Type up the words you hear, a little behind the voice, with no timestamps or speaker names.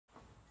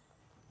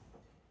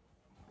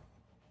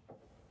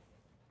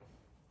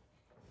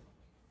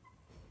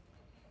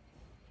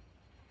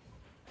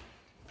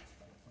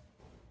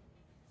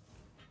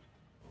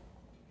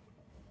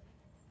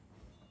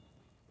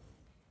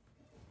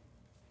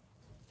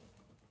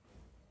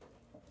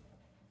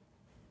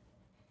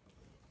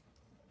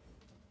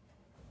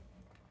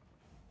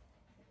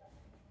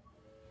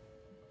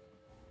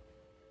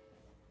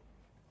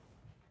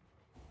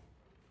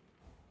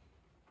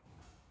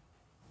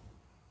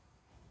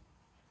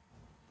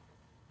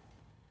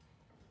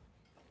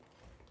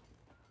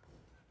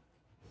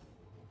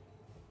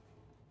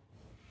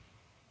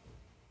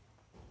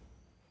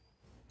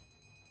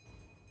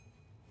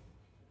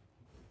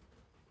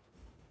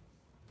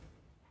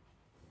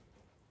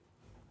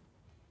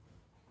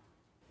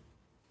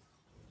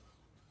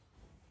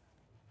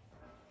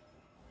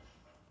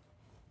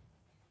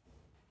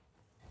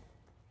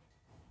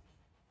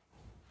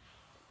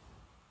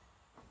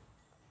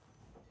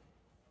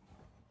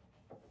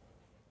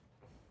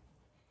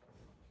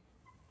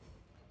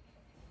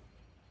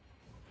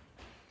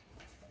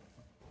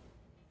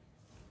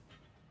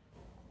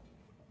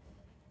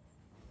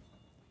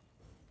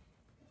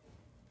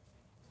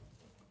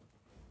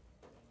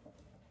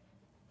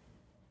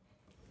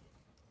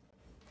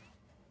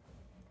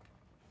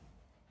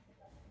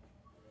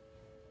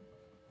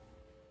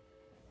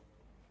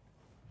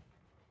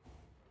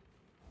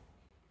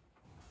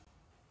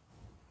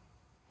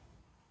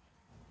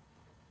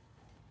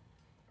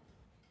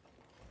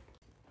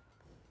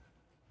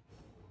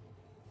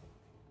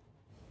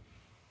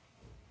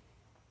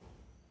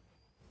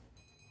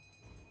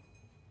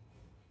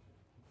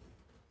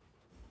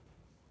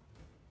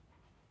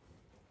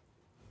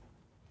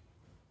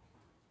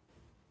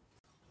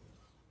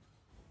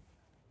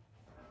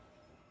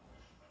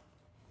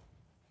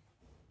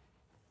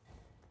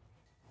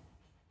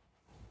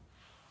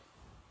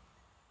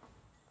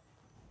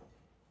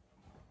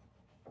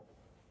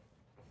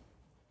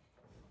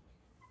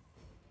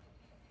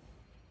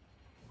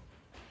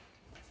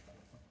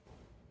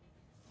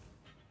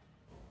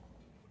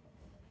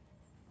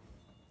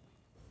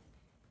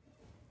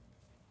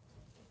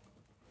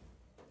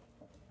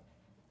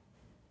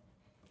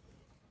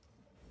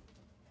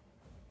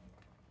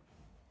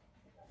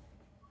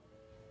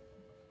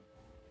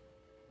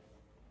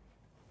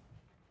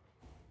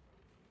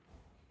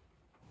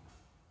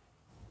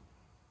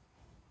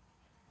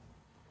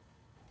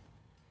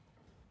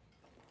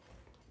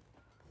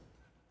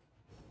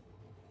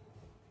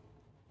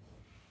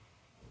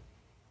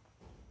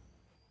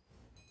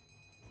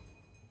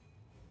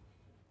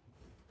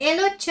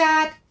Hello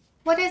chat!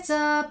 What is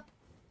up?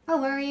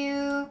 How are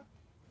you?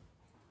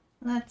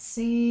 Let's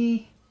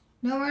see.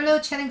 No more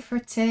load chatting for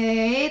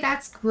today.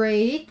 That's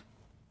great.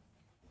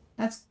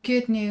 That's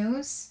good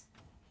news.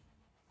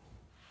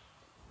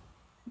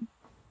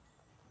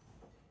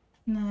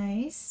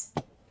 Nice.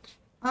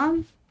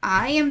 I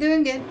am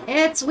doing good.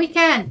 It's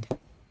weekend.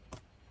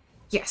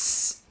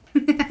 Yes.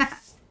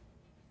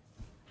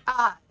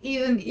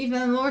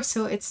 Even more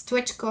so, it's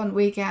TwitchCon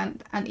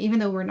weekend, and even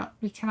though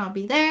we cannot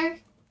be there,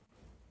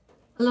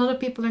 a lot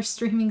of people are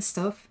streaming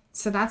stuff,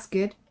 so that's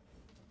good.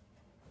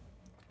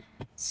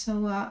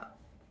 So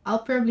I'll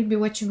probably be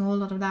watching a whole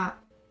lot of that,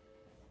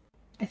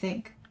 I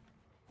think.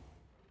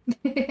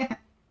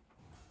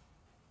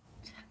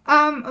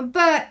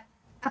 But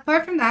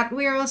apart from that,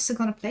 we're also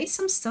gonna play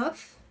some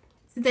stuff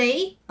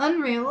today.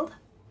 Unrailed.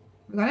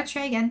 We're gonna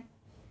try again.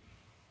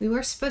 We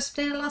were supposed to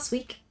play it last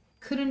week,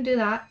 couldn't do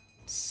that,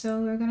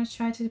 so we're gonna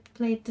try to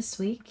play it this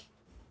week.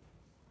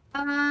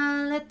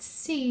 Let's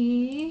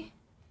see.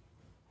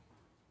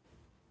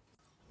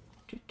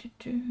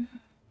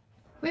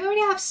 We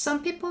already have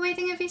some people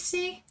waiting in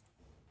VC,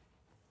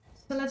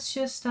 so let's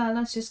just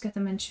get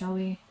them in, shall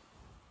we?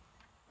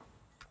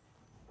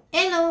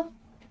 Hello.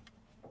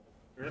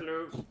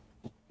 Hello.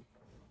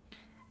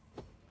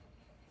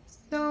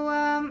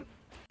 So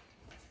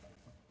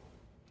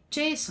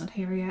Jay's not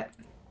here yet.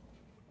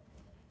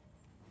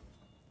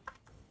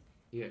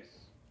 Yes.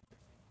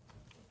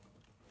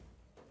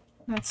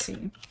 Let's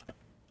see.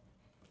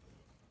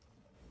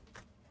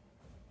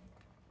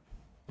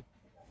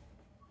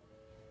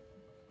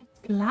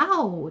 It's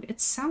loud. It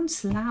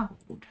sounds loud.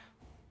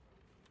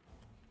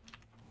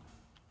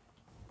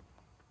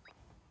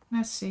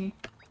 Let's see.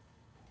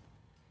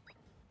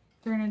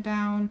 Turn it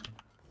down.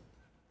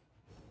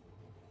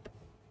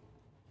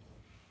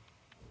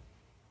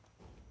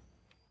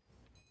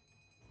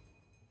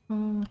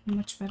 Oh,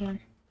 much better.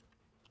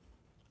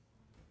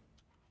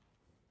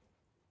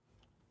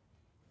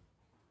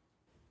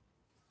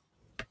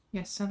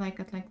 Yes, I like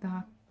it like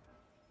that.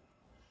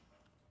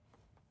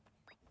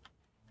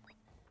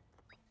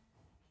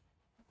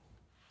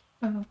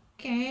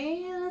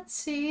 Okay, let's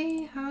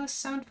see. How's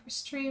sound for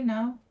stream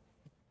now?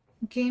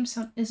 Game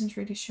sound isn't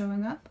really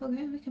showing up.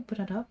 Okay, we can put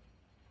it up.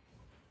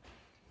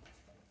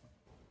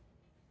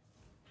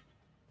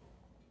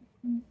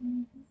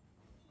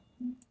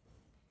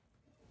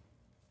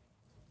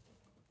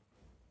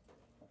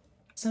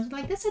 Sounds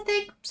like this, I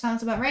think.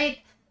 Sounds about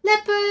right.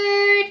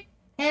 Leopard!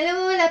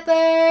 Hello,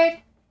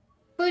 Leopard!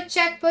 Food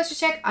check, poster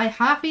check. I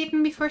have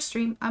eaten before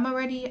stream. I've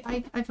already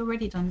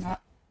done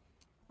that.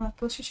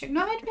 Poster check.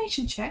 No,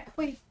 hydration check.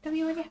 Wait, do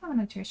we already have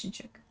an hydration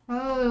check?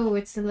 Oh,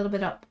 it's a little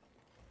bit up.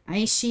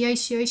 I see. I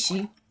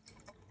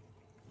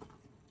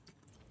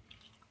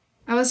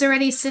was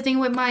already sitting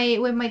with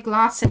my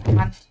glass in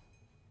hand,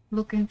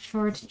 looking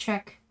for the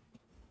check.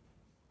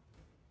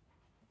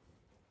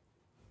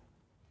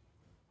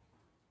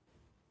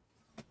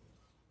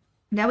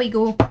 There we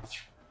go.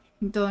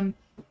 Done.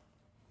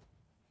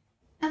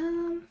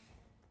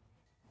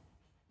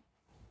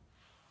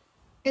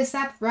 Is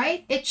that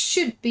right? It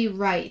should be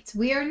right.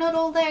 We are not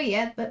all there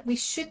yet, but we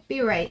should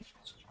be right.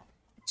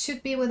 It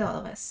should be with all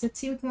of us. The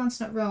team command's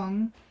not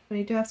wrong, but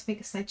I do have to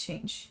make a slight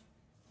change.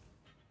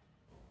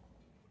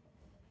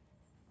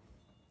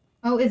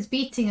 Oh, it's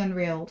beating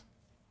Unrailed.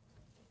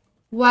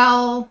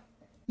 Well,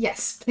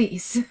 yes,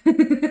 please.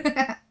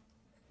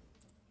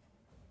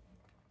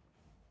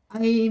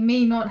 I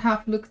may not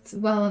have looked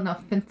well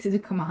enough into the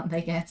command, I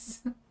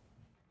guess.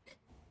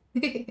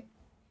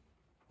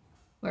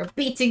 We're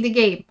beating the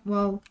game.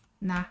 Well,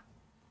 nah.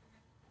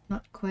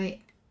 Not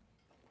quite.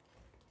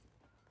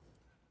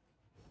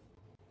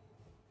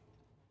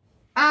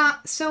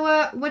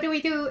 So what do we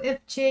do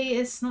if Jay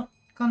is not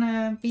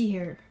gonna be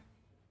here?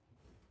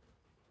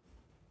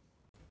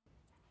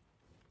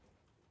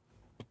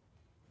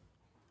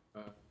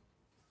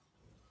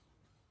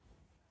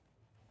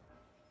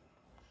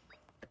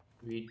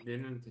 We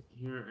didn't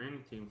hear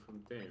anything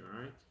from Tay,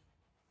 right?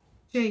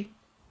 Jay.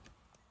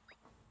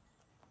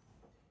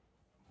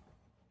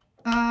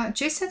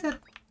 Jay said that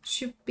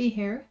should be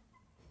here.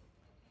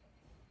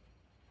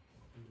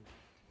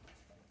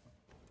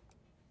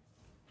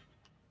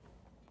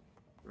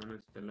 When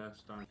is the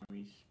last time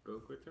we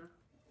spoke with her?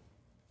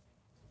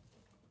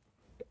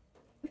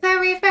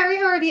 Very, very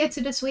early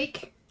into this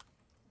week.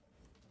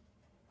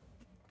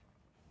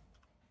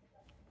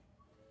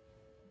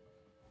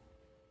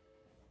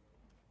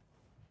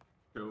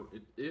 So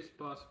it is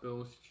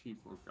possible she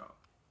forgot.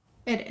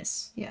 It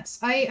is, yes.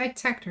 I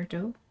tagged her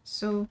though,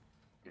 so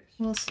Yes.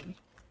 we'll see.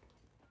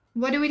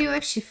 What do we do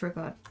if she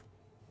forgot?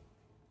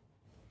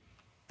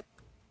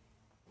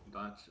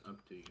 That's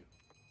up to you.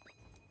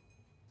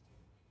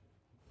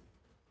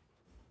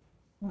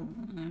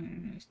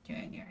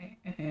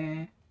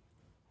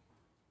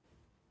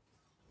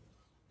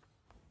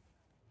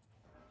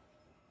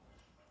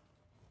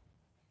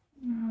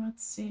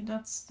 Let's see,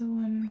 that's the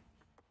one.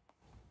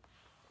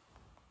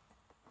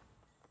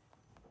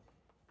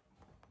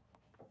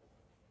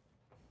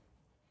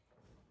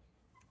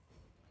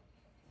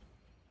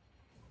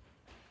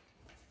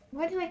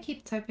 Why do I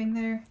keep typing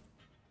there?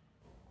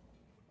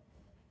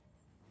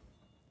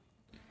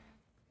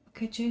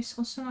 Okay, Jay's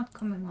also not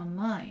coming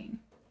online.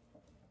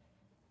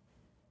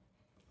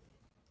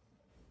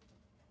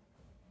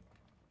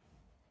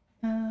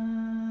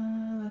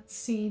 Let's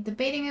see.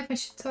 Debating if I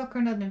should talk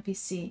or not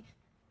NPC.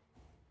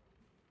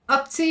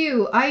 Up to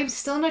you. I'm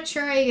still not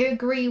sure I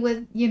agree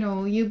with, you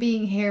know, you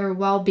being here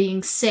while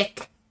being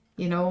sick,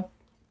 you know.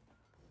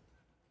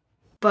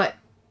 But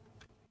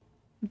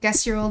I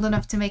guess you're old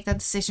enough to make that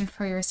decision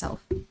for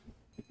yourself.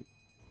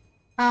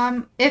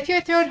 If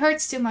your throat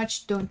hurts too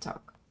much, don't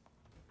talk.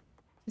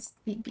 Just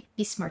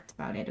be smart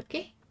about it,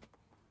 okay?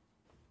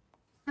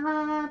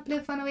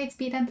 Blue Fun awaits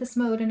speed and this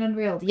mode and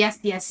Unrailed. Yes.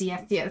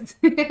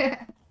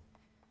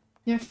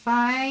 You're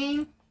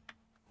fine.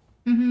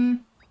 Mm-hmm.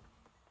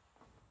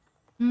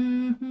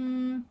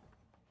 Mm-hmm.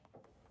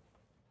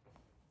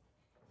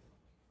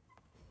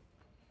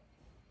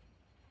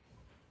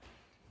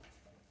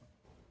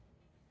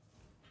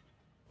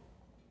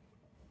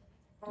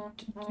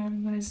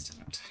 What is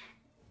that?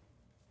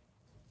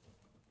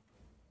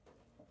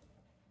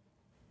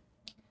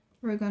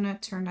 We're gonna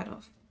turn that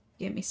off.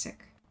 Get me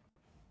sick.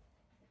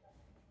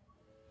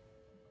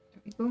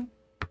 There we go.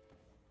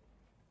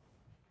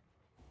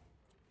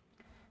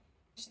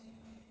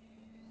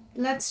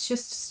 Let's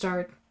just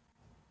start.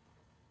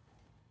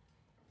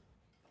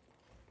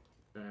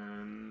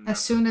 As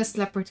soon as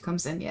Leopard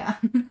comes in, yeah.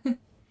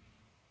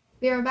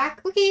 We are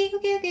back.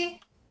 Okay.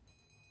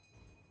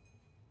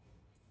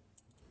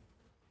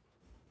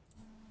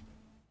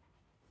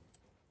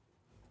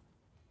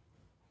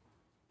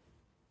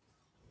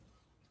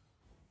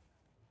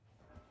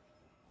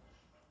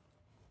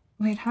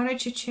 Wait, how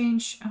did you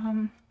change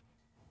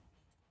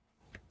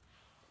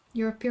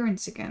your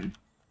appearance again?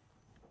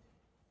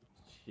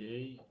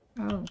 J.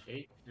 Oh.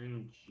 H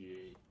and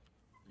J.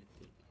 I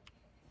think.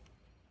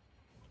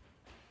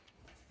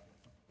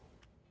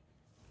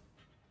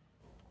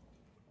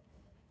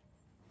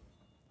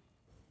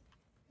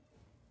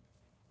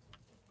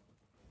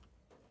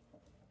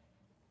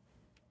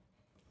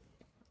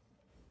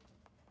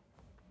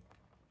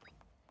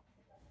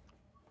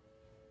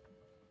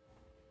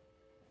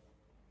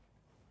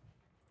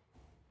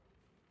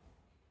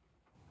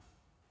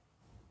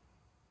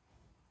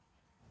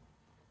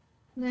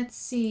 Let's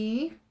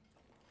see.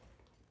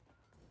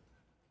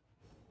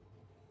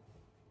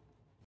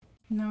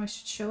 Now it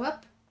should show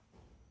up.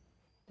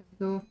 There we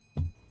go.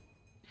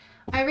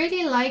 I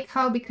really like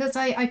how, because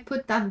I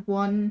put that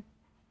one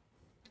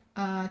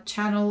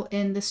channel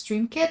in the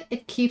stream kit,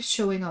 it keeps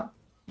showing up.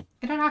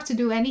 I don't have to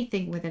do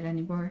anything with it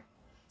anymore.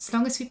 As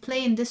long as we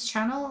play in this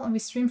channel and we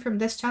stream from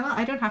this channel,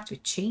 I don't have to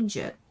change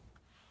it.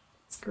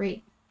 It's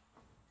great.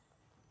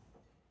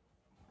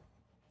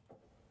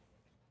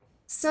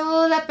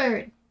 So,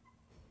 Leopard.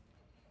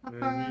 How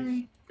far are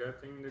we?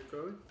 Getting the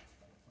code?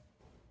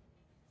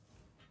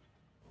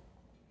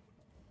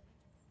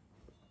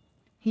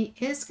 He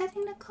is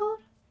getting the code?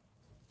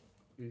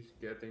 He's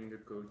getting the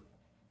code.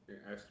 He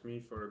asked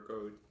me for a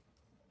code.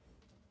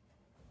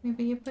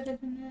 Maybe you put it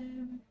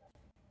in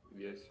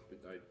Yes,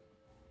 but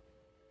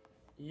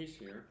he's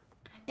here.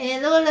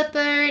 Hello,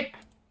 Leopard!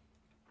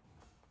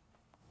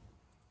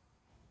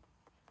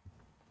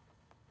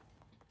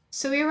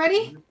 So we're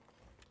ready?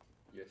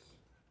 Yes.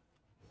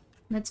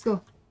 Let's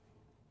go.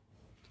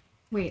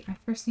 Wait, I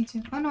first need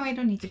to... Oh no, I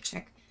don't need to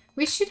check.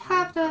 We should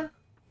have the...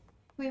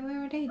 Wait,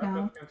 where are they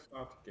now? I can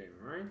start the game,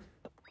 right?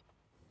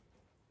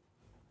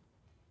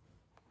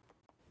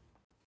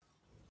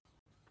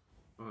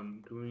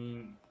 Do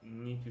we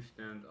need to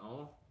stand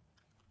all?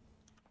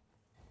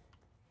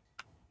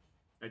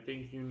 I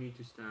think you need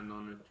to stand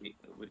on it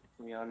too.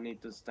 We all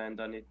need to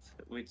stand on it,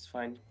 which is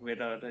fine.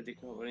 We're already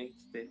covering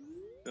the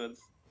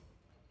goods.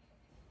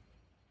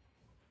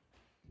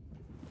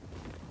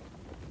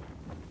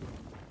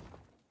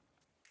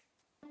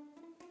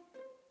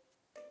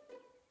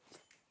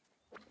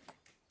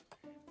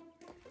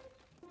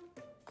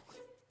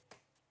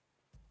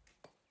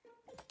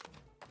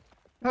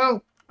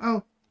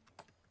 Oh.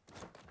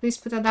 Please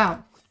put that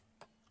down.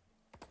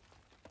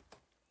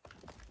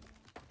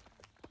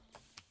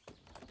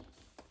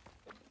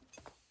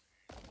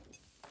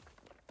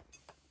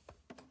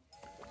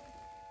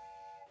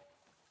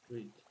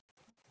 Wait.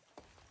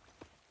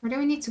 Where do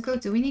we need to go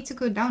to? We need to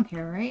go down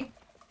here, right?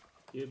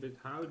 Yeah, but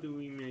how do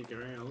we make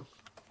rails?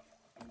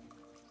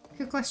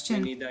 Good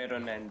question. We need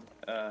iron and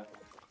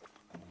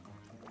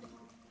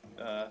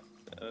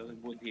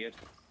wood here.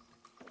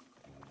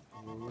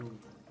 Oh.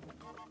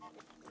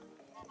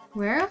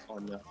 Where?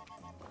 On the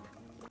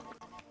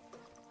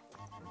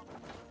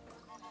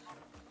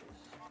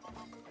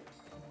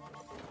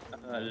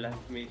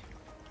left me.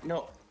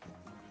 No.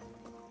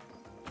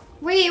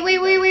 Wait.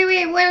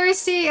 Where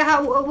is he?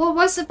 What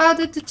was about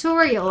the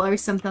tutorial or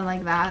something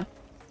like that?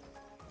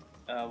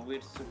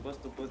 We're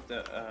supposed to put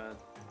the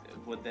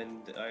wood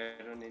and the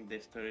iron in the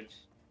storage.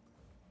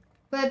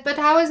 But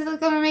how is it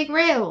gonna make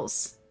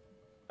rails?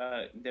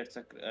 There's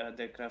a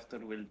the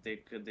crafter will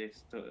take the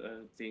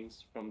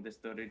things from the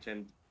storage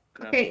and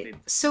craft Okay, it.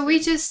 so we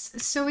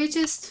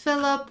just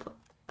fill up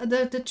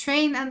the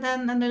train, and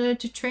then the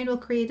train will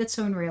create its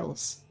own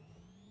rails.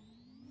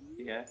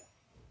 Yeah.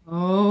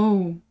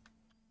 Oh.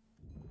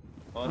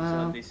 Also,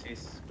 Wow. this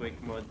is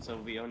quick mode, so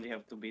we only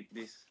have to beat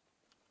this,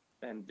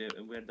 and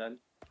we're done.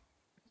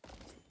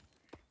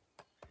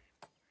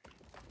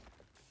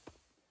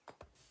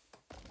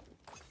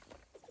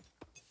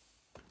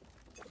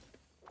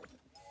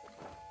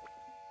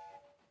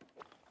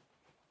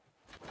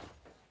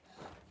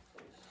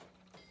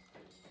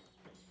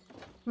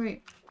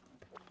 Wait.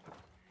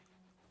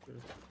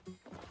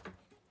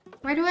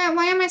 Why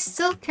am I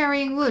still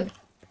carrying wood?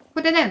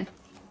 Put it in.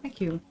 Thank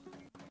you.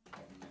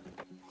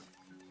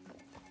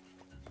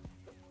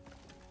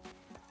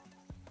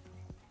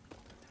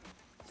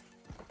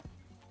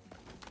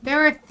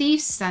 There are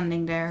thieves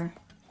standing there.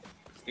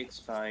 It's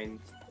fine.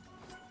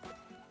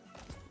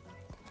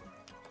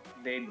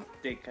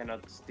 They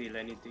cannot steal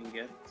anything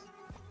yet.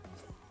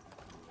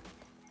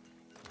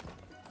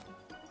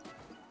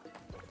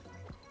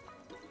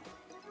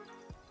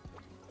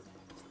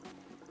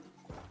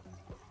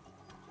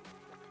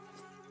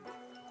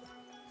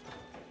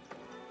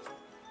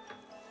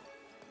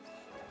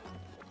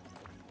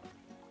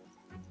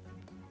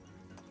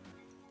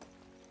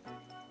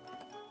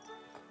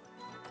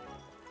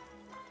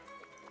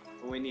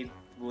 We need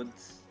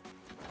woods.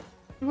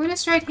 The wood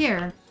is right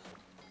here.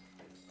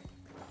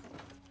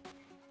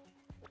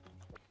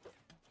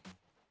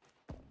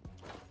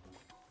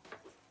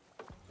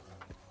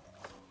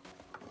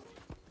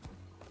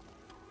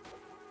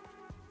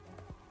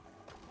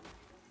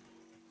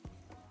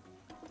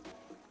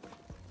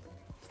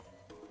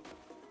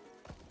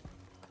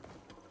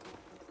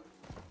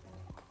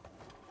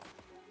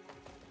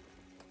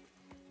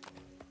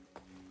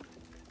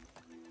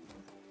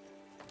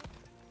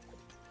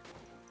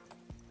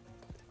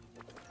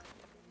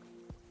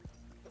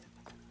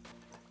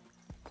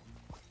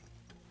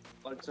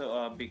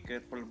 Also, be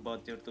careful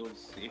about your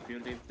tools. If you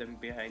leave them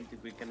behind,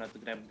 we cannot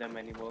grab them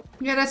anymore.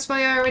 Yeah, that's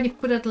why I already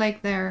put it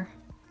like there.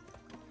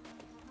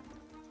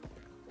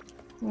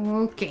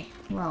 Okay,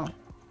 well.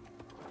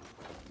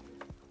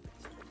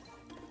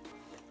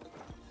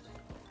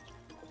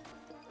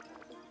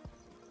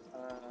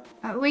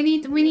 We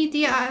need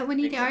the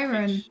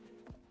iron. Fish.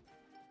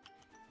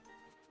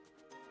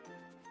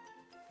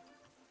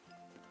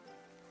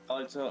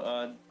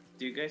 Also,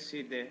 do you guys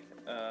see the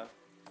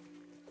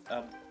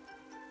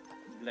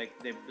like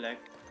the black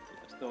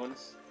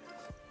stones?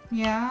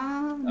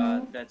 Yeah.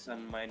 No. That's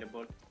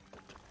unmineable.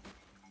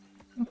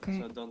 Okay.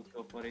 So don't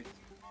go for it.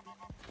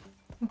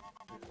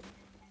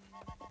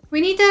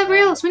 We need the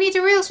rails. We need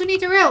the rails. We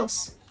need the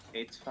rails.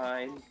 It's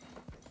fine.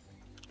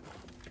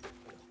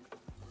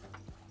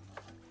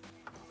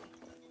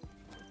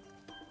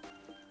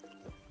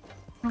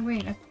 Oh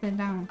wait, I put it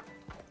down.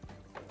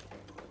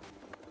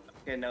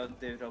 Okay, now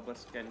the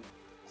robbers can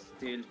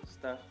steal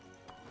stuff.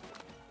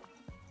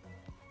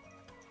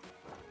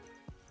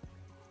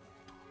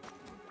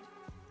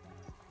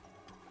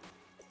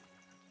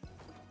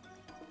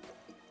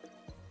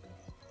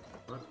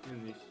 What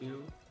can we steal?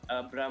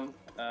 Bram,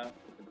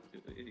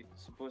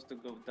 it's supposed to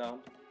go down.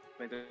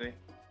 By the way,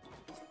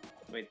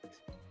 wait.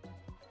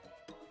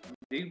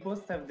 Do you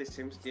both have the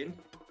same skill?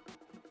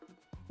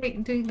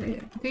 Wait, do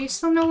you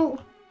still know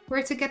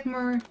where to get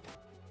more?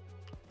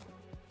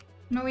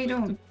 No, we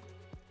don't.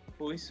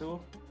 Who is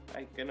who?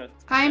 I cannot.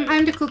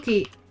 I'm the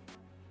cookie.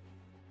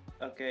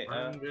 Okay.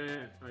 I'm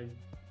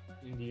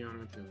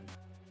Indiana Jones.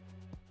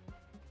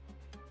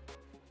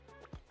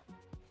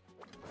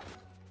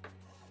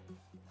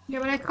 Yeah,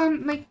 but I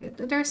can't, like,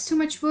 there's too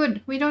much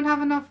wood. We don't have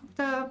enough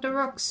of the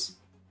rocks.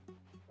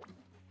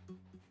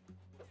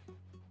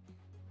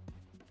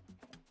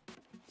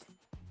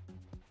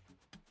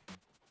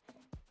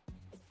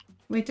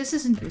 Wait, this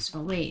isn't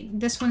useful. Wait,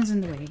 this one's in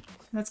the way.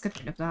 Let's get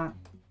rid of that.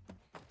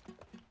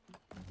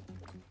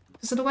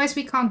 Because otherwise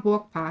we can't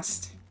walk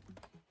past.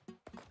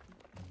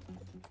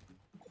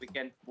 We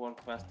can't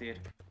walk past here.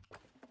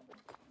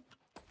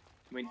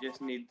 We just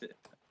need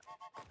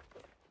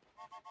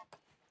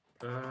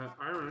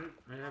Iron.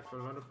 I have a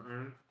lot of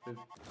iron. But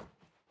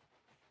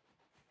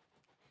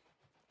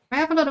I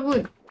have a lot of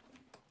wood.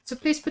 So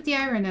please put the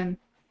iron in.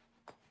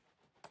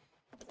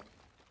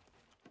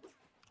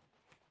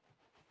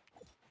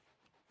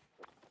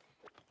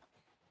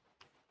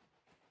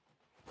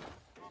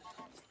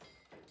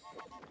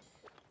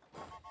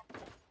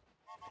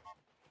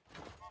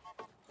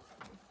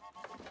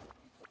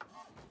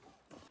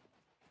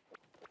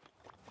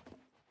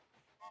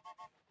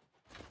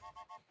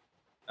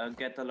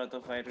 get a lot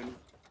of iron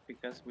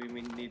because we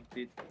will need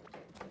it.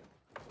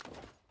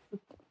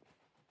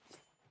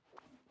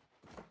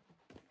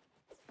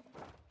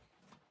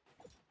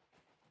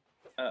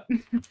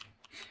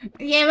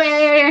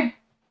 Yeah.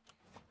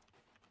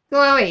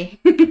 Go away.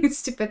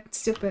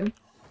 Stupid.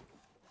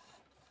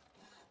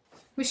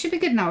 We should be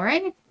good now,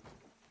 right?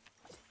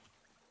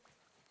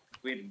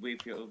 We've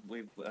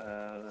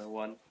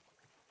won.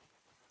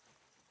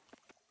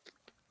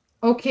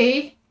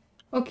 Okay.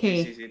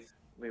 This is it.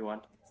 We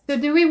won. So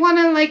do we want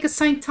to like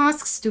assign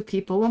tasks to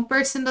people? One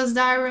person does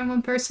the iron,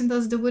 one person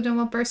does the wood, and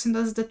one person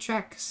does the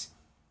tracks.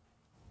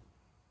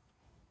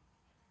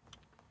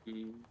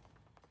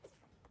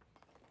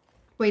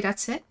 Wait,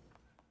 that's it?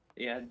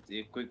 Yeah,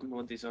 the quick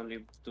mode is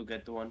only to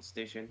get to one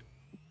station.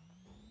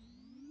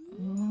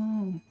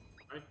 Oh.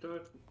 I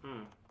thought,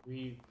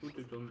 we put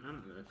it on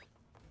endless.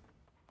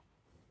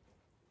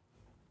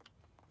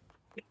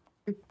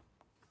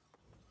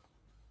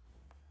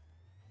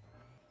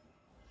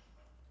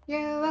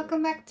 Yeah,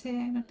 welcome back to...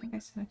 I don't think I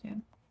saw it yet.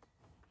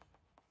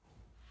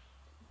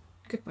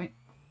 Good point.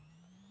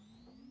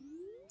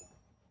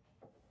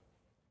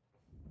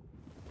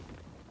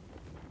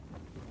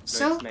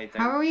 So,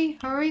 how are we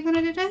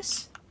gonna do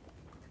this?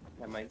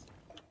 Never mind.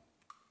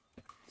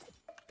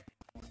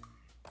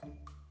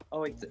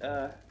 Oh, it's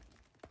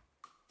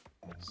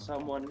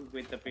someone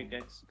with a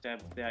pickaxe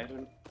grabbed the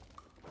iron.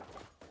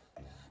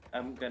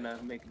 I'm gonna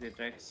make the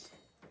tracks.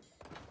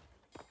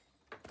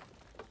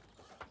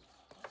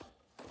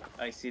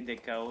 I see the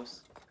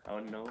cows. Oh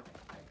no.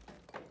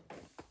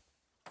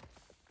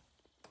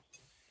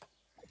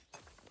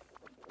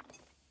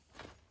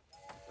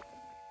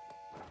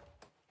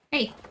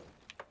 Hey.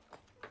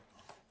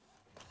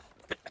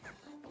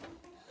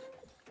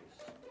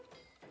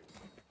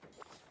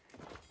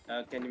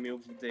 Can you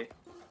move the...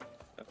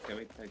 Okay,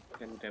 wait, I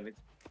can grab it.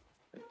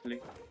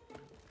 Actually.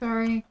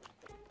 Sorry.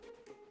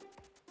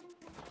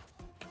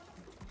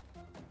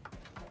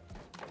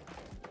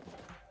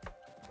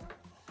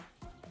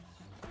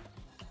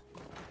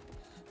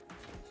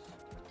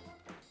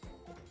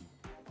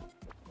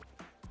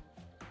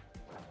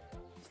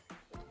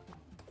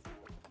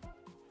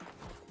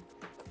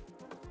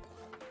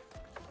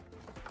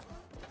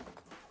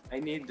 I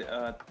need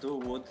 2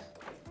 wood.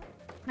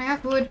 I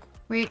have wood.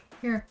 Wait,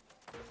 here.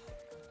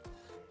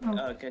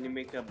 Oh. Can you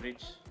make a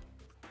bridge?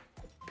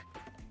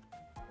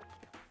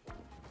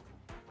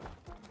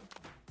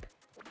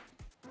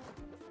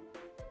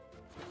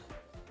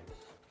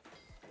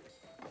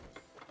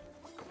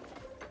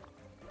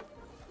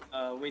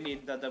 We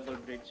need the double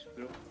bridge,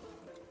 bro.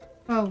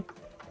 Oh.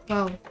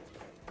 Oh.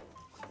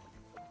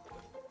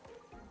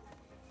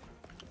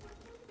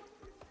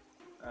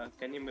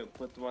 Can you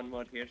put one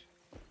more here?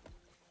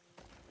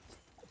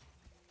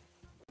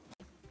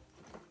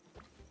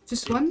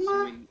 Just one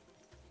more?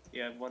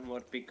 Yeah, one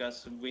more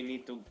because we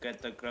need to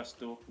get across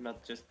too,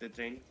 not just the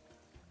train.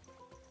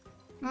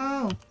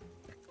 Oh.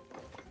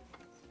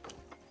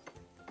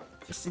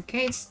 Just in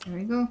case. There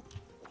we go.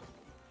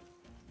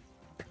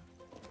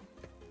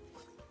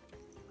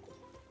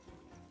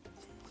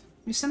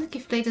 You sound like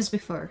you've played this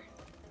before.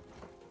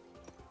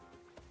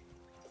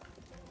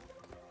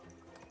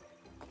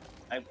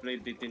 I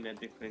played it in a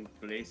different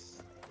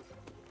place.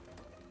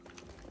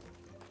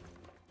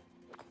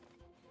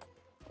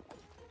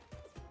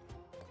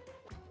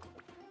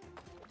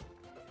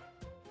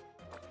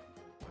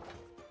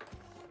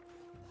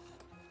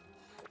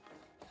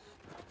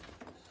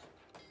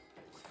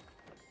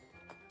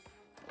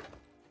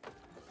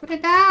 Put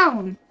it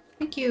down!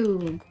 Thank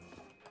you.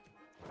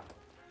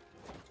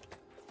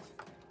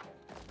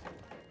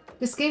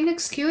 This game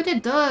looks cute,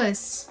 it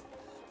does.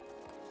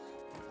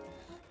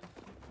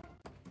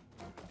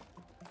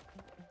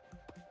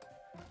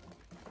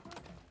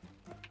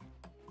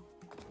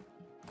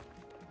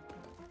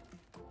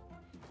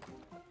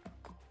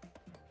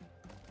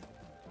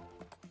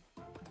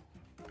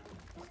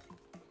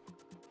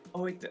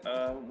 Oh wait,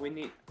 we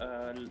need,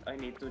 I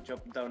need to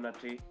chop down a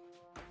tree.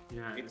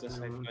 Yeah, It's a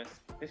side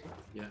quest.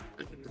 Yeah.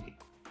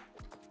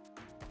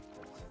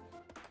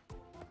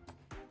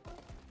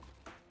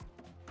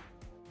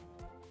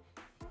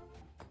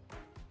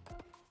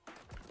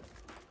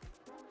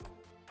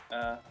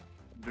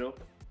 Bro,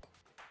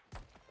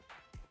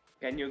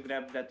 can you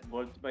grab that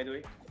bolt, by the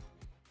way?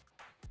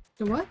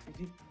 The what?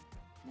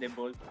 The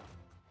bolt.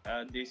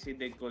 Do you see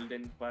the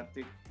golden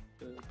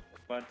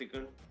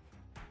particle?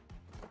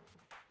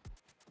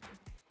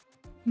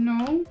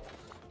 No.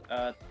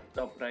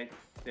 Top right.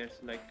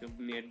 There's like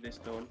near the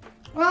stone.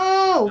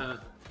 Oh!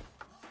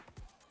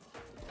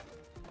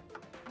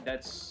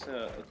 That's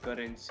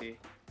currency.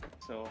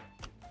 So.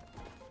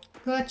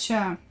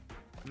 Gotcha.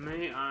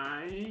 May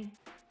I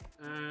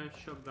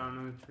chop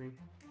down a tree?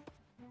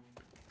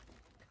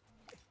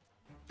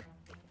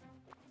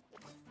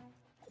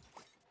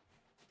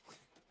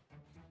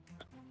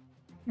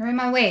 You're in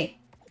my way.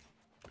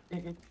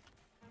 Alright.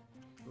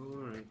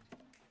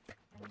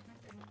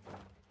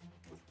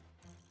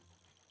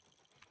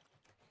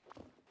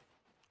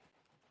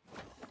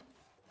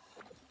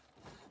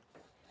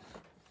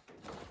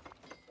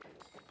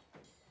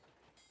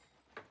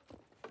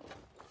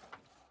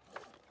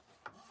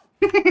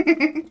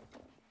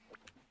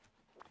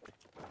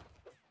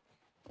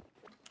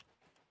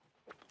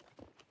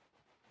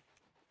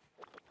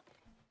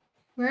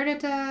 Where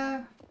did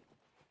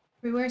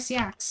where's the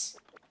axe?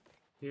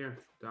 Here,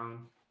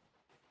 down.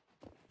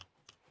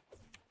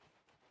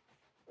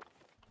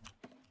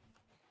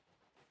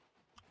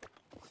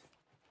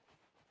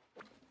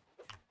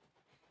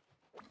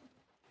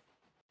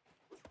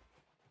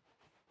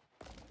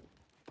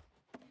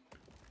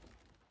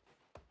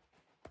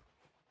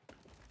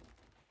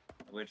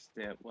 Where's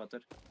the water?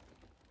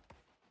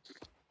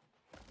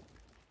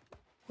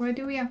 Why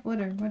do we have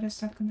water? What is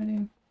that gonna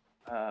do?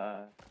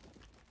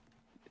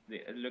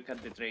 Look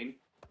at the drain.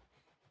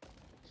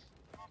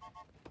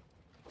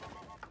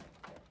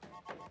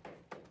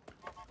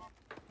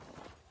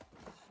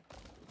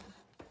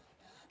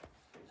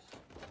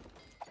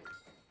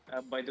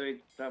 By the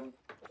way,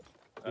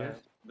 Yes.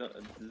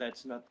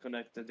 let's not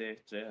connect to the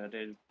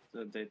rail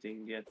to the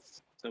thing yet,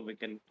 so we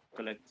can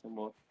collect some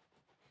more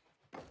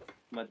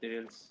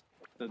materials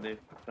to the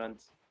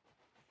front.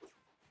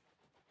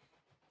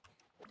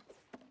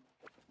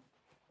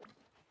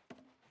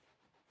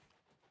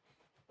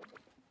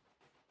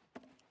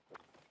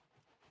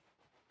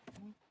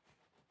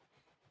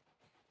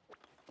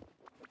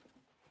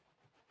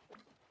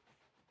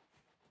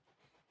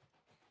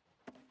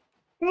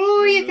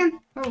 Oh, you Lulu. can.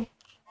 Oh,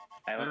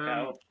 I have a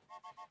cow.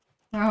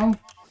 wow.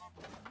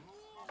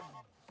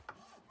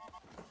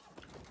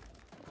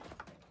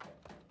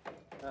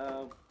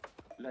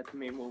 Let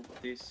me move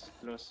this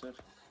closer.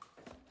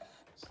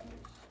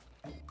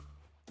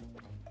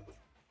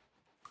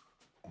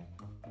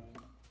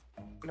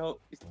 No,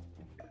 it's,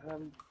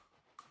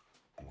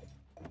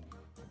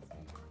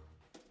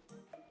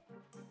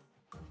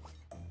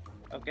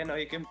 okay, now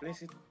you can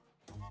place it.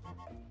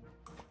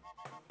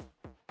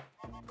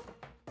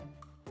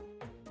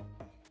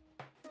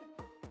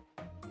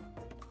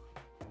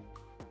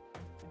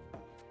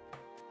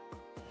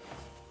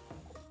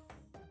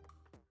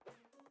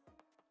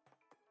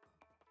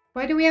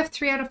 Why do we have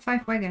 3 out of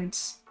 5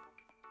 wagons?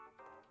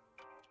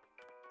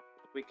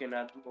 We can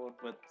add more,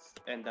 but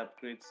end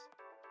upgrades.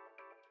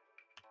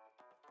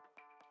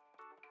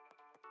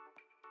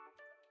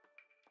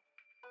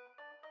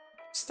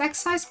 Stack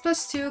size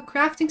 +2,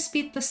 crafting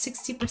speed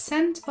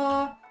 +60%,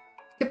 or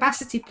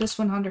capacity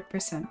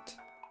 +100%?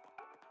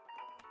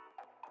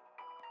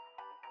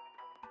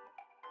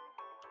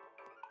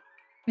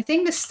 I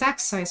think the stack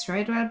size,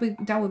 right?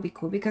 That would be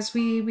cool because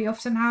we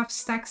often have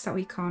stacks that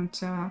we can't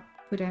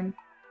put in.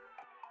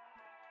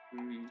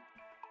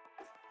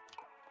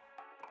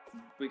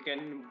 We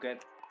can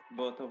get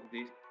both of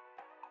these,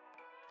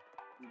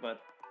 but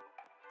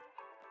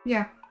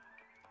yeah.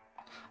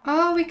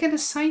 Oh, we can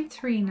assign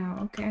 3 now.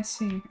 Okay, I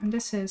see. And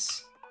this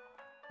is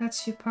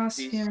lets you pass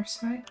here,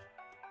 side.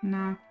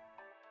 No.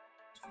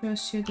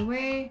 Shows you the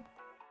way.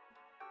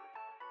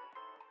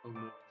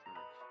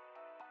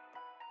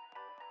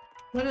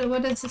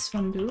 What does this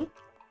one do?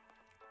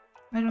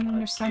 I don't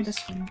understand this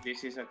one.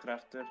 This is a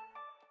crafter.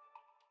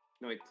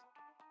 No, wait.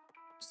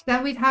 So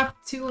then we'd have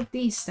 2 of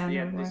these then.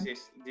 Yeah,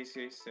 this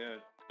is a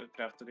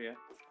crafter. Yeah.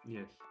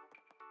 Yes.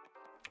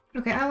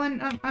 Okay,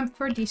 I'm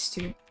for these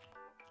 2.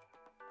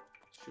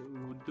 So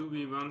do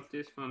we want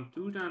this one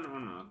too then or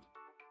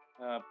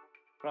not?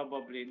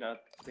 Probably not,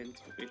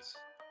 since it's.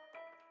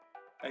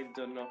 I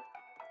don't know.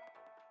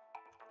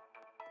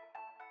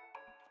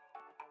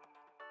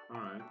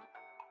 Alright.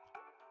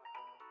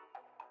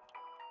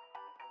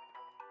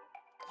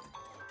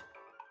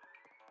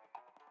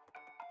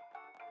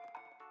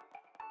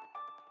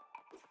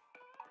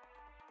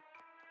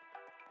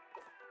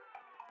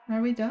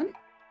 Are we done?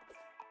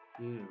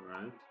 Yeah,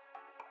 right.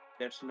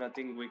 There's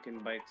nothing we can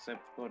buy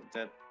except for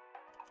that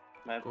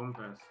map.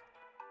 Compass.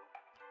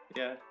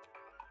 Yeah.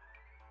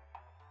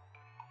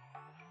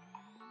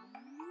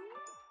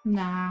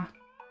 Nah.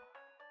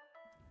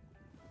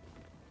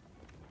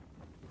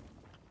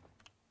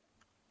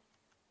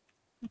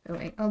 Okay,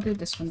 wait, I'll do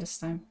this one this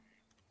time.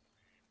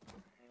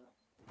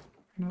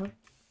 No.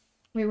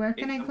 Wait, where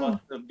can I go?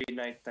 It's about to be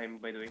nighttime,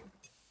 by the way.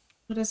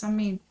 What does that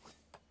mean?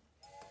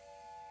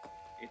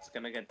 It's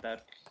gonna get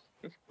dark.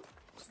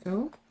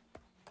 So?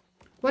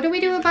 What do we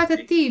do about the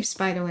thieves,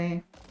 by the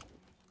way?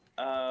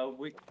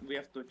 We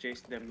have to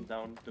chase them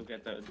down to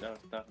get our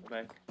stuff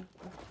back,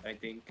 I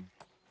think.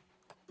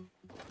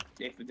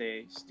 If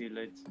they steal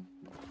it.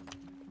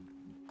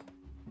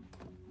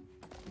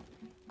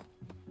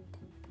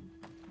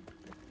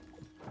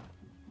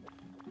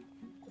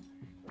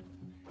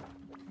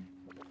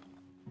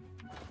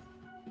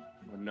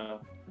 Oh no.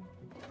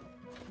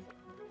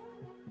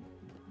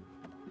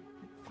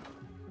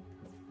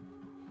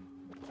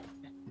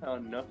 Oh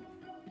no.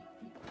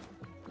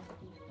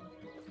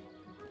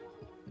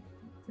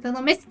 It's a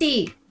little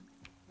misty!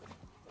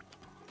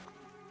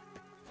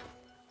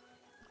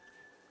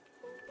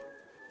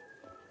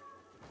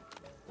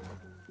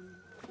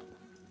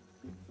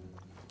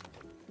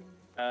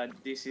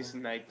 This is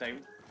nighttime.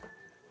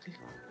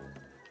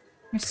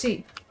 Let's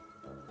see.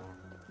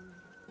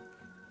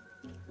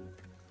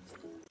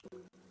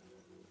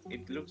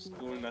 It looks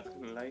cool, not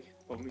gonna lie,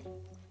 for me.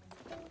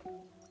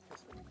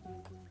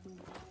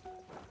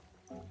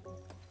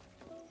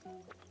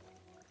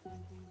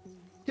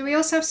 Do we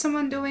also have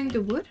someone doing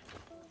the wood?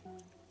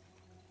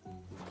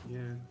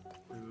 Yeah,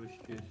 I was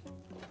just...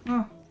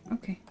 Oh,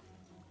 okay.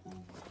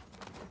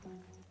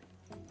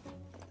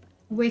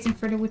 Waiting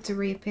for the wood to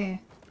reappear.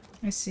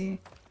 I see.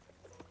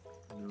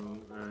 No,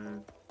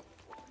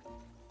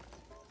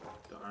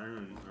 the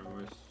iron, I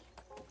was...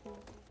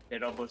 The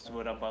robots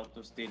were about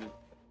to steal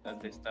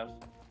the stuff.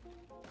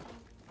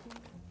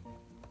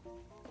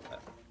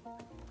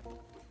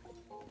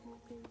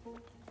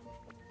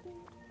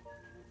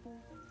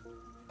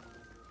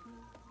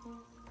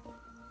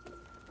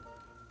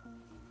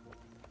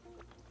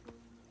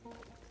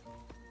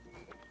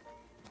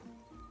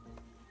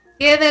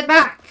 Give it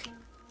back!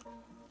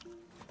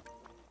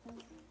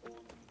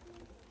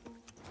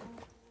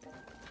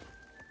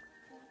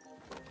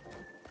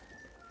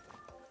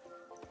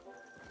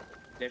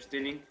 They're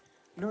stealing.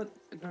 No,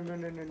 no, no,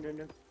 no, no, no,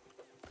 no.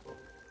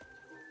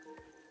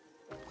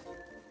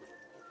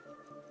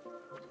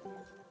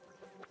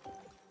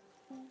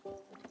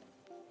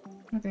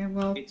 Okay,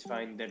 well, It's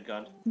fine, they're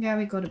gone. yeah,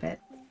 we go to bed.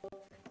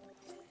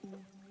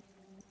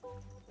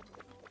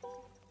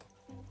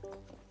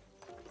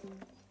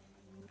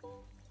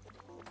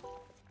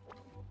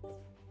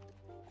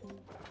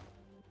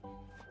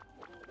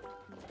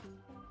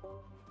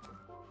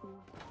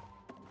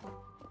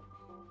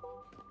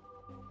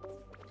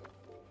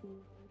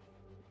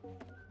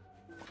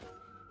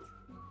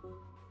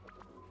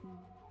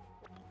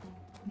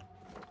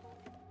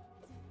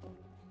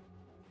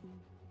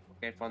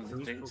 Okay, I found the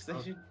Don't train forget-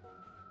 station.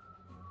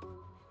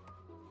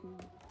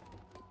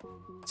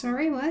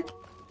 Sorry, what?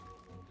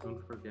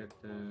 Don't forget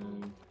the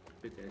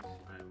pickaxe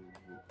I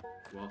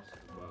was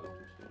about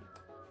to say.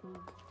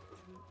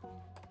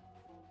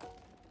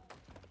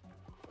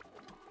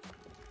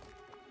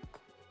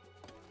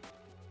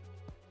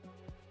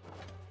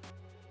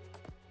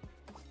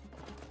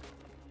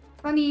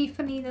 Funny,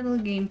 funny little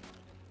game.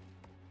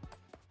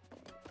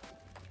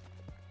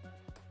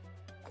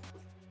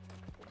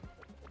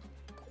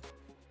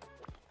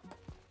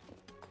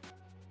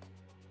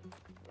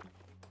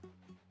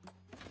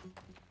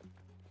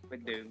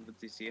 Wait, the wood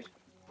is here.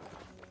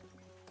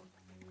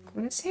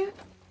 What is here?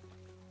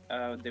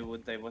 The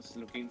wood, I was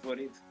looking for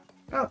it.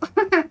 Oh,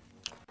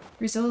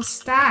 there's a little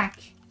stack.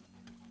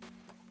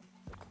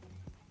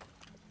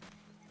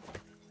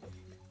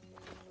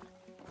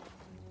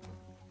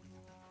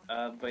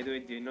 By the way,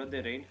 do you know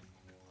the rain?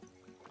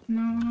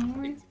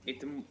 No.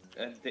 It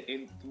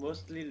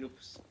mostly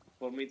looks,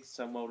 for me, it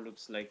somehow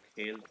looks like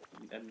hail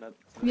and not.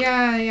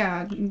 Yeah,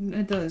 yeah,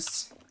 it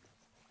does.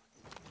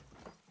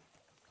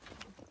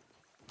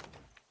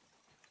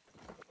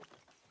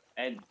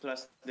 And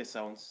plus the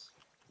sounds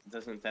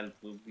doesn't help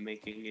with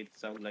making it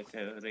sound like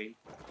a rain.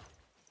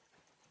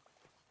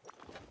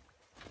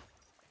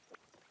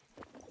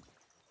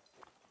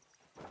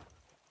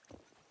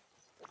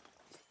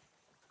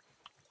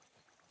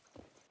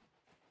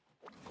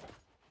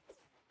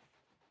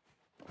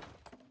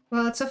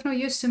 Well, it's of no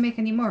use to make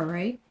any more,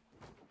 right?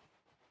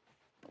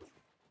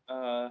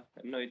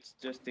 No, it's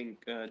just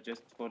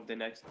for the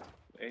next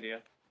area.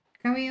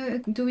 Can we,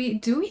 do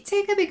we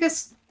take it?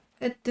 Because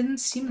it didn't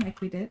seem like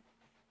we did.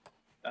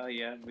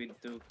 Yeah, we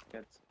do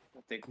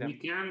take them. We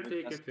can with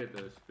take us. it with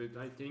us, but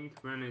I think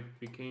when it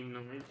became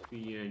night,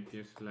 we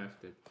just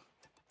left it.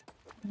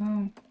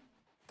 Oh.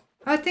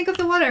 Oh, think of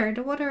the water.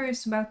 The water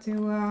is about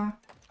to,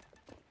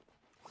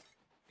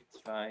 It's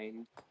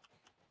fine.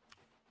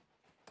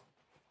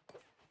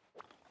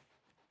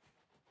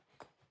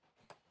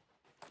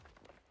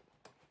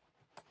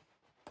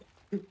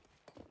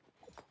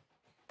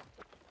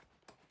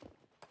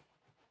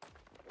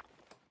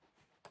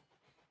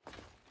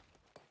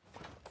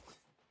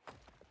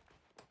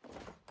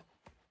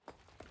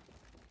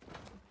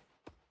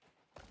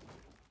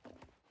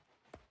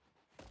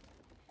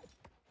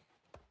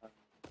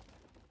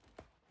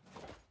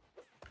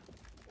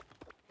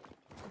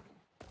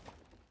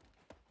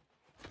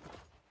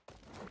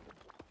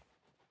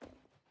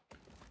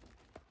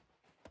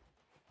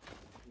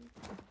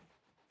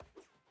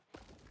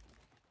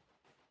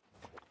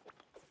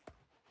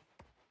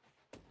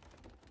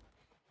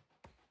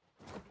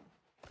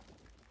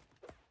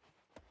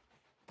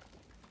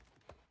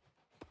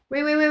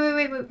 Wait.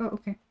 Oh,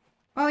 okay.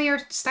 Oh, you're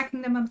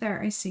stacking them up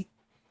there. I see.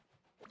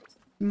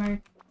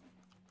 Let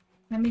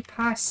me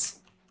pass.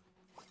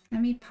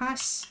 Let me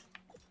pass.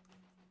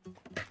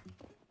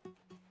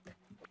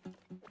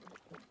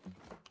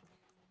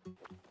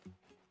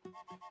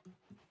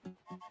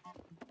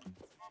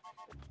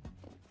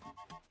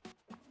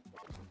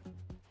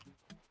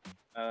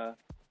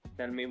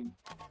 Tell me.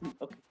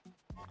 Okay.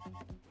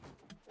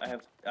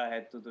 I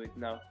had to do it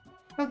now.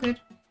 Oh, good.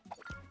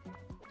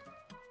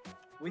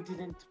 We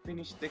didn't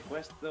finish the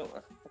quest though.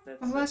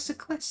 That's, What was the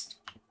quest?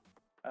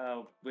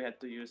 we had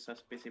to use a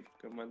specific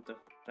amount of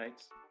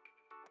rights.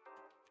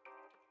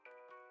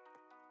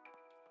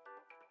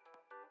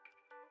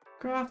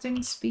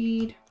 Crafting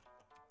speed.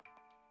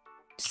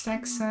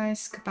 Stack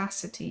size,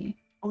 capacity.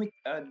 Oh wait,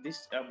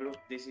 Blue,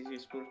 this is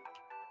useful.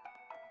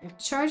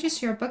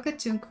 Charges your bucket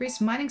to increase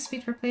mining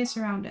speed for players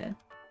around it.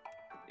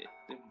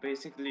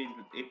 Basically,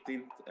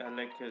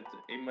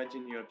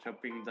 imagine you're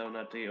chopping down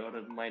a tree or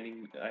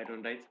mining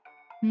iron, right?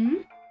 Hmm?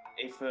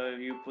 If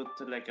you put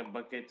like a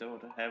bucket or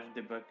have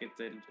the bucket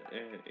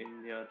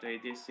in your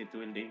radius, it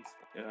will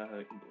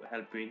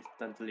help you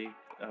instantly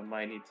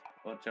mine it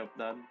or chop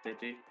down the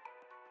tree.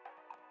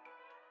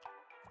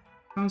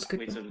 Sounds good.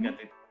 We to should me. get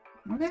it.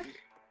 Okay.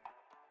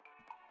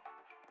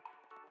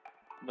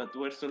 But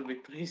where should we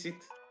place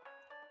it?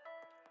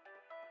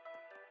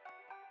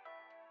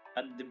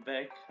 At the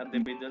back, at the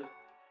middle,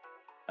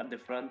 at the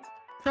front.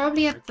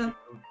 Probably at the...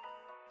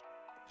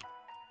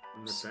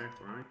 On the back,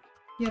 right?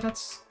 Yeah,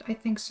 that's... I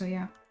think so,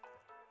 yeah.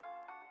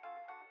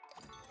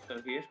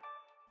 So here.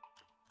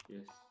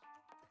 Yes.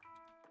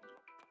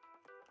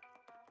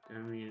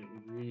 Then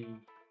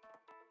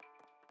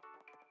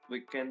we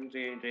can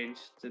rearrange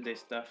the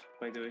stuff,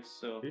 by the way.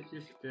 So this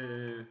is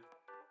the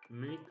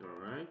maker,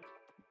 right?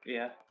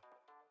 Yeah.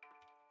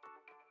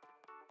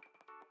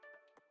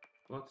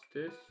 What's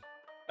this?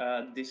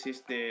 This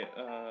is the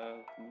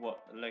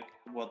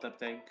water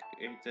tank.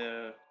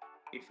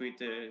 If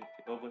it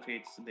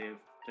overheats, the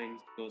tank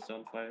goes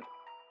on fire.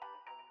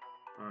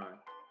 All right.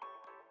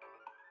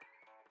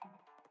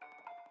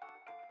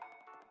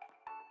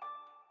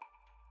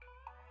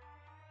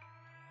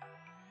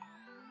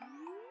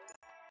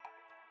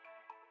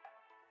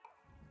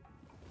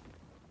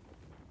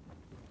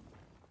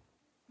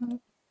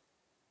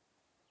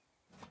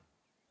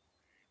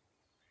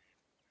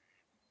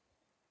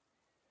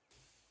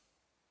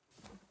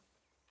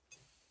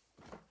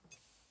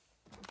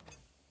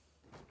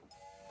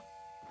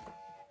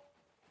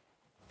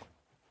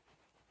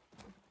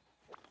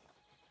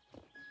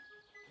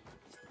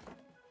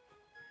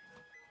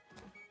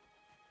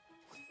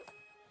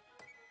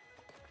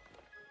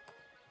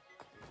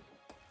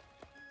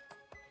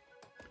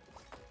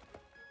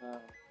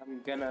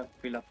 I'm gonna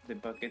fill up the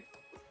bucket.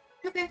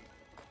 Okay.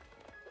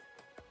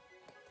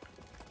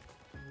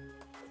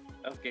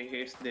 Okay,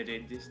 here's the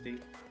reddish thing.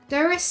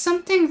 There is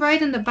something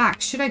right in the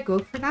back. Should I go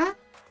for that?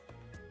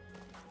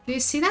 Do you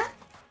see that?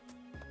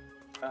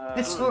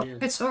 It's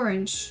it's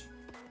orange.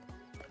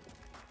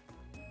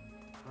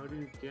 How do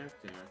you get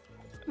there?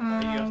 You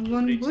have to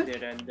one reach wood.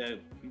 there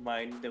and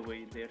mine the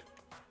way there.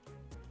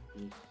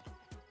 Yes.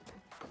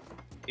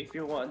 If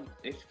you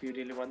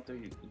really want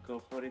to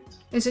go for it.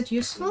 Is it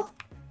useful?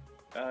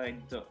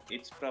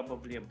 It's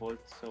probably a bolt,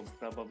 so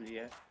probably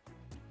yeah.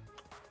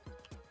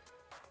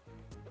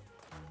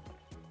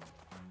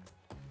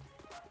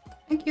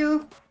 Thank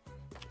you.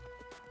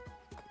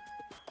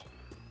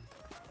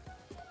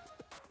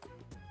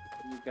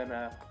 I'm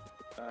gonna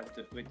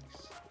wait.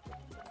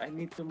 I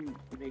need to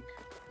make.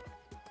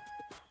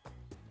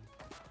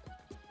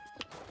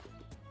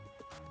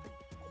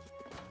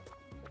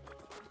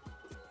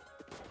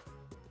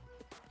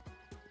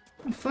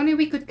 If only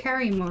we could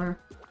carry more.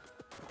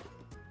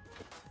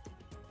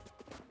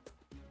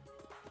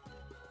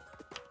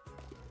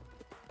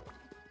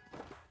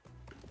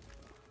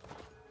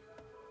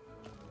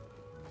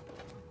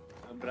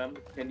 Brahmmm,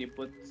 can you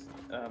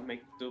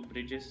make 2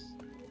 bridges?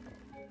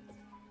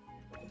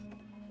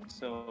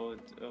 So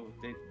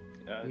they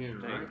Yeah,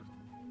 right.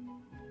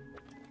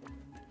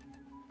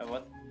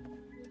 What?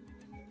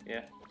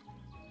 Yeah.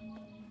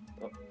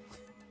 Oh.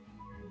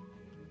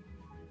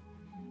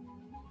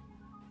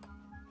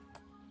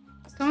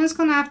 Someone's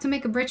gonna have to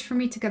make a bridge for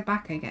me to get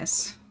back, I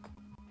guess.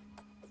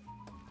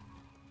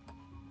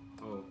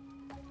 Oh,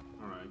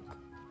 alright.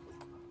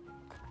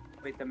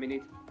 Wait a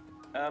minute.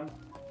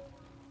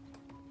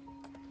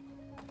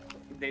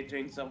 They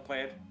drained some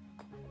fire.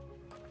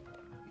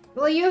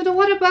 Well, you have the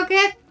water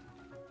bucket.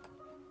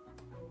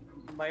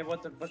 My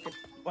water bucket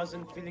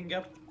wasn't filling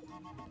up.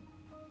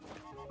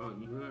 Oh,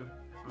 you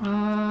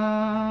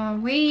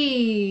have...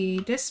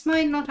 Wait. This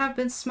might not have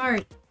been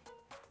smart.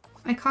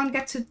 I can't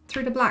get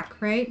through the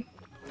black, right?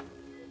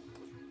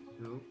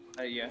 No.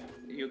 Yeah.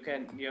 You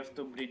have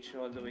to bridge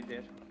all the way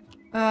there.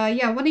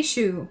 Yeah, what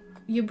issue?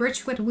 You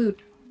bridge with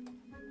wood.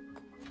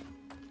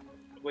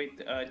 Wait,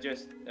 bro,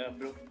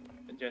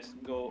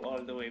 just go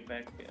all the way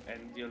back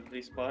and you'll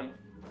respawn.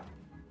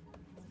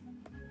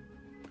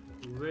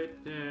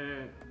 With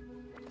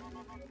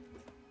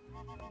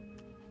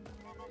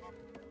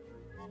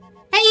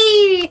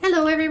Hey!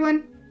 Hello,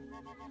 everyone.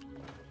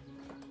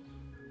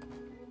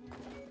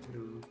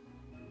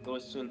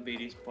 Ghosts will be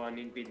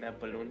respawning in a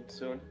balloon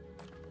soon.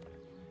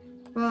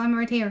 Well, I'm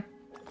right here.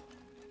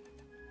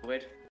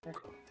 Where?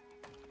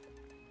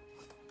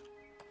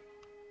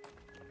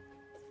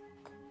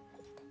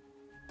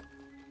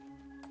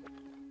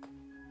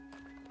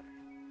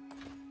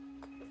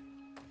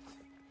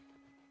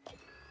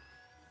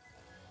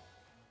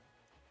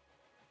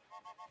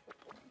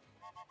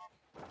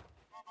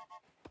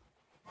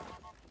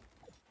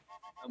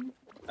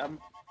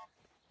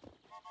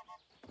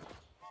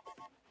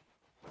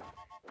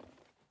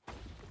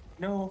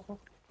 No.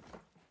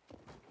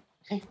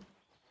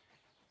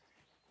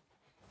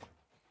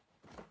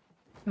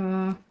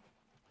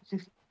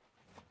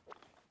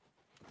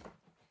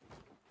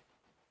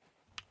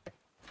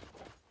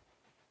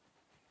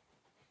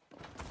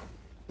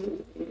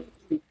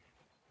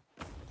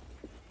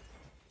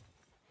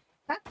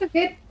 That's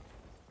okay.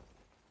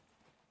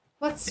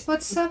 What's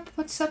up?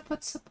 What's up?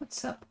 What's up?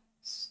 What's up?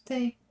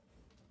 Stay.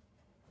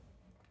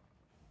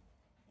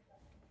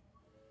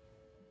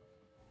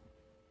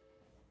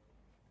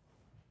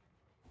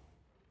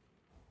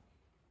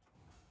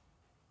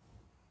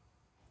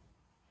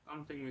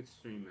 something with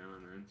stream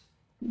elements.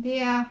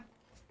 Yeah.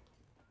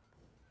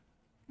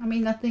 I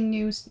mean, nothing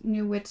new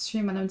with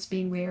stream elements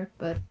being weird,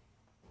 but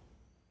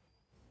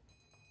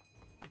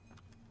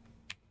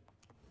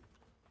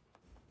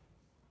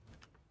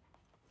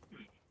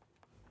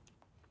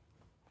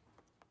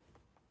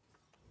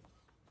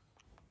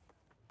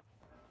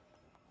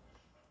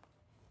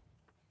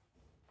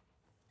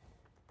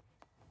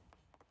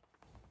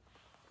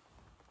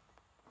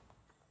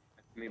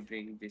me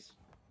bring this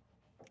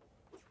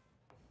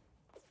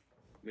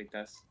with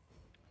us.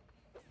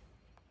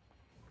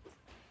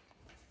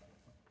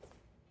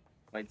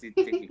 Why is it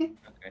taking?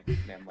 Okay,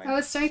 never mind. I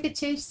was trying to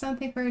change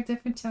something for a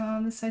different channel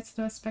on the site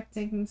so I was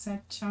spectating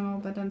that channel,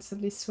 but then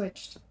suddenly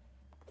switched.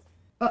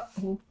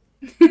 Uh-oh.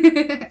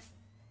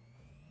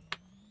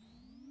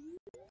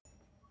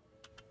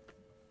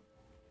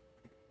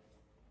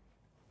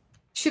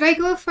 Should I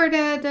go for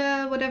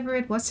the whatever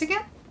it was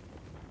again?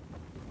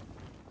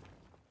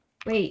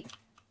 Wait.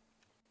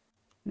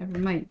 Never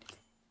mind.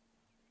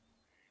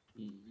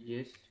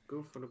 Yes,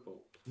 go for the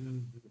bolt.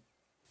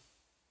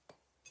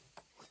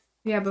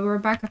 Yeah, but we're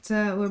back at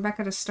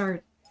the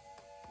start.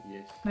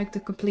 Yes. Like the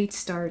complete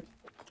start.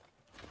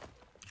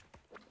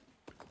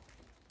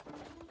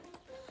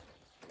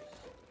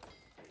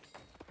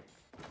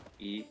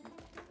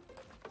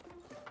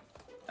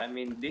 I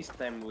mean, this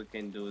time we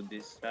can do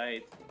this,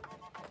 right?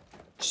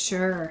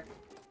 Sure.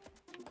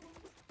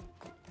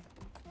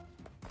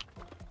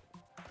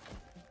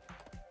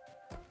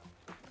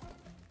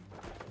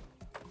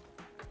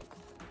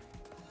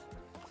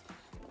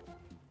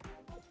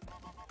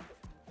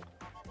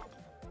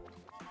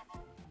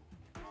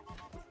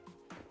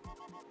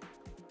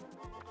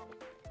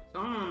 It's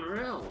on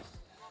rails.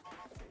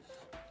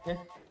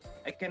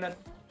 I cannot.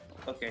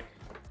 Okay.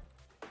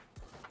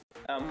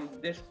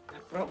 There's a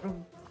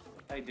problem.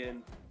 I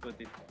didn't put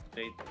it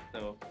straight,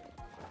 so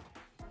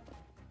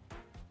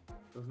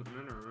Doesn't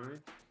matter,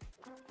 right?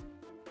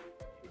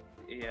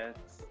 yeah,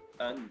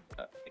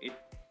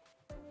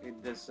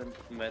 it doesn't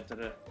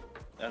matter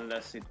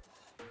unless it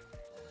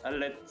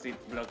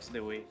blocks the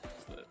way,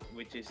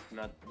 which is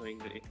not doing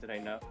it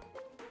right now.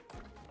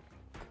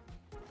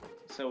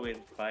 So we're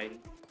fine.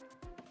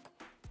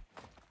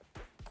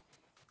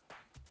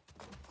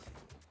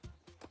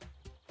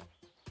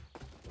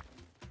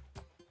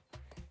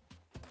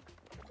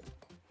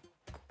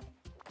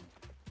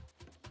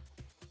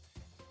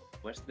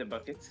 Where's the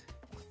bucket?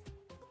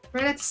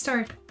 Right at the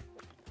start.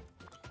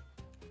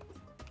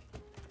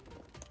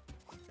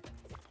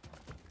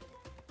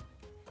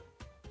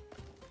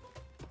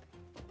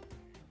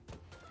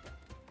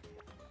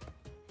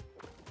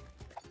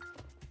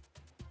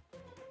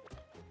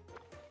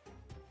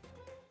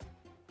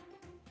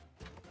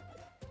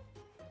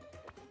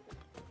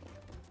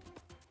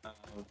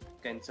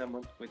 Can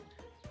someone with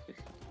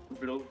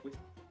blow with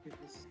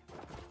this?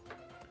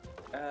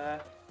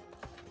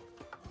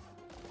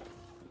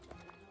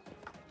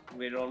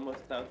 We're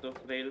almost out of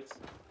rails.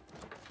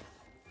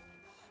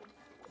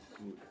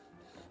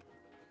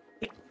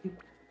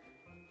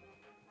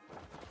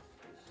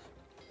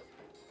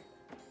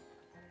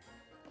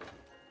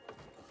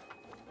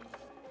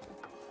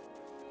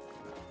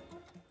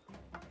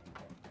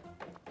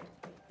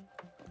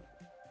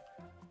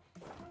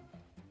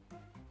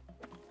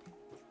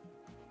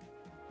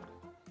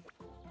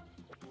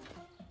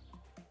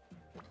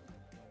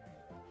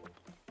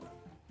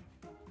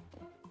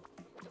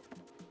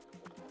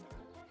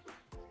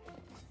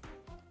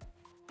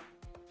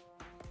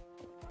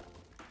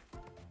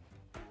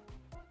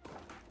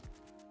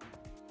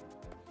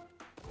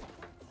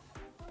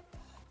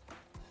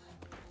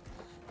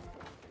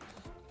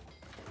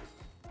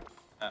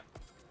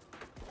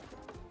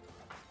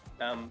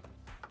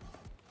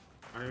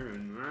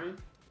 Iron, right?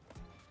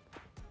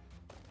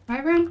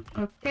 Iron?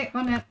 Okay,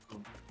 on it.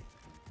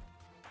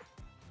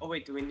 Oh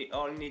wait, we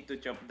all need to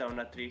chop down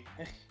a tree.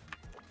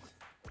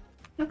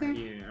 Okay.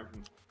 Yeah.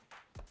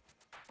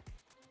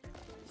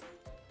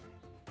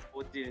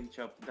 Who didn't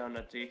chop down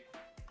a tree?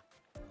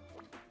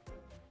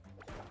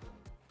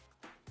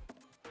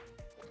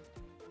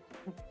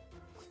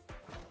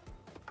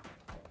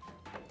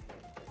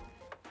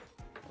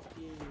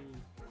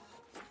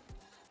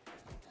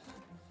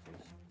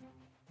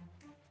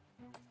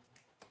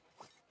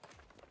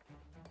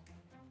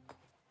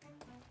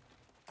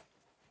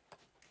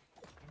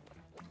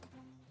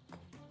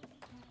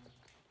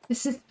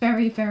 This is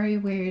very, very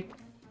weird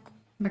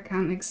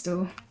mechanics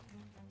though.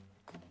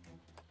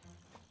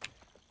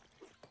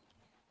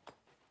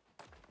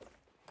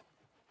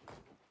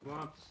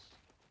 What?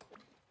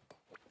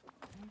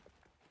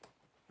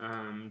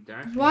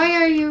 Dashing. Why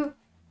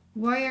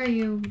are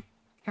you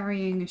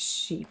carrying a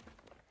sheep?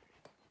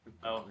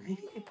 Oh,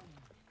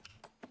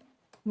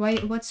 Why,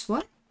 what's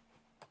what?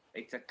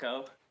 it's a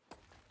cow.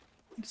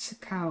 It's a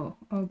cow.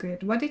 Oh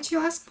good. What did you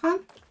ask,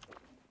 Pam?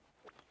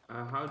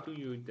 How do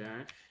you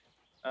dash?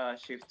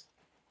 Shift.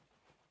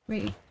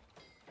 Wait.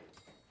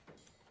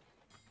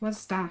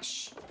 What's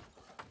dash?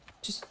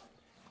 Just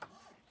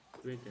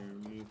Twitter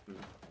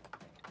movement.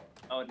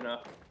 Oh no.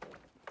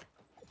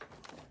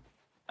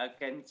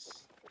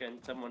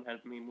 Can someone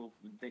help me move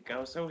the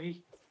cow so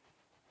he?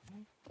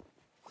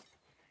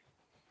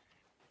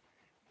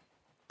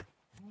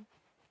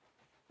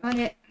 on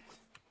it.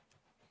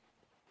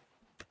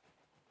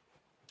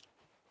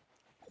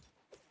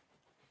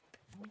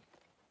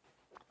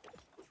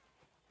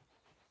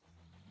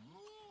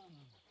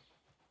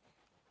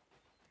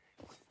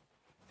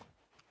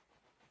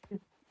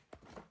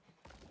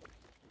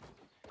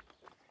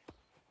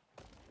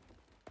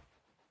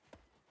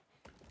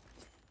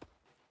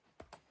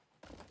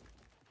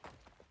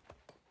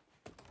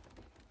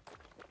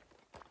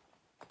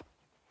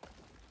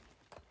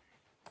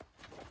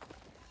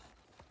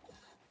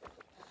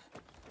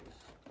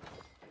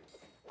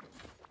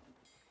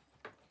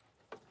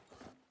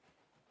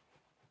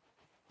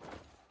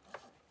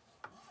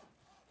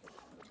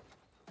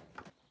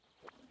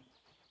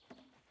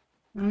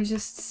 I was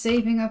just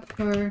saving up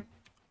for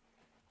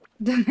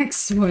the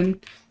next one.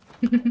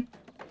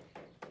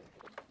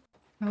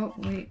 Oh,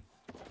 wait.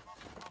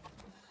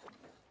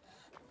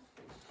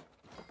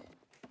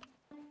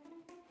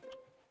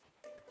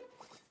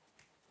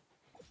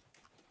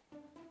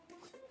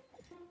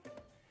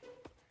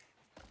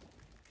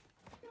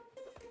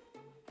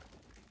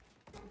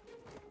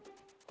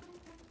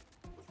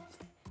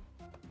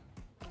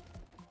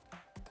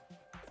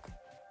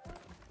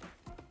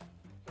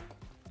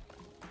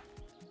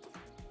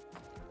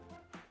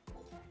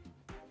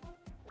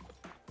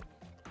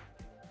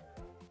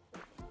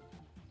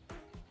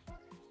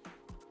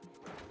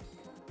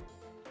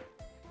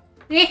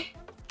 Eh.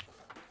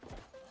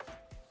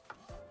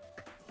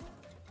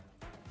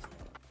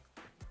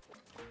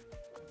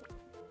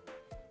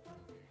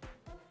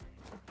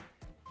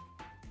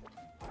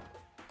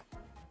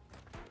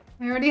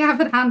 I already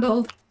have it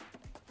handled.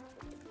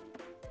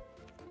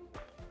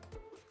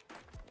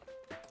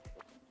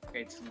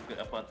 Okay, it's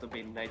about to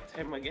be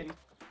nighttime again.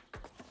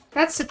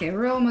 That's okay,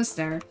 we're almost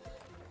there.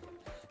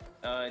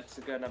 It's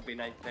gonna be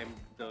nighttime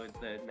though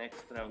the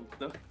next round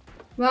though.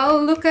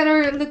 Well, look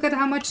at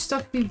how much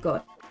stuff we've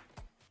got.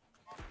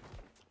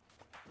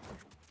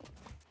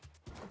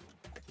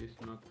 It's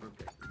not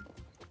protected.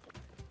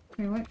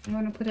 Wait, what? You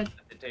wanna put it?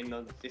 Did I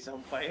know this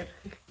on fire?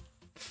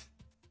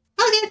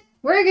 Okay,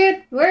 we're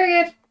good. We're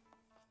good.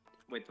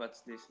 Wait,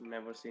 what's this?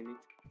 Never seen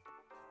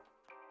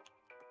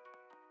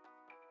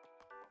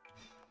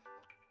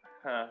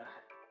it.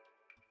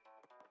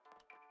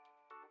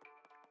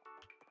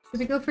 Should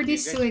we go for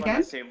these you two guys wanna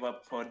again? save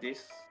up for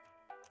this?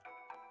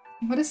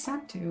 What does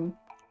that do?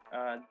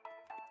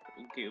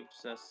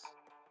 Gives us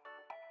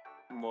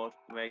more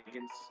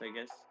wagons, I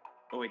guess.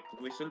 Oh wait,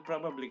 we should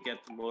probably get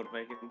more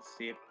wagons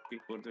here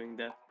before doing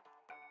that.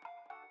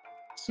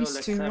 So These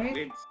let's two, start right?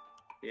 with,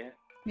 yeah.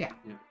 Yeah.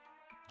 Yeah.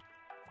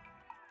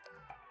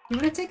 You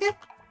wanna take it?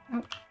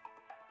 Oh.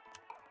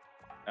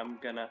 I'm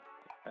gonna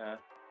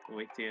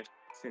wait here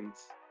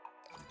since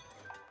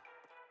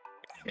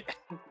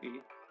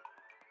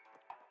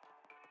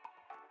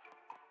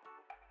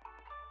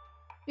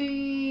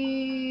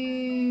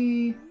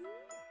Eh.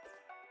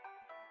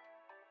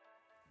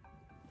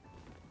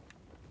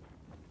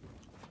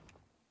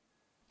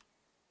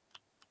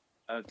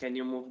 can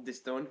you move the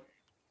stone?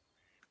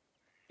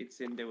 It's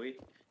in the way.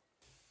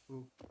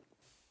 Oh.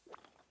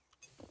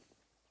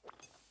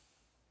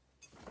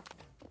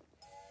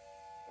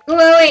 Go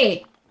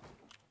away!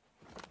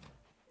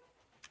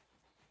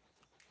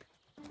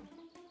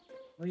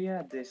 Oh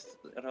yeah, these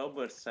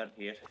robbers are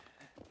here.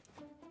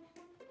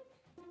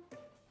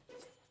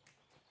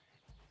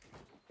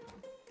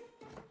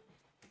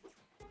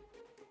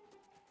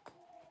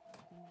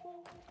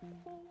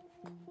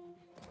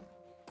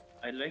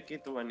 I like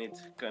it when it's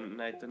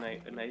night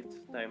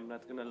time,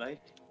 not gonna lie.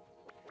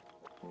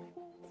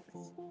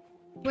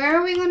 Where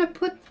are we gonna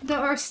put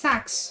our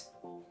stacks?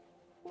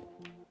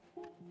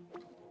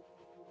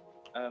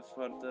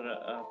 Further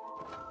up.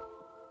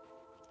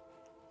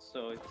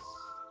 So it's...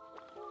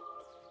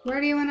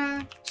 Where do you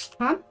wanna...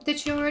 Huh?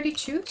 Did you already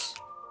choose?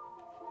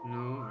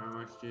 No,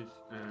 I was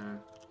just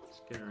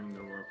scaring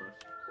the robbers.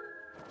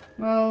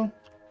 Well...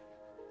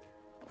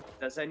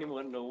 Does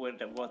anyone know where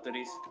the water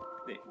is?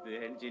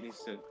 The engine is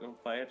on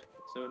fire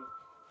soon.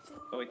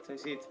 Oh wait, I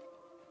see it.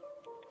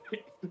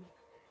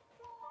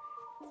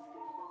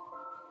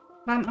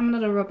 I'm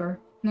not a rubber.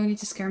 No need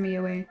to scare me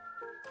away.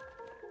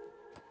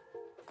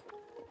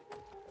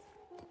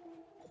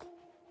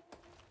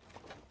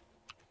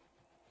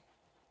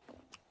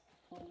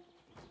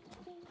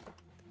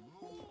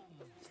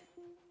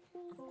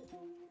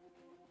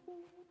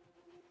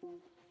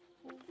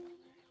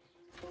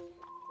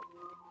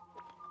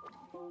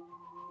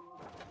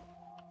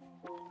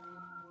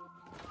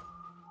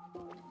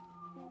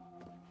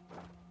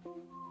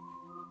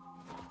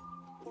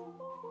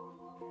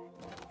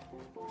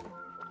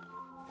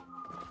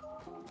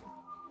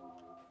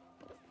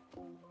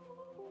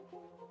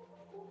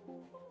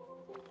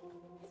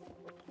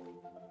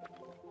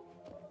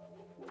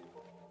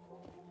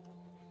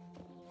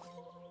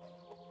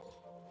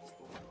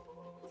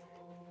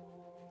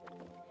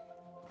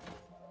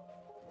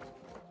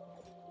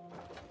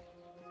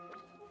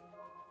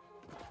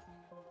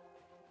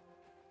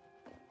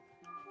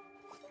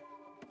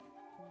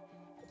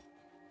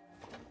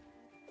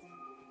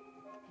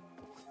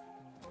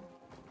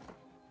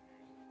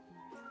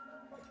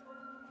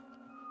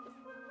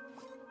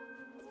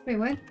 Wait,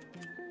 what?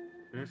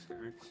 There's the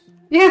axe.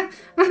 Yeah!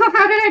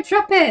 How did I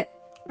drop it?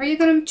 Are you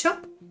gonna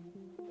chop?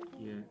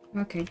 Yeah.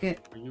 Okay, good.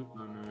 Are you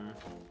gonna...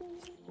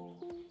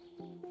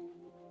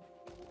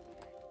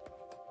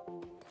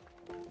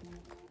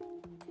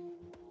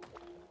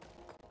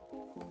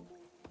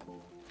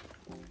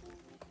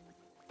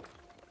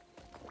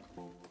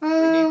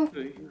 Oh,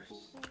 We need to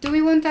use... do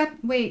we want that?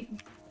 Wait,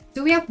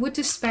 do we have wood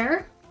to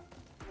spare?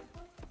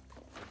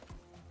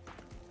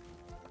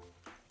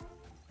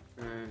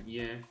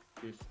 Yeah,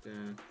 just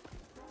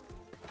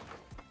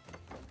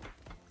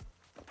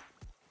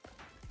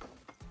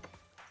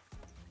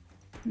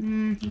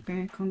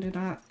Okay, can't do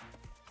that.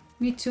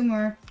 Need 2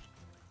 more.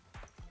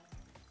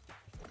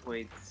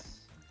 Wait.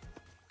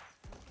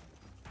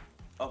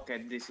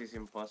 Okay, this is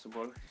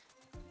impossible.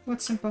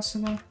 What's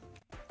impossible?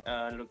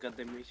 Look at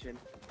the mission.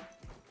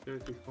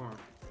 34.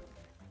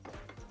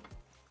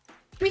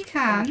 We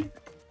can.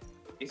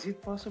 Is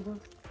it possible?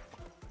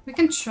 We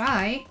can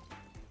try.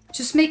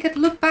 Just make it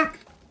look back.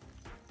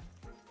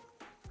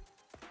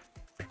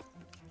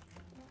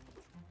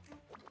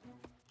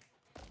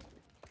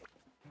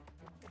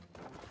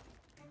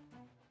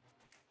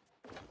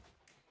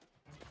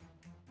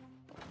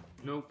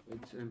 Nope,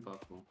 it's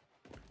impossible.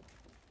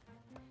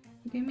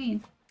 What do you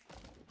mean?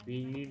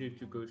 We needed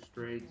to go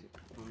straight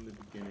from the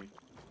beginning.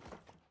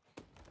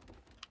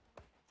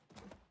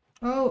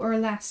 Oh, or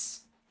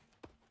less.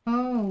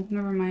 Oh,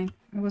 never mind.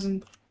 I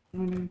wasn't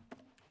wondering.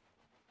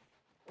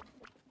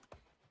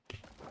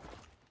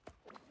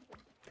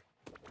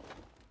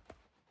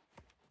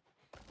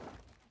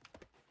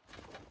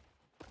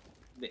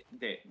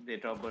 The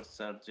robots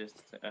are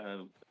just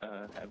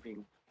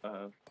having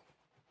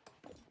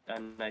a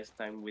nice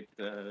time with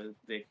the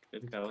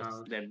cows.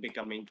 cows. They're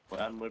becoming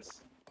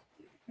farmers.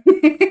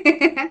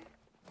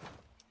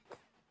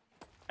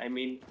 I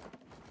mean,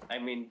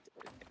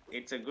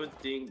 it's a good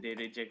thing they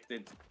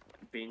rejected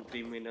being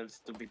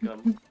criminals to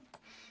become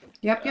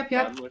Yep.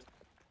 farmers.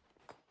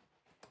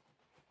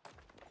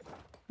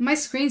 My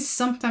screen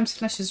sometimes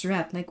flashes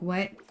red. Like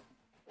what?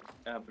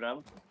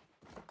 Bram,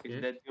 is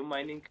Yes? that you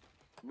mining,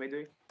 by the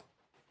way?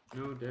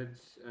 No,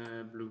 that's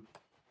blue.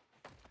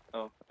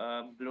 Oh,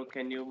 Blue,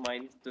 can you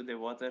mine to the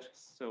water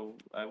so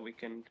we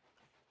can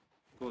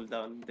cool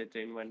down the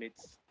train when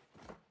it's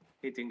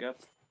heating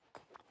up?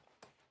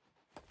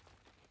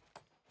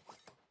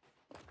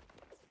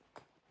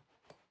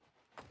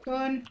 Go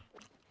on.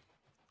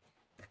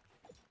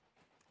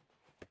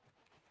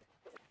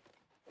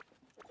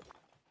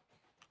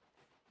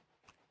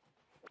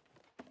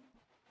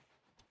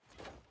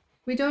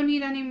 We don't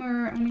need any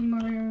more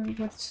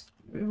what's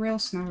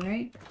rails now,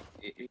 right?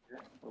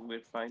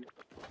 We're fine.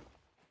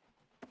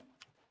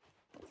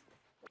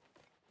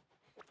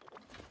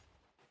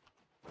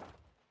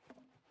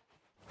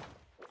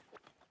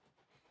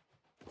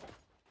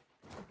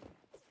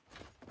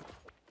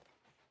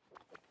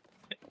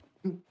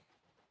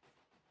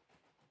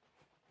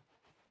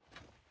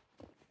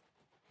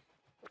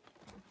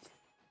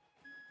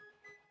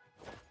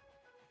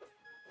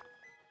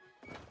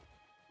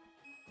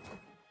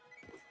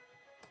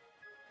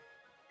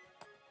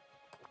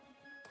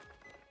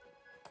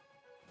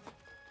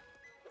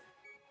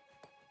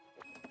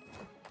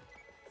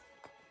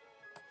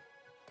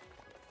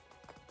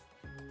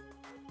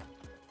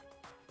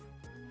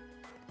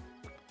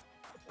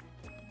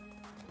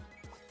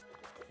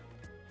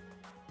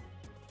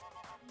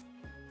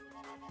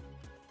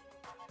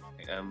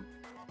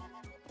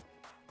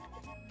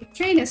 The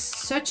train is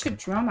such a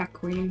drama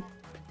queen.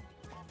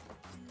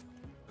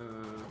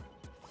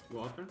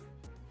 Water.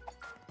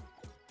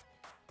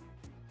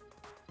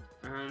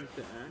 And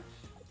the axe,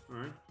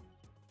 right?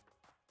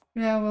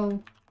 Yeah,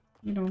 well,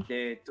 you know.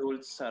 The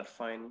tools are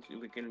fine.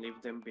 We can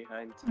leave them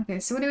behind. Okay,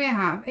 so what do we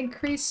have?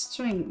 Increased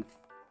strength.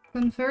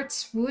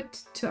 Converts wood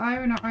to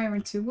iron or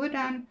iron to wood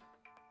and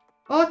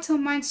auto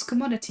mines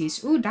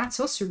commodities. Ooh, that's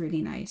also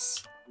really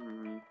nice.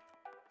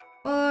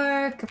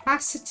 Or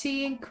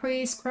capacity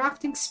increase,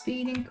 crafting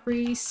speed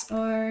increase,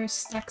 or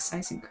stack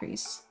size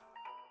increase.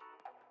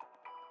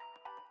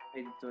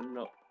 I don't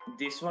know.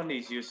 This one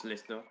is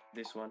useless though.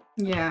 This one.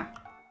 Yeah.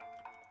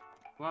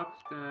 What's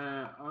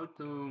the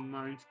auto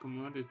mines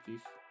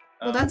commodities?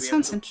 Well, that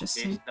sounds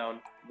interesting.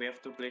 We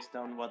have to place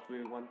down what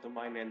we want to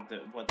mine and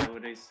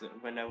whatever is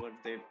whenever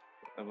they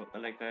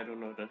like I don't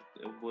know that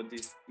wood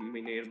is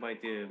nearby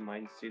the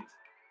mine sheet.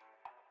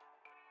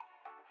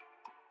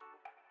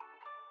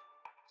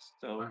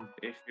 So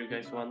if you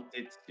guys want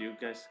it, you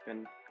guys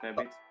can grab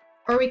it.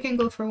 Or we can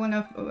go for one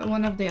of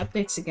the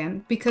updates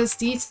again, because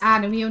these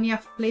add and we only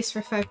have place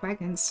for 5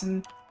 wagons,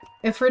 and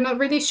if we're not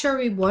really sure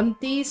we want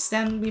these,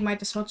 then we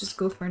might as well just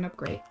go for an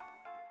upgrade.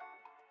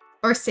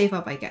 Or save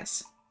up, I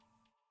guess.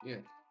 Yeah.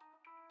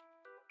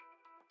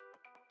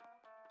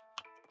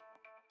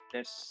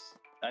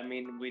 I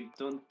mean, we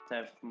don't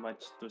have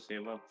much to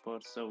save up for,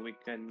 so we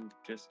can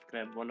just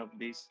grab one of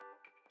these.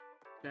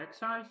 Stack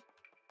size?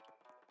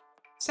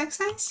 Stack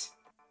size?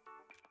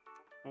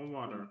 Or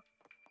water?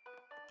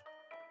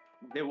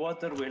 The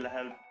water will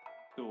help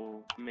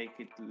to make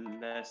it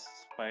less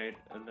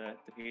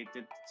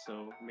heated,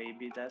 so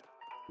maybe that.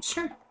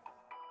 Sure.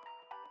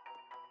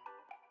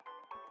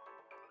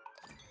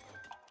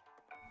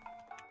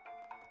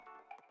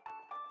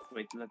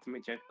 Wait, let me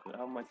check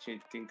how much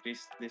it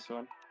increased this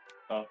one.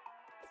 Oh.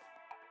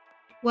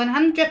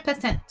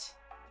 100%.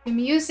 The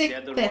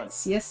music The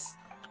fits, yes.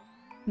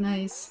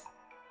 Nice.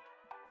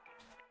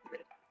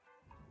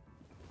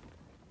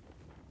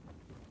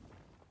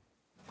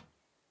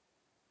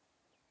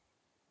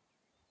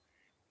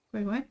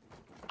 Wait, what?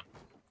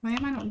 Why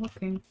am I not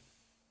looking?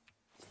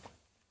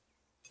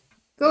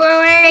 Go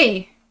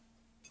away!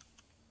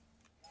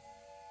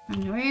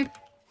 Anyway.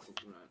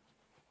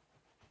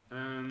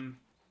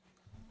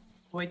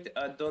 Wait,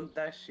 don't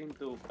dash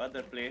into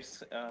other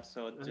players.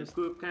 So just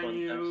Can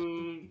don't dash.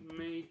 you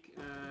make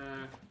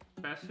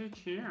a passage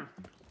here?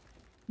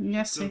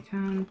 Yes, I Look.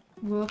 can.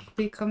 We'll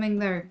be coming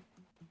there.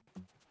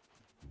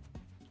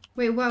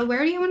 Wait, well,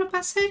 where do you want a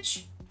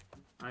passage?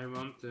 I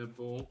want the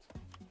bolt.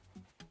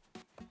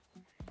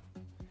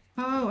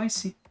 Oh, I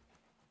see.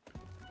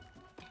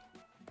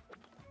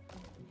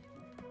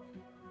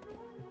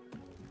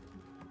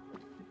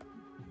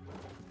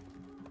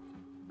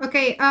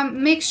 Okay,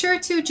 make sure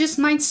to just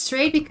mine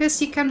straight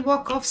because you can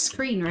walk off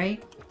screen,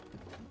 right?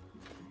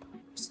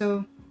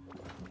 So...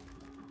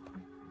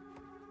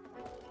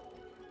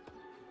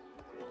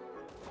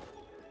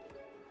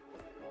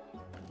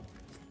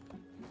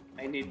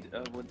 I need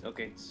wood.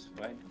 Okay, it's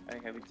fine. I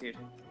have it here.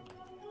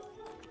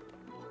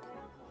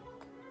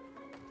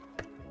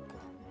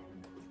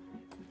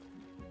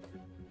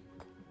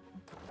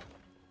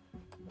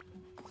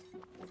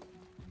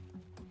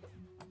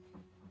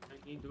 I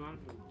need one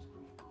wood.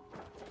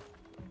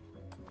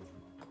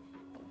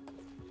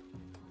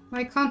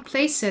 I can't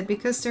place it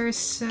because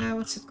there's...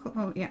 what's it called?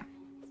 Oh, yeah.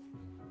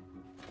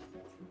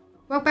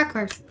 Walk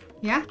backwards.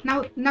 Yeah?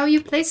 Now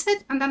you place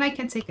it and then I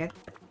can take it.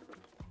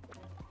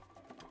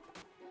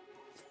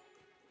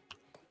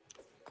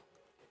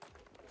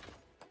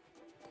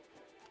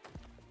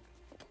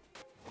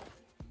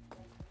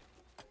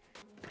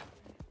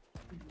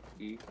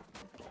 E.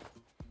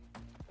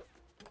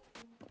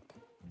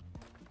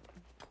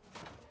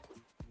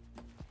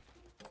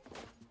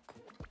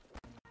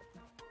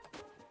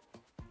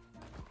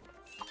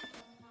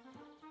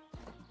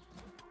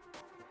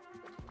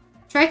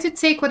 Try to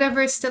take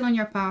whatever is still on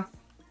your path.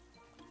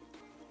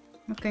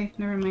 Okay,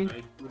 never mind.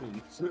 I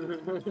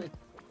couldn't.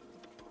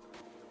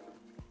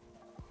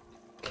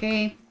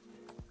 Okay.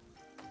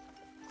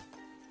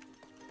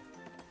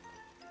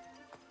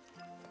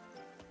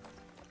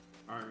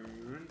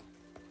 Iron.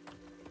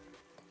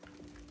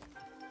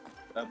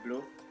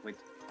 Blue. Wait.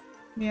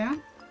 Yeah?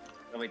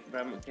 Oh, wait,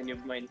 Bram, can you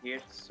mine here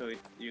so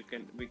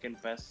we can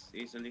pass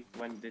easily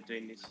when the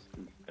train is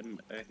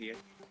here?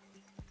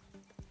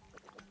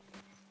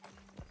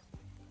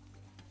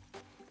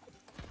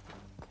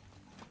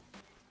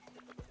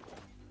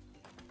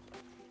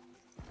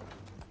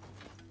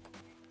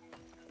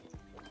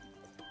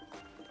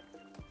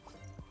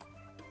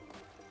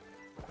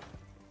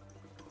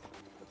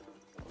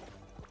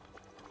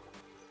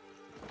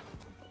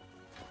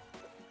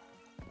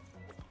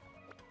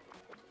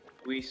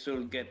 We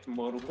should get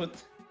more wood.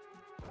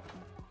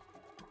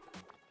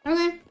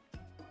 Okay.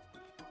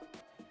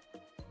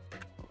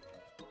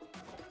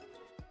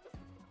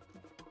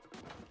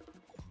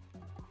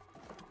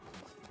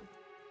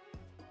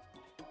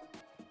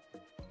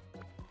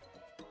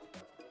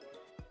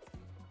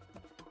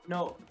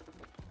 No.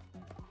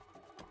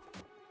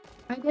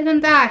 I didn't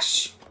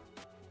dash.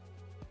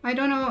 I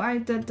don't know,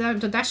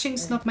 the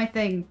dashing's not my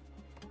thing.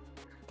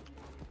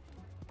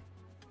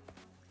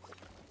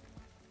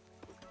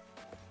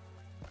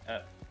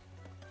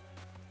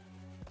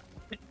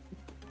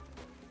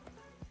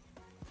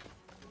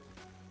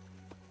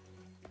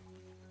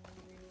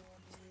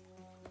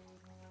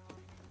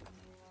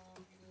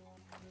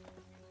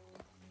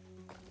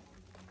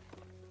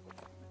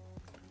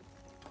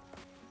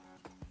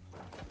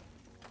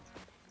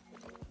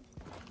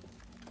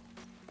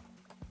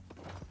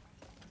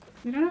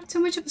 We don't have too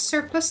much of a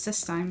surplus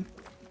this time.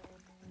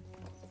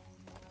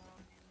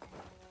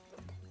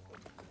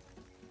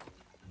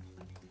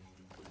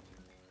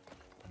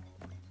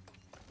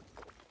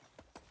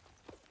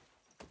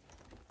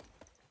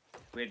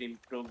 We're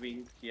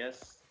improving,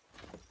 yes.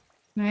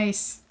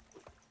 Nice.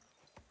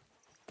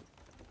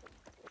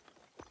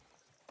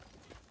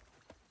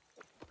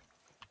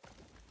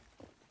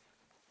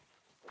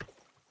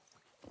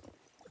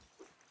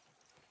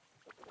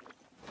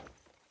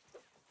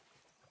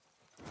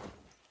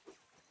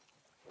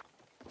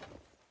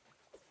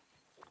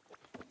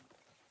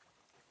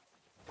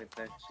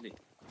 But actually,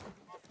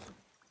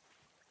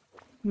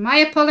 My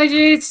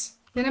apologies!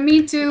 Didn't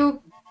mean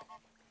to!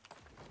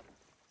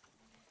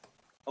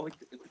 oh wait,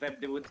 grab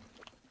the wood.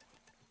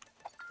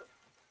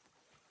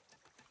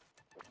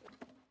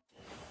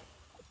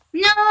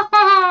 No!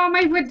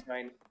 My wood!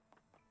 Fine.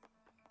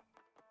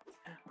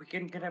 We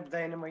can grab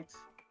dynamite.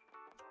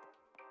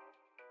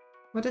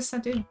 What does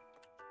that do?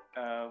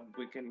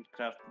 We can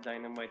craft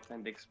dynamite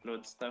and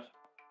explode stuff.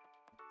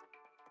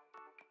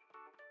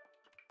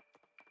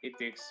 It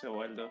takes a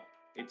while though.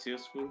 It's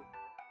useful.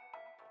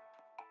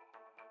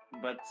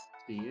 But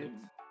See it?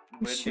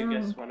 where do you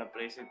guys wanna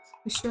place it?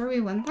 You sure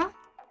we want that?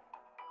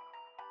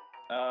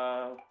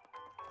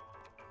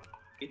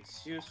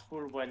 It's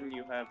useful when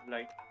you have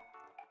like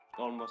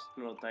almost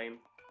no time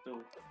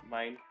to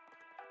mine.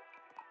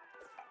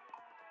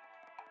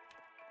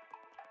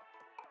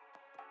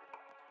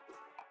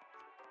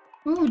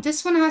 Ooh,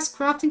 this one has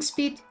crafting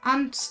speed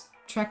and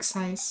track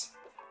size.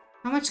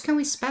 How much can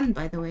we spend,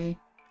 by the way?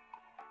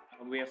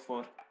 We have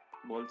 4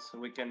 bolts, so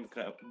we can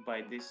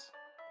buy this.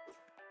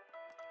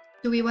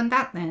 Do we want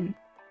that then?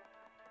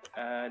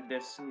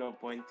 There's no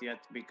point yet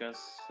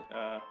because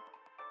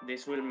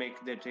This will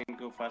make the train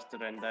go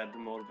faster and add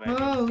more wagons.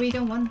 Oh, we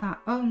don't want that.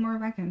 Oh, more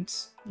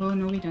wagons. Oh,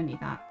 no, we don't need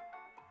that.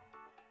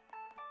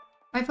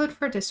 I vote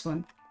for this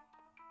one.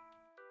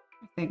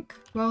 I think.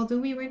 Well,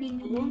 do we really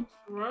need... Both,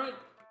 right?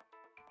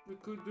 We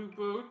could do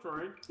both,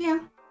 right? Yeah.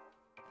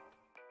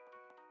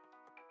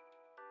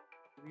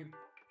 We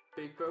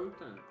take both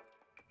then.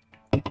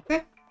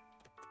 Okay.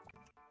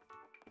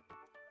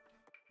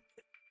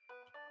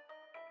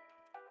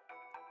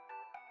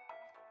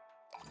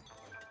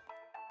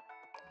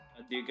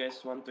 Do you guys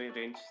want to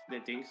arrange the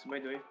things, by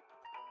the way?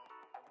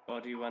 Or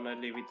do you wanna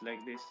leave it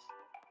like this?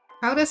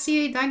 How does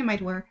the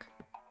dynamite work?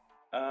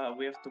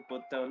 We have to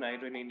put down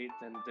iron in it,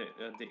 and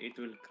it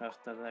will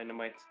craft the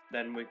dynamite.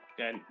 Then we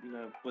can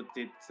put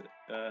it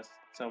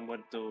somewhere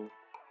to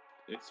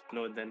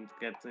explode and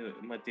get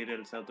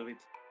materials out of it.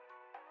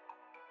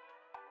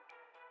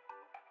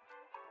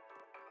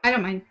 I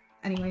don't mind.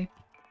 Anyway.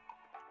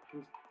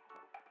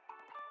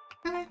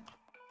 Okay.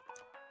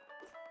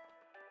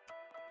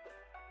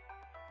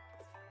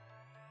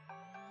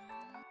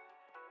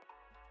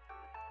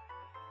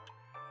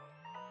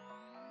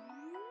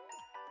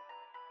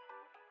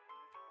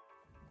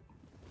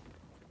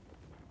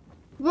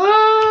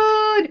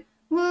 Wood!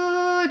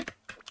 Wood!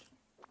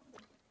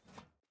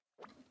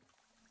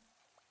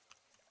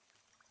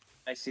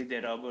 I see the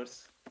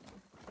robbers.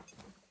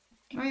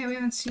 Oh yeah, we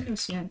haven't seen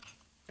those yet.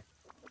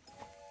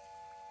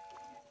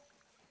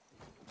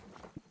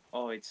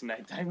 Oh, it's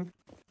nighttime.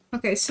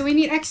 Okay, so we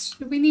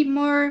need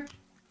more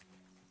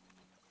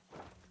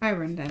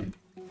iron then.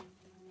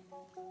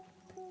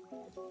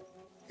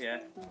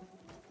 Yeah.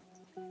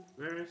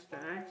 Where is the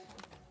axe?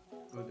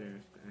 Oh,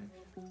 there's the axe.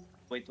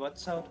 Wait,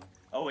 what's up?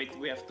 Oh wait,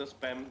 we have to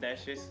spam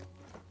dashes.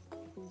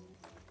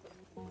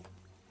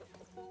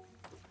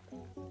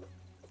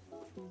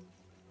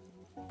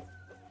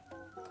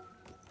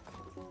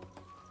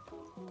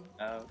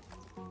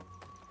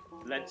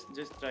 Let's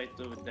just try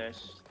to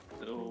dash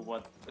to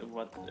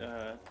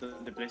to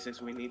the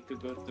places we need to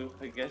go to,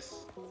 I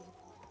guess.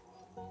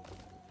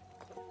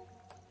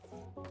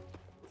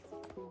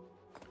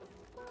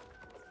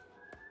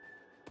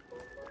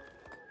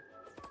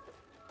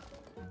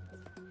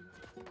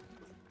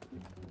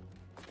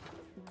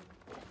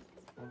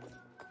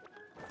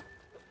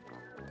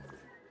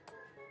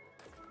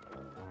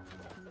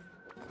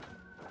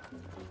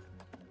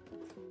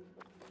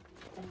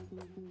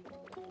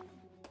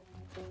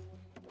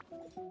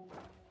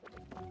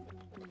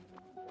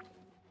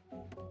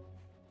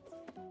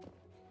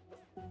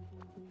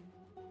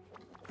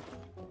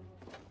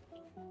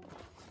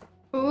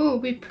 Oh,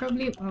 we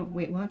probably... Oh,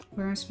 wait, what?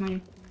 Where's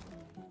my...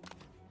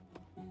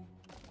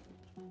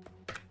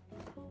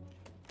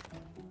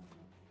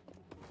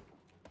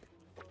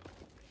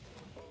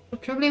 We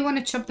probably want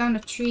to chop down a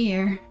tree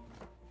here.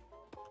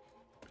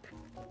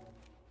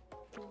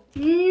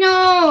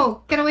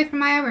 No! Get away from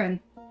my iron.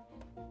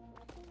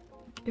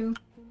 Do.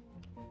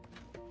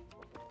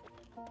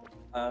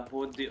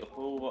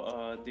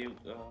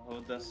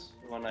 Who does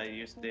wanna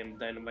use the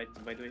dynamite,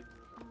 by the way?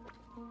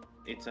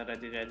 It's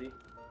already ready.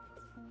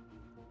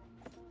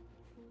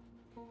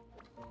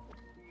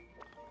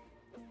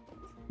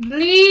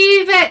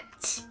 Leave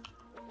it!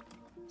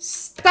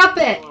 Stop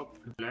it! Oh,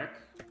 black?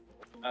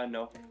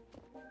 No.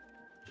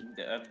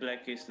 The,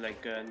 black is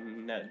like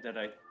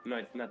netherite.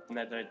 No, not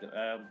netherite.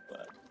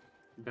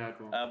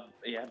 Bedrock.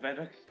 Yeah,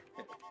 bedrock.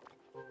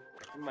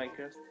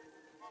 Minecraft.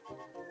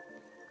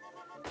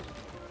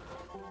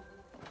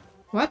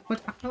 What?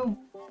 What? Oh.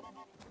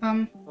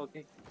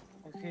 Okay.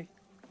 Okay.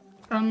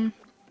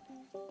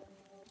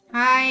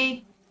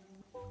 Hi.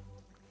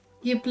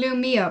 You blew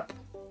me up.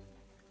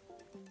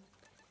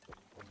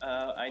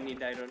 I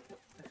need iron.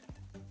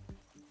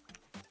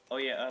 Oh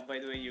yeah, by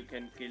the way, you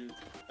can kill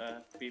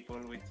people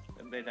with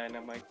the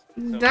dynamite.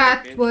 So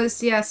That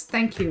was... Yes,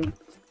 thank you.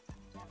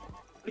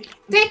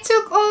 They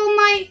took all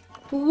my...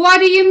 What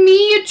do you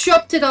mean you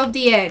dropped it off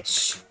the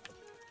edge?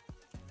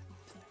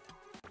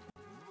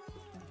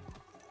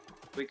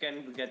 We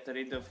can get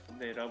rid of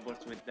the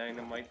robots with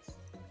dynamite,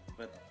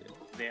 but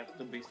they have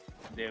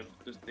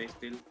to stay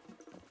still.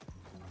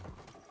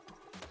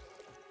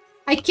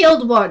 I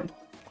killed one.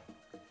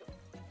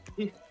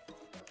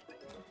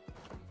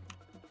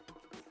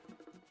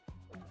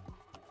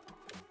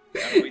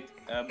 Wait,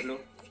 Blue,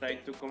 try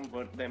to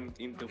convert them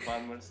into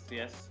farmers,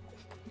 yes.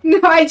 No,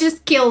 I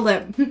just killed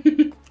him.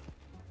 Did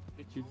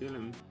you kill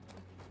him?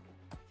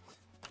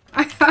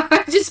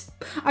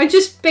 I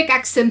just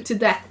pickaxed him to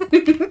death.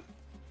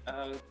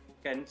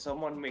 Can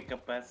someone make a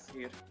path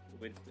here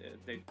with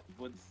the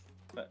woods?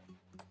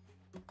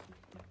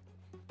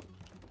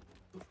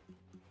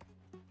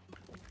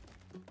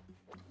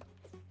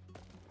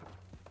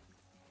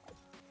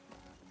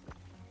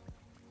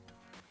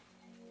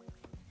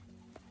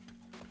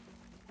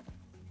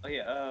 Oh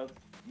yeah,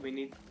 we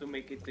need to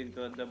make it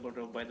into a double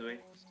row, by the way,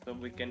 so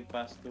we can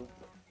pass through.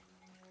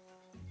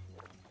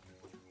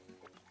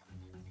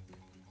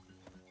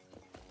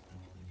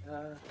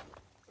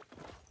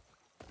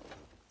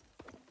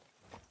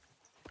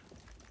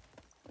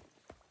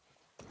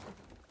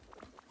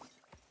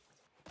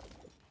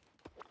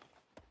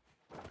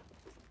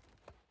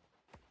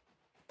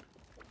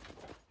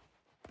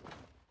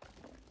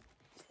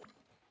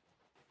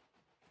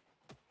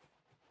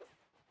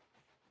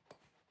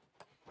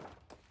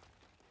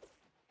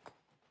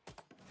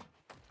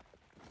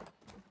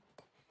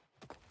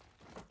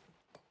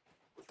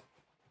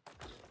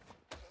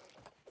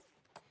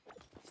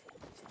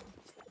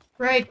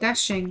 Right,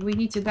 dashing. We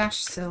need to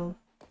dash still.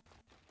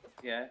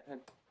 Yeah.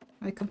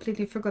 I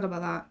completely forgot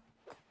about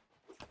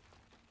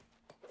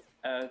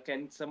that.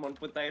 Can someone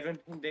put iron?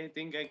 They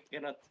think I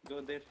cannot go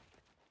there.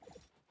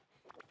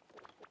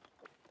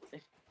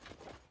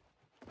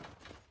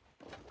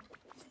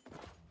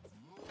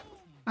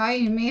 I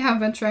may have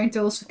been trying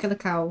to also kill a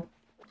cow.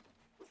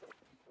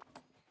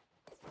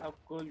 How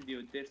could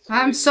you? There's so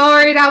I'm many-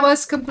 sorry, that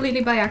was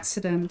completely by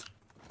accident.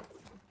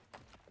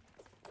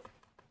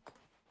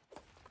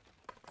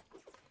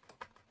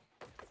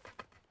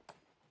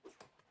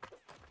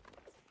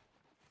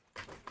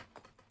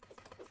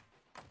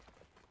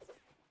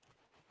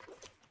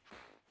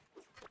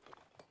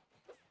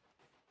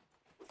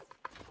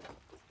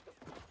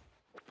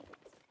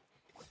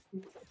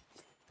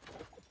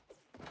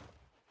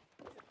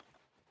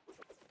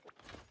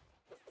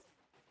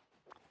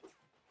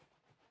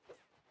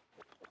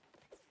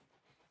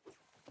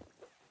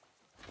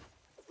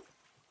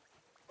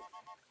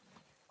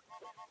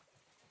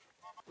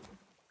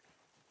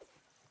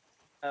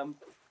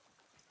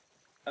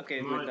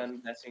 Okay, we're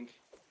done dashing.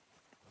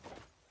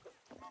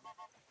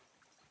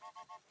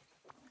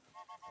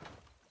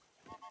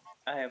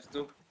 I have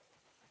to.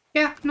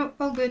 Yeah, no,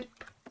 all good.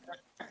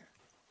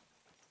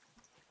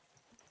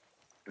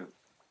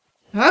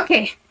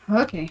 Okay,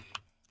 okay.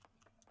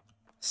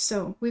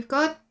 So, we've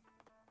got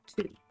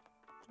 2.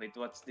 Wait,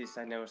 what's this?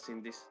 I never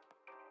seen this.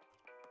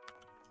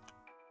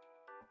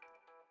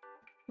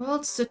 Well,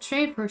 it's the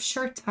trade for a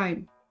short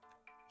time.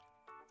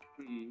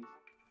 Hmm.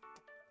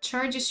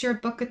 Charges your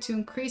bucket to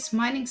increase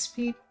mining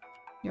speed.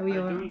 Here we I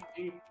are. don't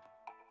think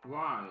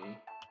why.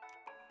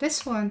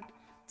 This one.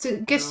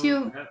 It gives No,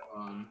 you... that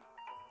one.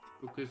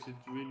 Because it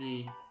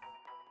really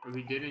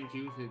we didn't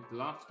use it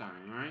last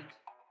time, right?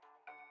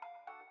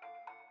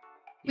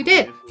 We Even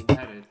did. if we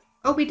had it.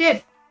 Oh, we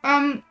did.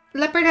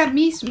 Leopard had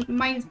me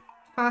mine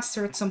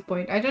faster at some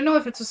point. I don't know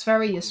if it was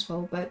very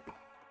useful, but...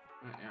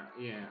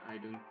 Yeah, I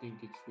don't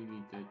think it's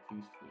really that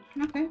useful.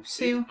 Okay, This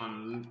so...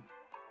 one,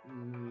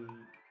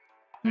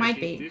 I Might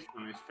think be. this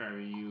one is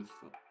very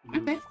useful.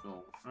 Okay.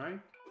 Useful, right?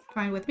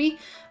 Fine with me.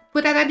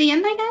 Put that at the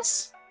end, I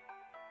guess?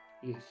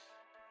 Yes.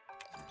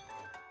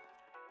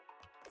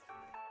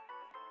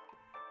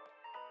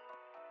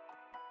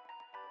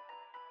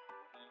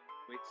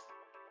 Wait.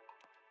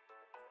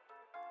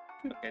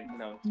 Okay,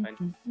 no, it's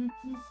fine.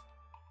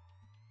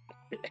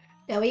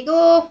 There we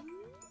go.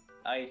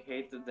 I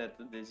hate that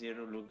the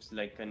 0 looks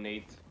like an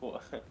 8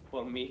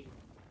 for me.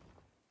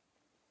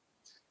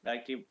 I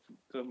keep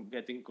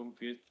getting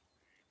confused.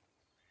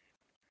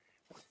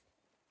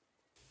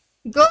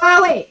 Go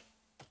away.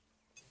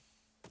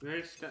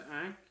 Where's the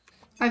axe?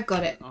 I've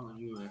got it. Oh,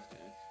 you have the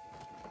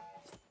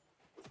axe.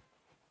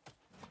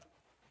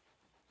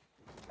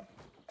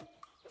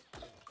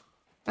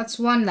 That's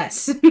one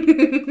less.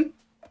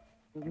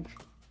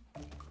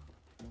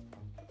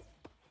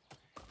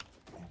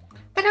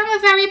 But I'm a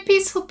very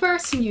peaceful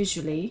person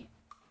usually.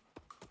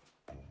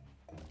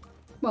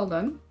 Well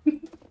done.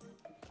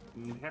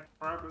 You have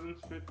problems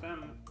with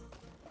them.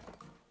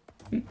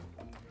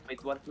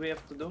 Wait, what do we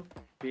have to do?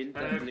 Build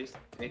at least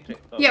 8.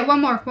 Oh. Yeah,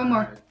 one more.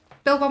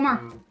 Build one more.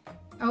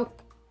 Oh.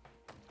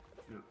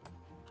 No.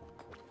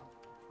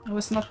 I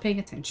was not paying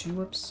attention.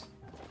 Whoops.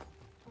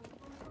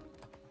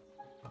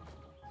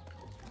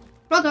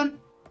 Well done.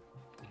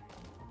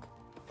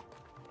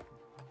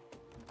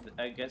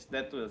 I guess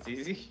that was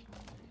easy.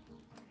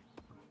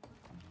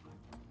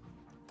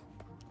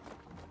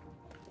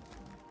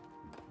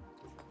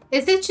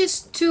 Is it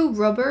just 2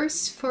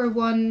 rubbers for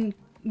one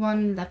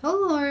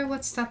level, or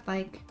what's that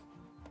like?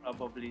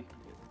 Probably.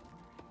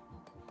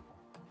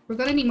 We're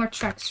gonna need more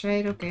tracks,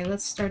 right? Okay,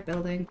 let's start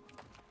building.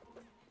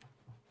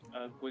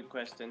 Quick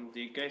question: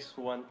 do you guys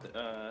want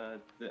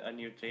a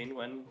new train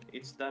when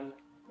it's done,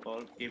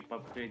 or keep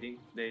upgrading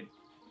the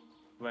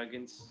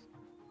wagons?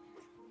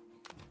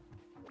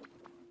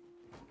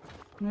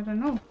 I don't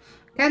know.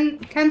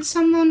 Can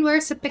someone,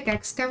 where's a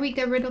pickaxe? Can we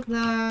get rid of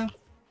the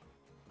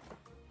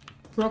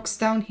rocks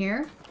down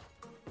here?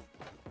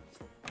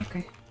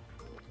 Okay.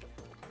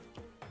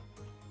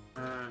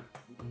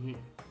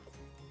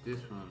 This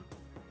one.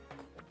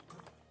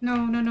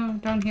 No,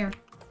 down here.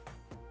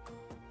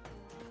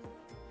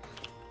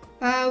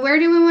 Where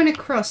do we want to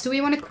cross? Do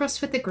we want to cross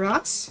with the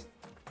grass?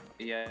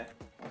 Yeah,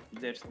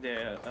 there's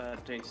the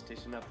train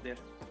station up there.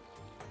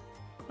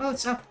 Oh,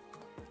 it's up.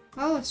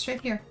 Oh, it's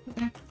right here.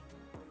 Okay.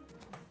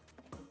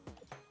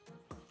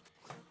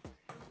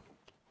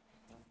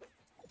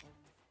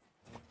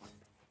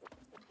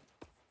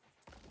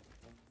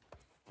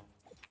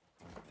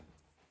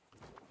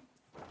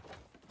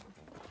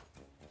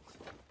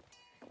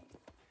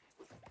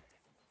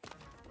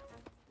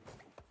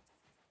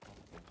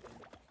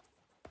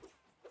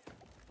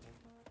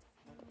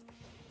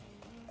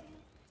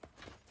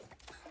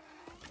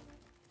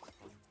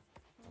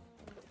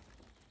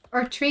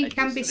 Our train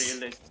can be... I just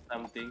realized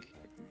something.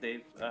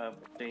 Dave,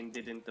 train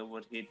didn't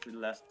overheat the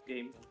last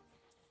game.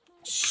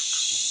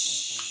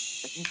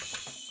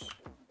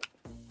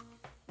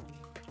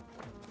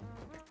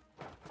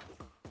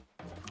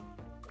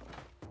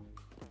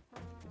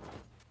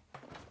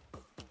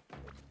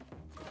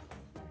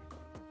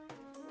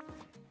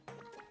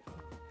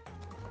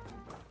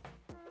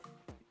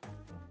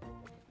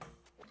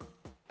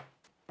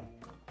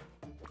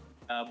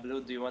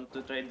 Blue, do you want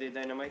to try the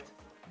dynamite?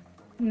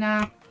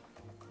 Nah.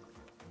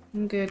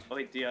 I'm good. Oh,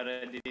 wait, you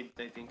already did,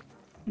 I think.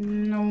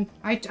 No.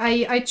 I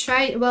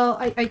tried. Well,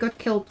 I got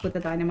killed with the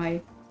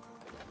dynamite.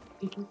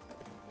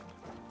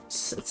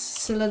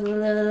 It's a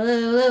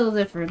little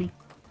different.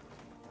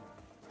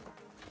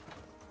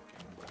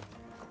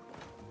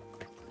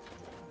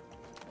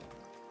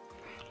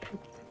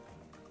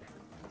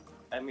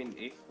 I mean,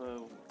 if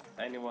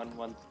anyone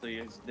wants to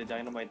use the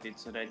dynamite,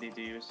 it's ready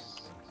to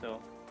use,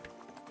 so...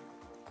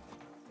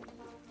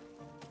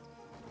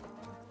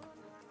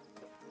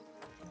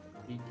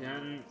 We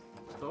can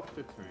stop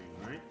the train,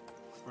 right?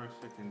 For a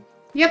second.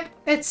 Yep,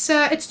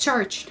 it's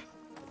charged.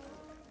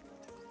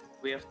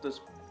 We have to...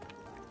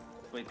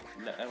 Wait,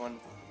 I want...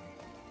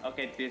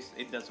 Okay,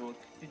 it does work.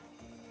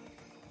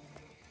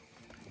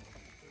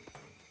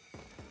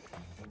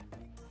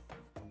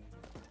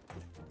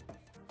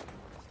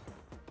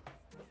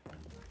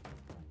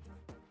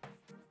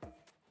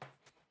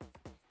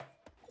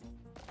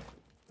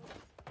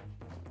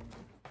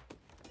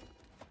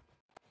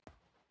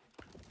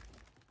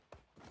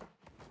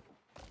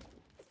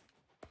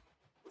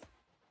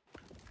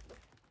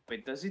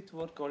 Wait, does it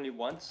work only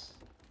once?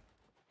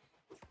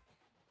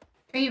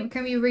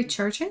 Can we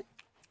recharge it?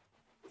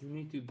 You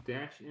need to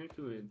dash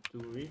into it to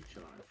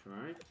recharge,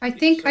 right? I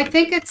think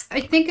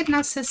it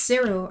now says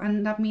 0,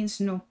 and that means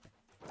no.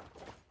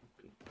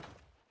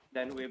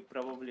 Then we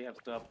probably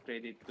have to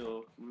upgrade it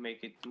to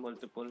make it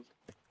multiple.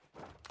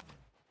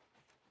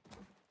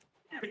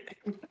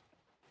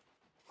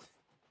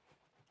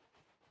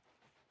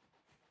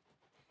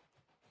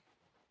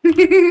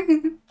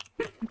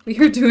 We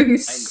are doing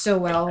so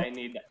well. I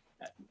need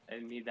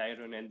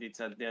iron, and it's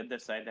at the other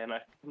side, and I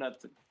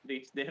cannot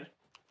reach there.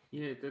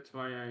 Yeah, that's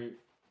why I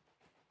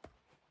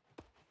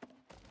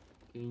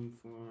came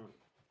for...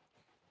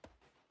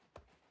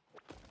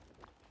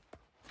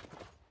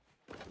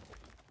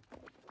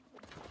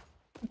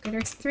 Okay,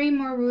 there's 3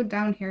 more wood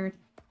down here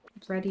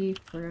ready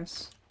for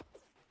us.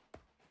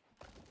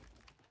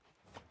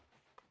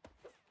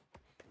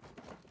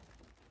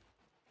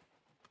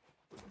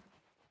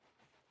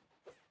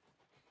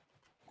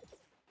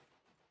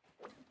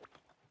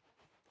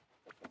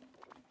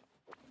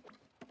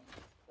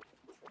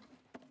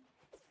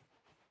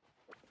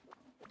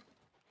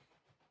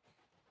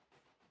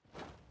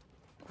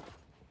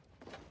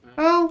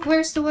 Oh,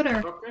 where's the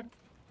water? Okay.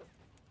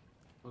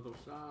 Other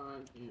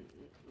side. Here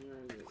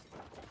it is.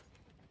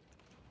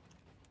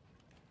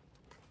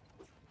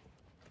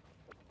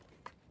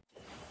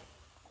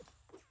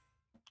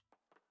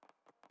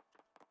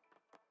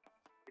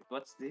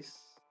 What's this?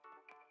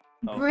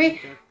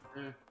 Break.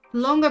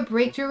 Longer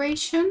break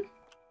duration.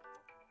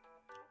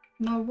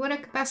 More water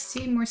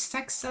capacity, more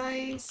stack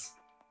size.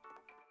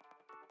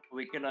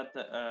 We cannot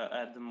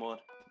add more,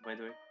 by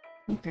the way.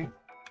 Okay.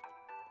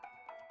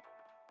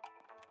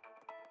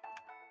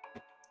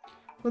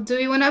 Well, do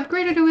we want to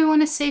upgrade or do we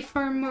want to save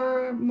for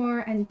more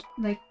and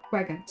like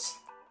wagons?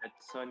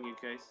 That's on you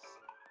guys.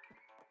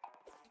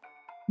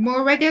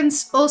 More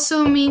wagons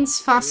also means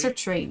faster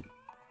train.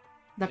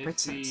 Leopard If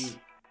says.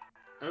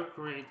 we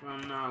upgrade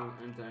one now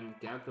and then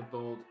get the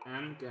bolt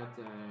and get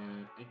the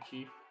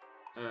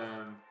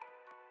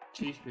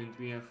achievement,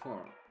 we have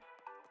 4.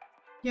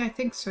 Yeah, I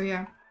think so,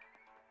 yeah.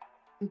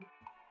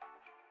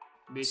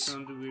 Which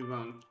one do we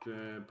want?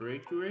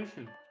 Break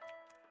duration?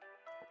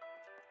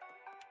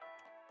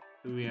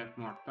 Do we have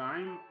more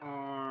time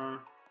or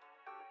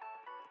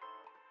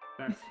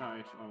stack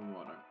size or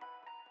water?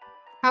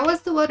 How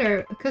was the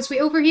water? Because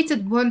we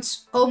overheated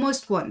once,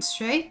 almost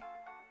once, right?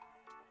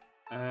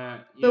 Yeah,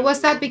 but was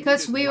we that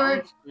because we were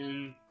once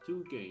in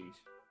 2 games?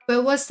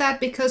 But was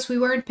that because we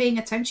weren't paying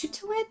attention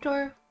to it,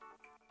 or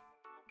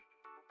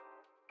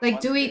like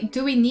do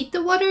we need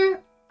the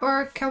water,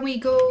 or can we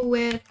go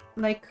with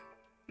like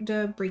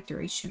the break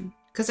duration?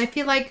 Because I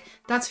feel like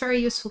that's very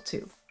useful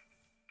too.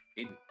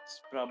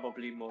 It's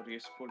probably more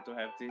useful to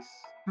have this.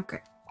 Okay,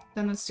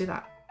 then let's do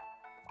that.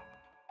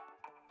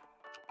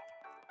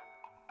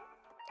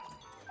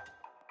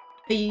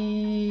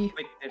 Wait,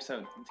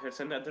 there's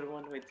another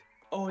one. Wait.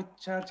 Oh, it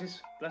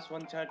charges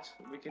 +1 charge.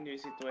 We can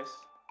use it twice.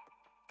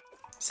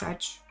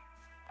 Such.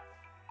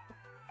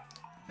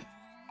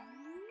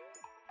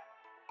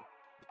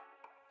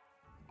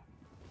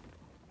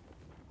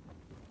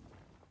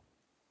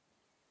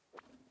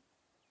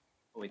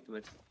 Wait,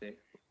 what's the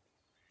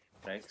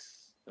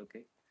price?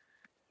 Okay.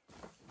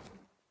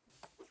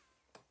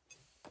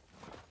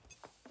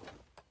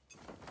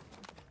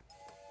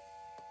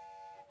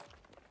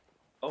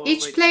 Oh,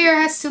 Each wait, player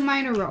has to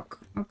mine a rock.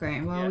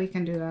 Okay, well, we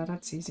can do that.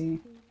 That's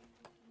easy.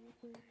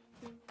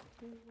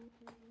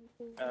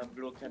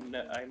 Blue, can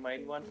I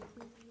mine one?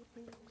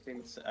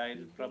 Since I'll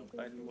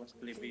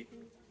mostly be...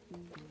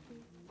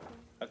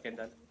 Okay,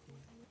 done.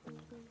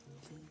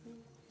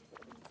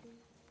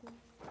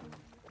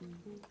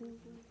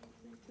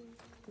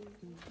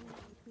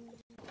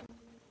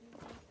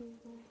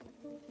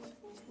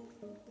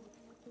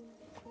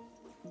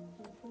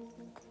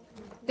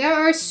 There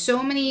are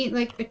so many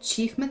like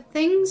achievement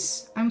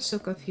things. I'm so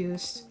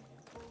confused.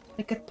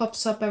 Like it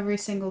pops up every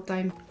single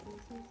time.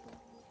 I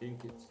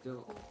think it's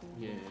still,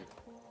 yeah,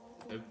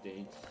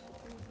 updates.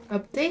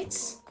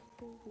 Updates?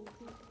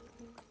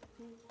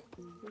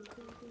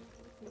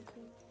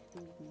 I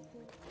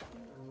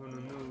wanna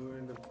know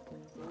where the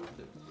boat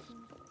is.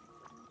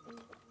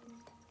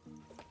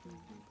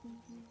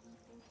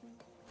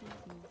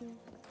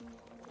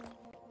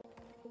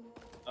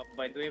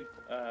 By the way,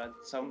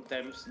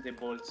 sometimes the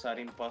bolts are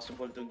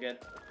impossible to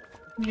get.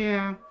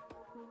 Yeah.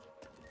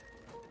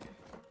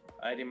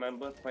 I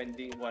remember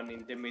finding one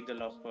in the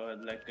middle of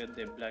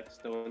the black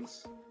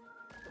stones.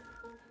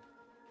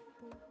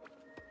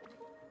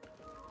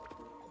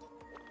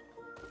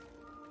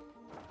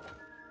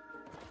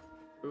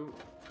 Oh,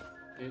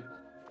 it's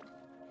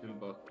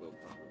impossible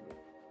probably.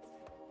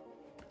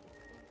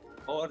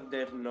 Or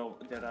there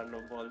are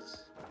no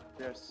bolts.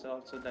 There's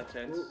also that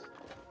chance. Ooh.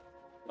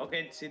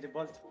 Okay, see the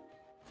bolt.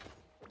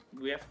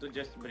 We have to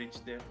just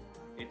bridge there.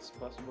 It's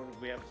possible.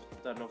 We have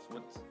ton of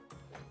wood.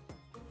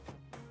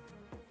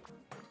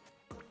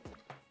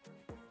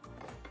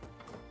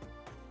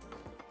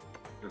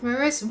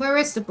 Where is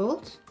the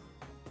bolt?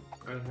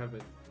 I have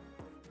it.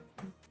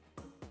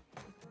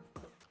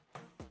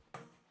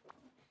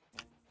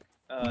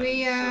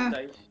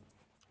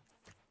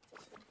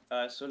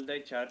 Should I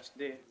charge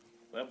the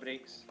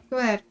brakes? Go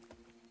ahead.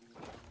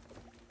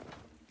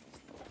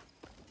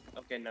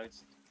 Okay, now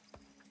it's...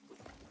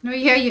 No,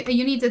 yeah,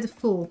 you needed the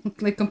full,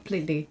 like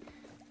completely.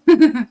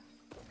 Okay,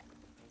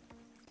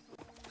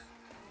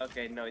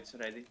 now it's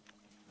ready.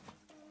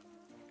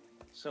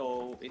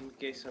 So, in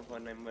case of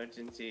an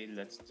emergency,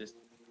 let's just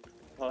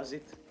pause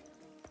it.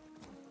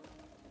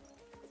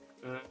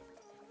 You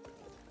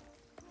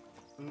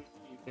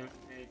can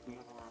make more.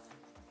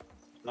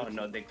 Oh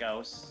no, the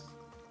cows.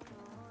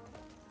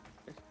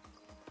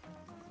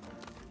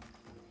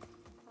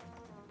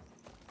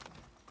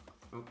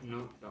 Oh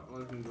no, that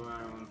wasn't what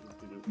I wanted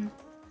to do.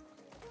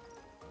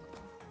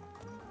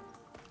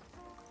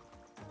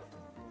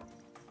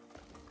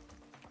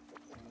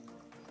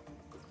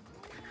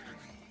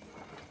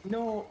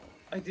 No,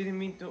 I didn't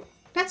mean to.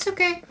 That's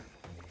okay.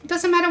 It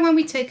doesn't matter when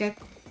we take it.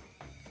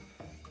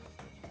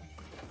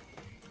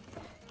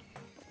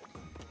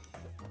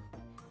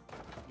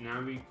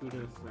 Now we could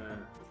have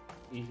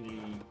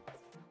easily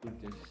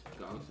put this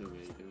cows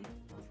away too.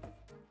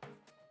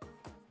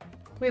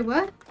 Wait,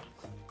 what?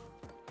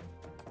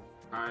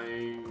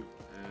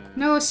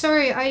 No,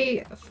 sorry,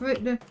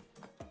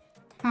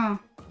 Huh.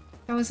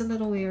 That was a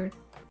little weird.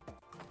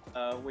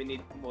 We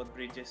need more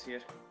bridges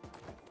here.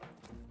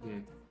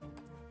 Yeah.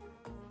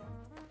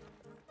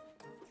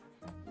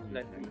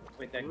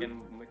 Wait, I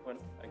can make one.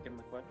 I can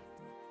make one.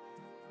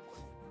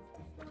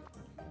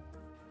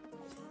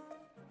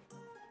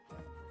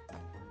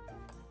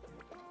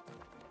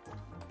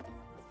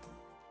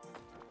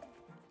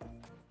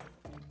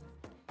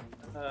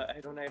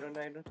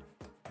 Iron.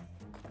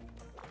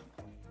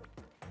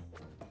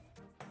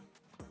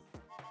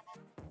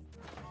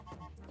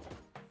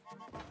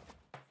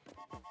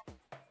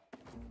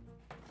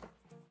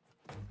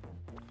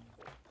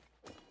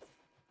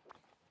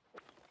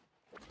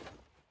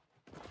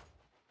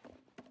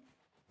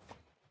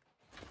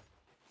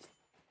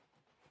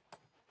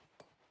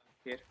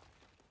 Here.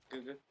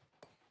 Good.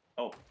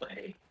 Oh,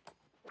 hey.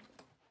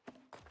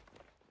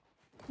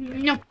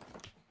 No.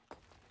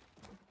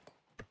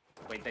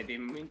 Wait, I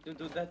didn't mean to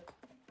do that.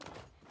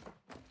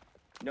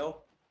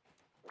 No.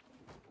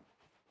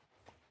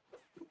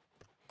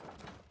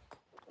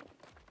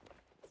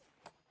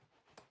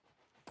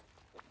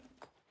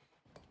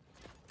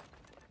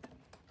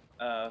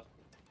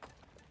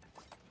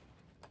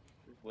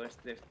 Where's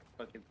the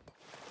fucking...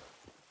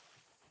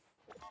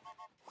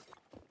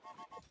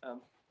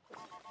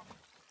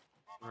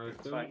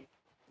 It's fine.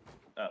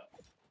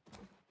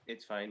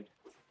 It's fine.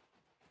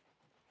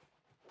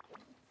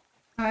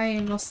 I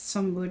lost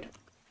some wood.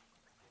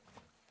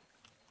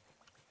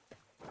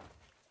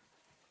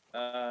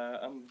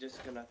 I'm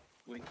just gonna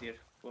wait here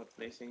for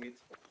placing it,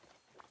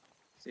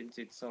 since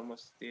it's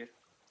almost there.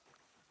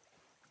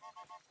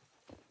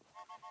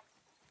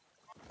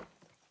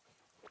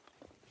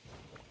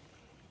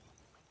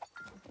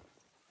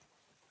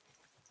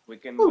 We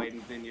can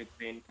find the new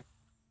train.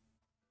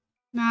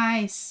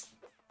 Nice.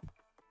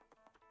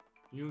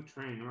 New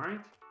train, right?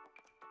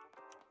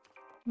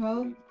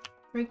 Well,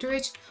 break the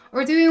ridge.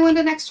 Or do we want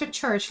an extra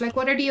charge? Like,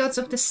 what are the odds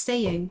of this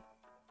staying?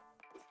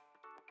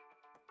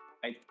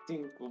 I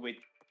think, wait,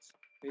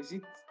 is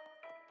it?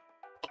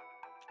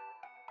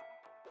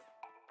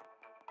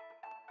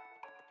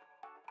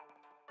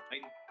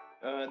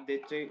 The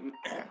train...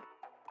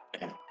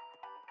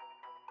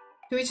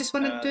 Do we just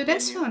want to do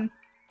this one?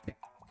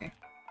 Okay.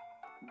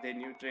 The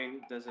new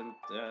train doesn't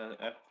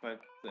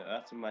affect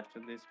as much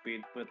of the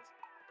speed, but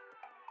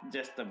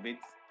just a bit,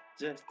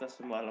 just a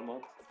small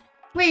amount.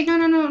 Wait,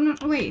 no,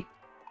 wait.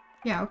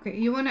 Yeah, okay.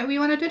 We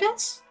wanna do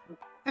this?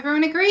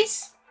 Everyone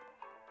agrees?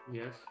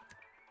 Yes.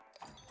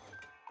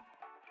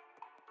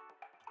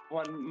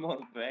 One more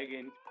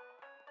wagon.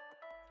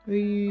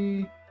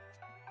 The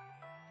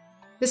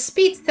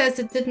speed says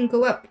it didn't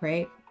go up,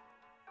 right?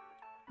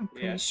 I'm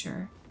pretty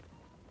sure.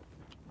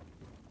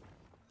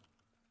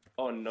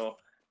 Oh no.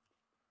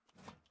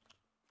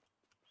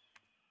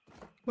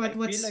 What?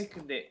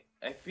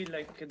 I feel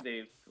like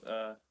the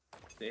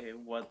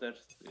water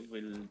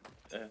will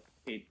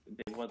heat.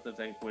 The water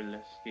tank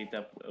will heat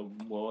up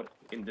more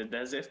in the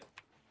desert.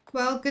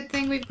 Well, good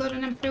thing we've got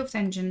an improved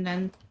engine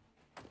then.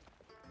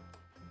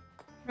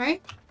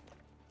 Right?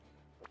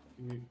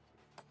 Mm.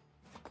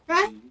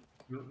 Right?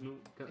 No,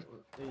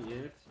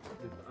 yes,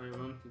 but I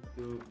wanted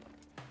to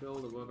fill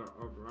the water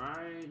up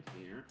right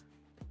here.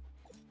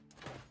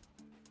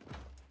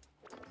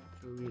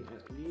 So we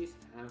at least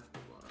have the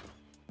water.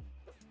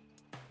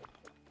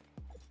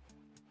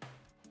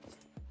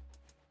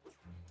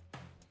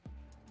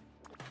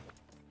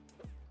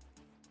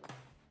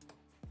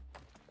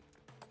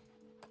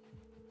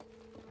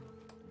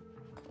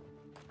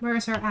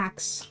 Where's our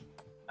axe?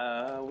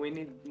 We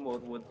need more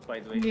wood, by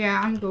the way. Yeah,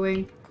 I'm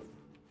going.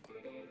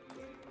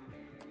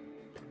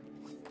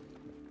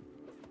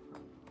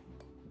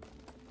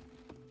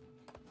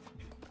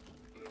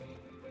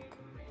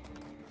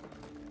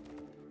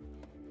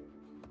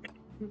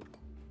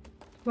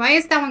 Why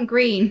is that one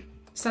green?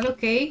 Is that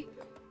okay?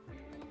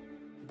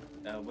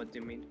 What do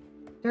you mean?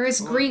 There is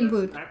green that's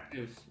wood.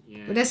 cactus.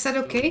 Yeah, But is that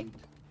it's okay?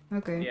 good.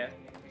 Okay. Yeah.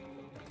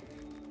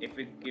 If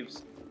it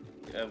gives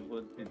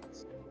wood,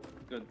 it's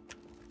good.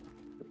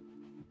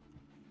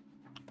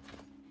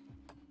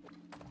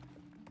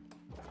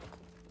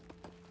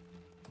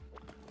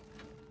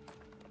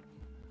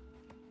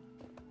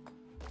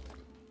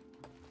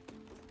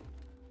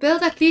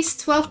 Build at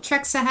least 12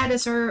 tracks ahead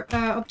is our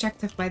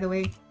objective, by the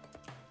way.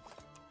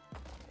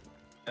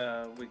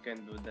 We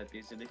can do that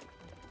easily.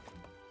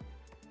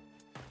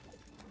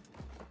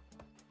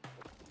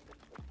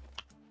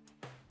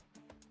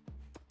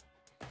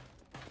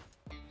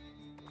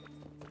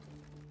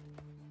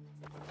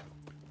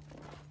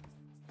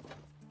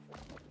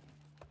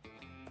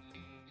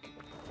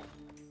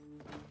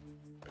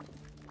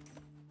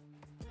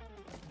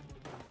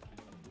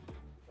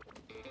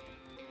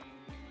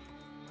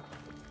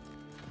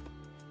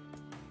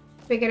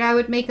 Figured I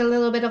would make a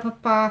little bit of a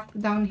path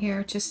down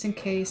here just in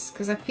case,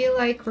 because I feel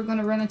like we're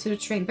gonna run into the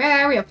train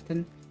very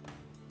often.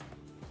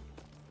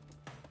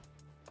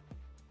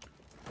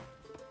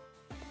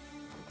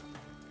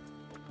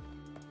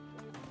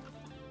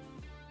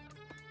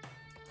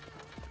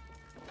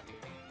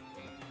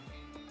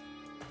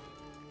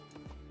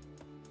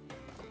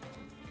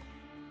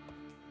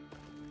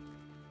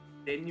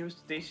 The new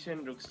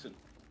station looks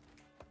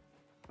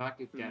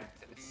Like a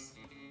cactus.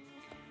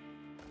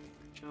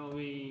 Shall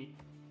we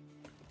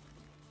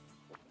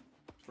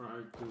try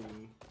to...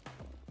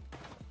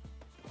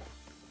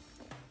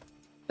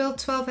 Build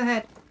 12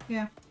 ahead.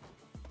 Yeah.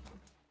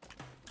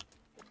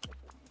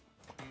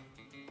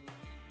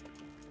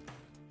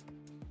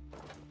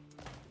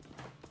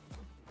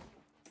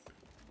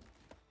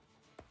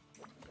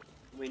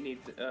 we need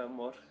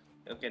more.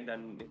 Okay,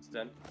 then it's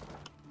done.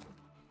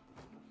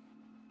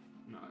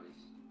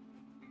 Nice.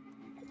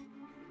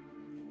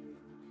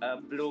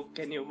 Blue,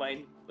 can you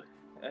mind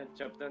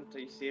chop down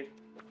trees here?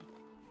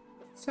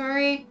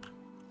 Sorry.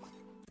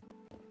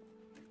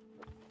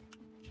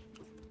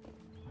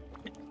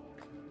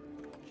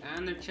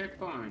 And a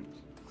checkpoint.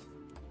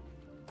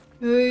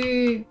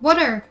 Hey,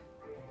 water.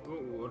 Oh,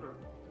 water.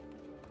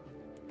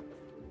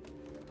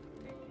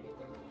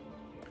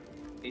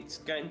 It's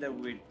kind of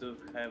weird to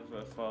have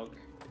a fog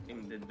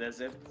in the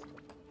desert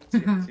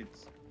since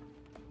it's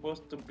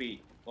supposed to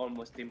be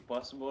almost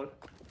impossible.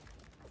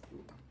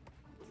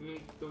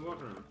 Make the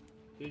water.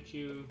 Did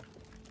you...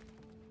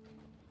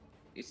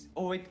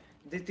 Oh wait,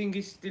 the thing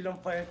is still on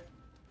fire.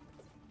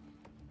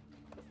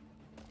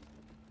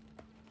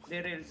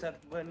 The rails are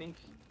burning.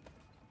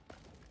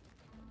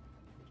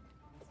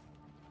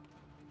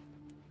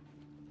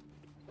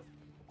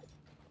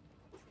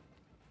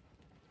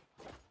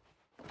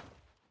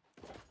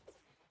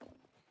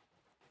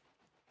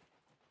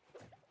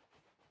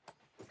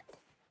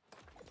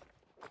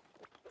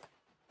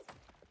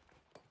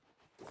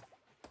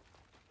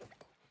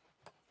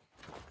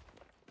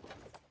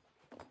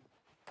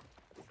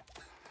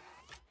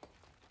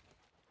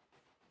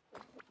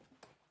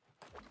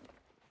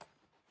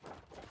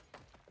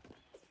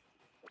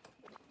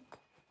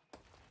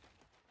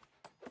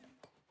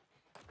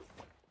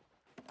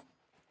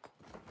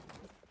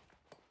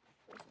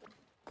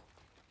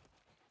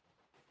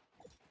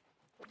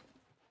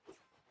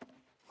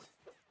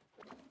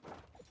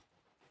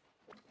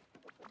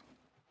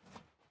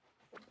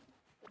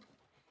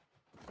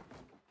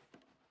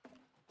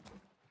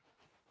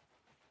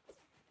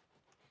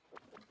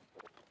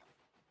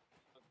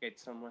 Okay,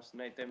 it's almost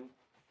nighttime.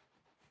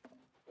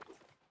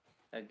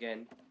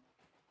 Again.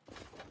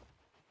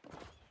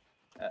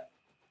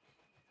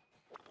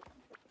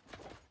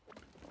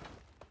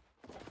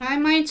 I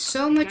mined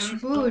so We much can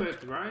wood.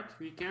 stop it, right?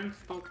 We can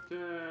stop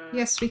the...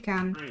 Yes, we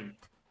can. train.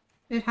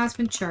 It has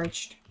been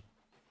charged.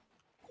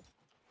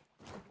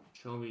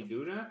 Shall we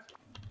do that?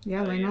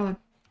 Yeah, why Yeah. not?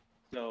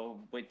 So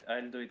wait,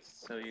 I'll do it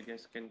so you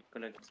guys can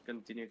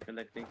continue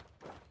collecting.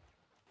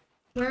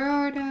 Where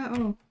are the...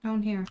 Oh,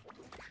 down here.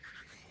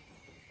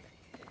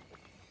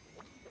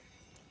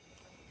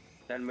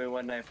 Tell me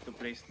when I have to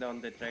place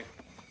down the track.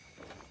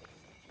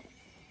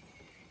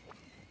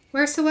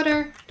 Where's the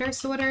water?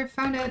 There's the water.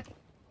 Found it.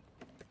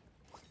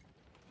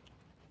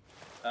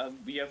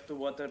 We have to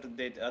water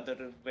the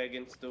other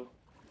wagons too.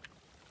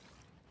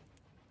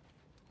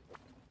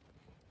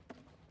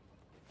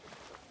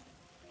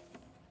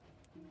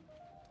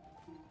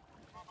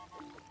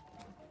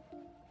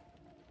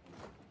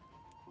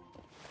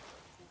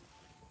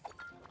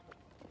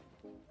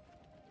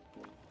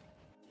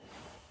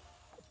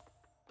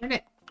 Did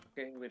it.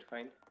 Okay, we're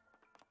fine.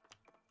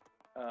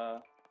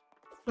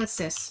 What's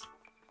this?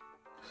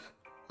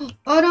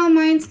 Auto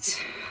mines.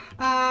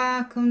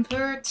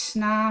 Convert.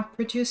 Nah.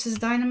 Produces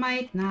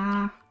dynamite.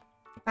 Nah.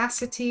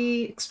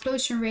 Capacity,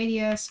 explosion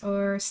radius,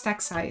 or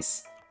stack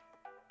size.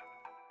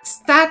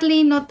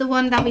 Sadly, not the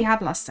one that we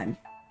had last time.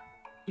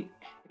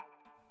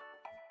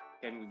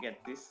 Can we get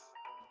this?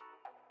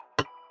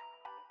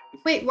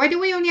 Wait, why do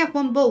we only have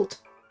one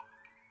bolt?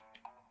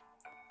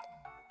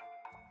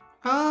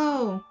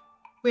 Oh,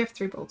 we have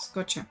 3 bolts.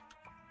 Gotcha.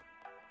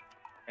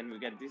 Can we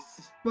get this?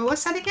 What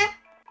was that again?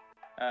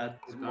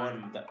 More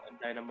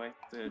dynamite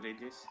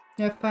radius.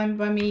 Yeah, fine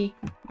by me.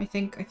 I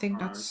think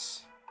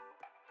that's...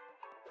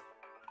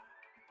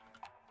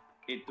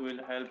 It will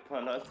help a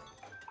lot.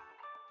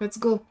 Let's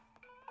go.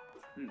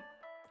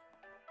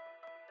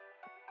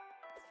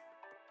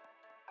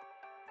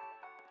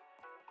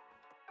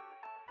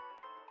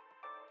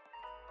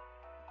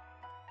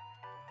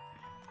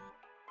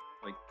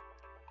 Wait.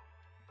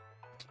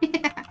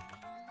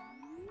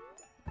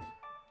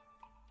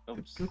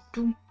 Oops.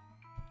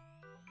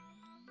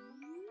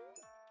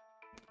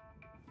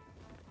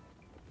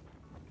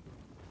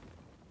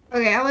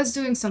 Okay, I was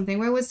doing something.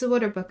 Where was the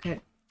water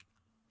bucket?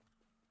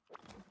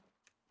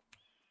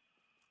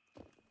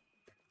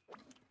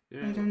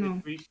 Yeah, I don't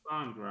know. It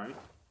respawned, right?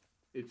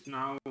 It's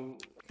now...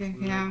 Okay,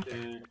 yeah.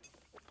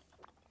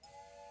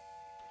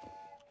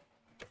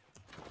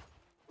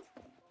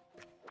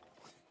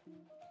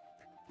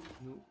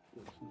 No,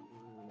 that's not...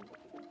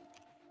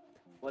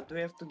 What do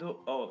we have to do?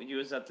 Oh,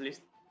 use at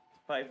least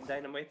 5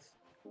 dynamites.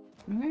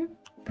 Okay.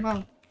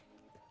 Well,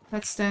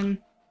 that's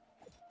then...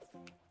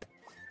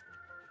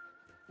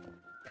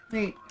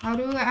 Wait, how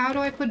do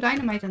I put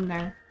dynamite in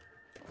there?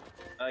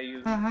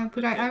 How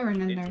put I iron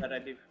in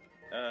there?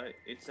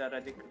 It's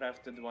already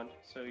crafted one,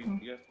 so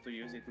you have to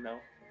use it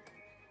now.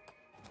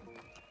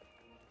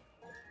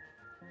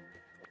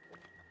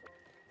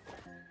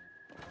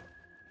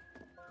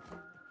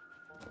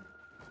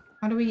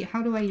 How do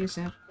I use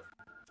it?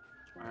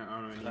 I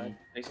already...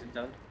 Place it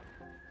down.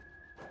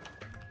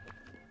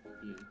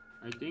 Yeah.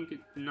 I think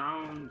it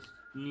now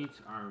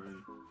needs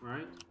iron,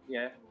 right?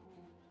 Yeah.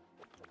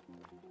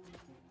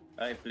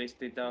 I placed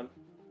it down.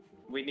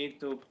 We need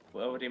to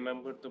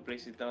remember to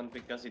place it down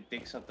because it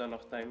takes a ton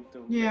of time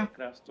to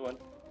craft one.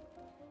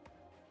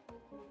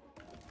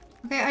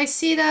 Okay, I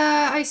see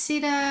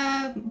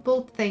the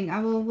bolt thing. I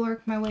will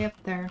work my way up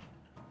there.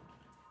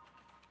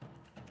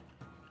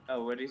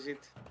 Oh, where is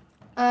it?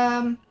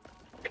 Well.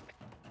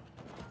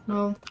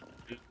 All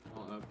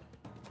up.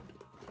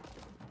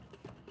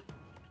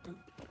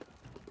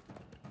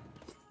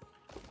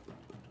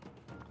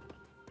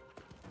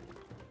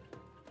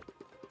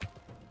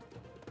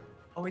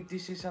 Oh wait,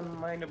 this is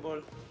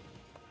unmineable.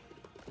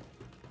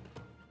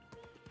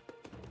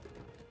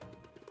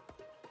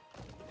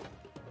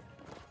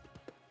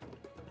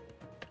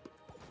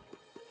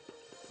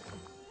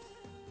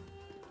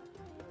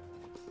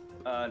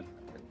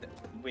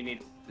 We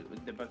need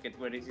the bucket.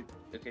 Where is it?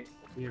 Okay.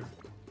 Here.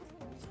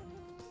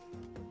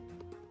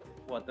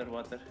 Water.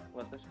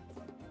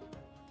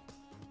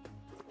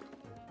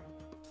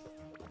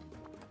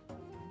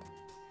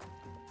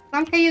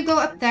 Tom, can you go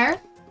up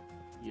there?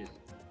 Yes.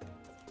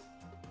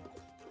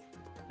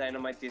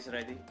 Dynamite is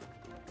ready.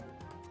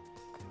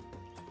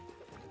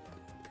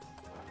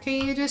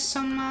 Can you do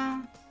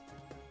some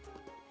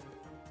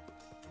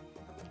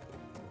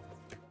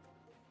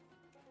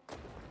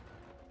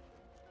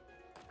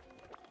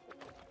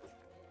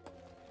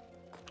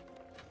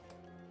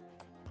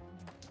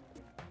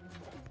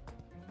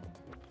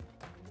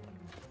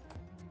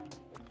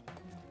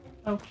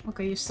Oh,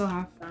 okay, you still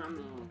have. No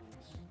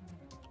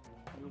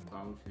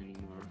cows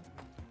anymore.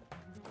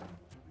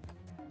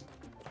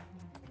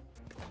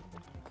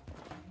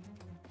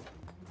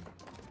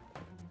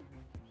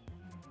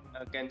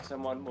 Can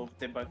someone move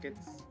the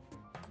buckets?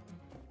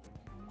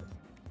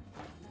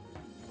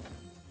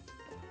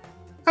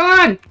 Come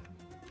on!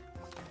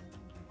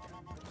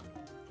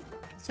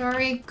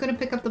 Sorry, couldn't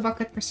pick up the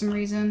bucket for some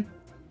reason.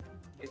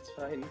 It's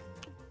fine.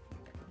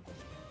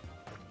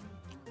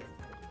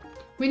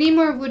 We need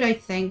more wood, I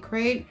think,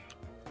 right?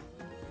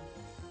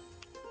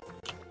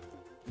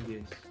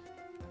 Yes.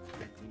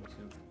 I think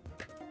so.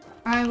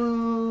 I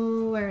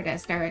will... Where it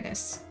is? There it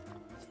is.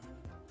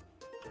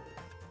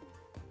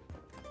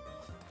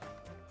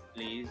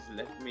 Please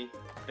let me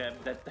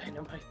grab that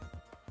dynamite.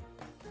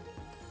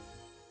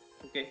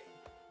 Okay.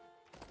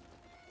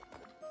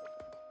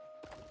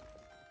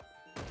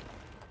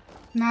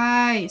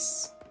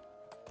 Nice.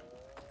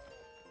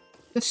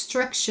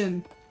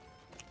 Destruction.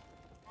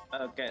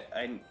 Okay,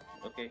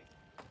 okay.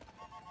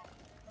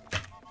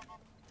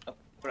 Oh,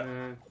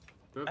 I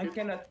Bucket?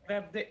 cannot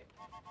grab the.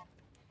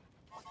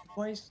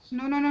 Why is...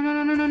 No, no, no,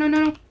 no, no, no, no, no,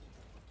 no.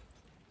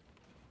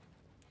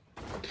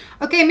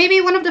 Okay,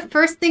 maybe one of the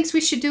first things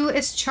we should do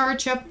is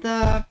charge up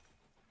the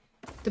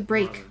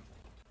brake. Water.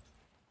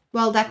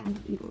 Well, that,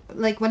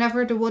 like,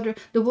 whenever the water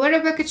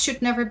bucket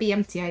should never be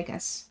empty, I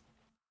guess.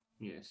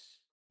 Yes.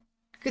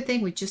 Good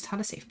thing we just had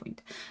a save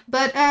point.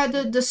 But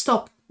the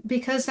stop,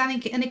 because then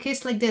in a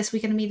case like this, we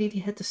can immediately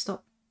hit the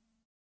stop.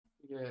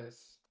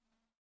 Yes.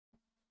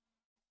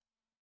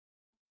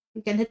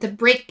 We can hit the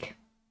brake.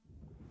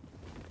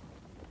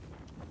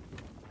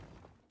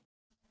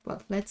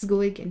 Well, let's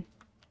go again.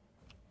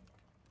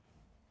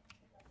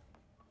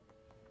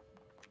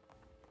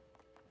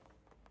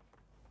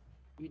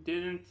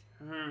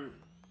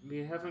 We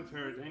haven't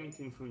heard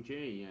anything from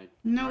Jay yet.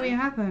 No, right? we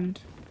haven't.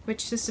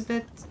 Which is a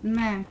bit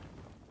meh.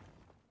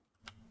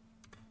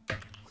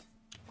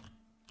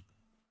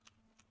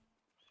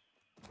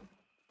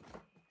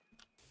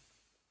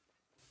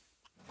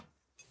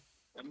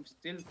 I'm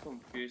still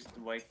confused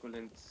why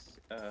couldn't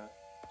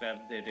grab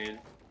the rail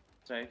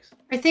tracks.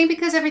 I think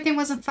because everything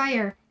was on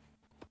fire.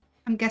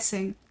 I'm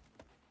guessing.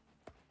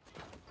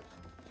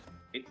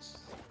 It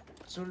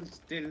should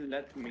still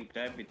let me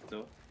grab it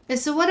though.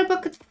 Is the water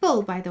bucket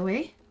full, by the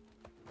way?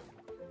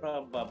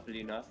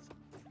 Probably not.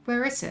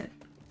 Where is it?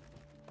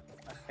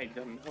 I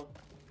don't know.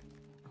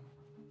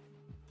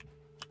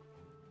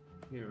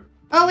 Here.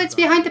 Oh, it's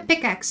behind the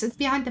pickaxe. It's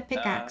behind the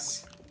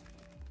pickaxe.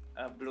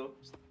 Blue,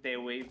 stay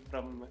away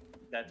from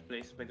that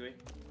place, by the way.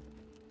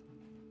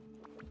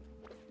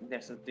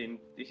 There's a tin.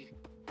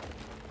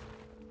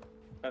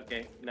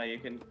 Okay, now you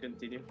can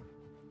continue.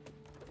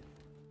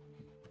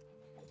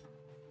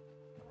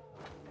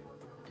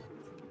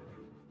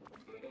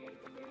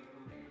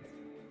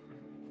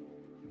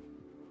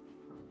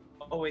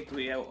 Oh wait,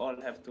 we all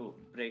have to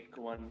break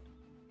one.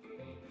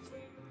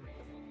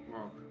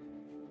 Rock.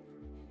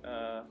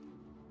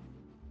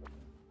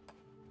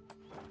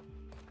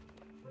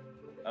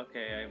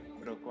 Okay,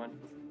 I broke one.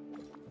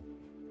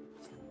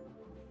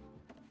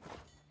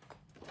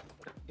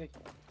 Okay.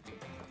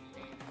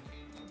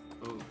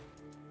 Oh.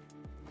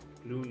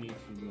 Blue needs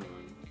to do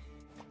one.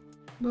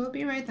 We'll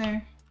be right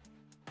there.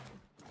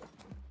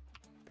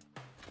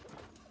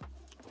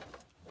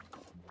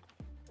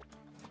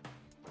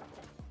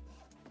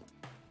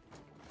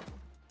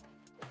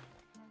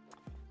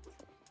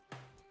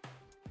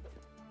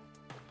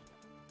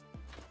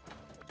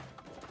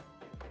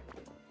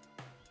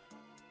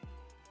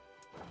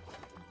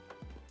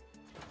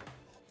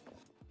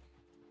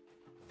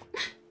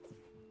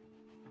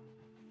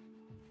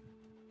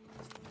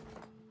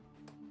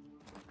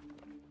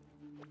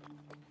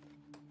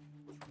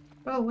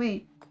 Oh,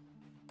 wait.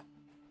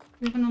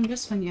 We haven't on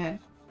this one yet.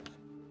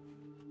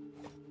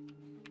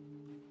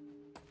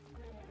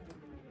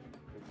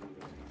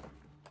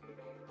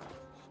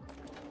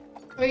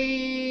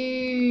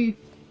 Oy!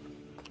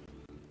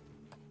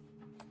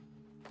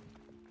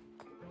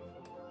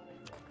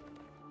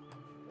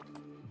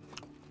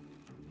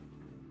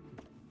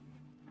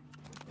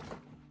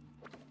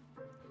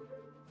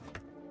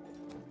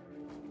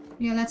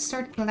 Yeah, let's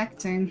start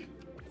collecting.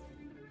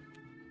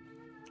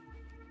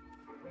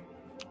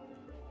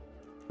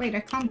 Wait, I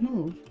can't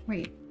move.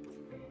 Wait.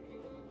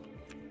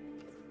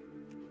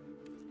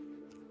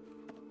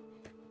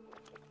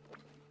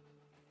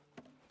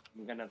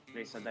 I'm gonna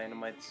place a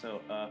dynamite, so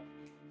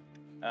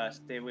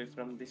stay away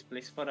from this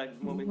place for a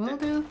moment. Will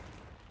do.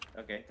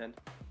 Okay, then.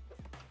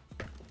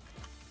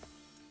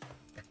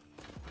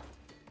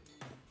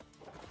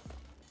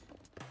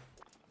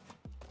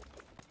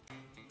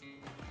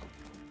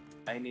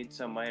 I need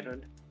some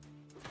iron.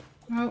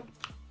 Oh.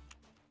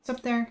 It's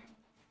up there.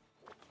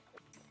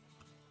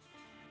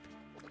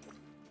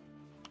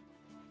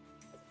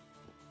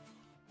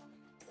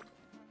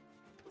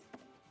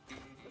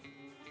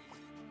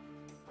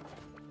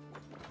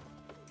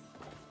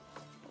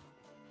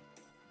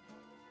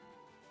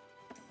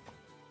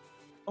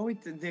 Oh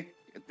wait,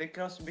 the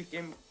cows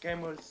became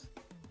camels.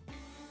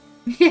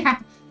 Yeah.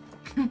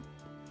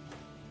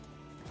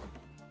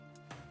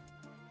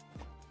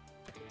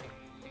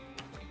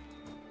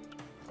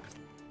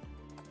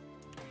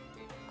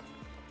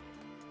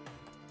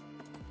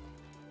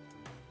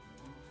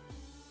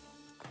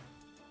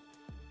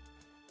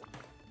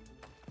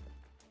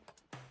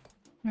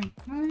 Right.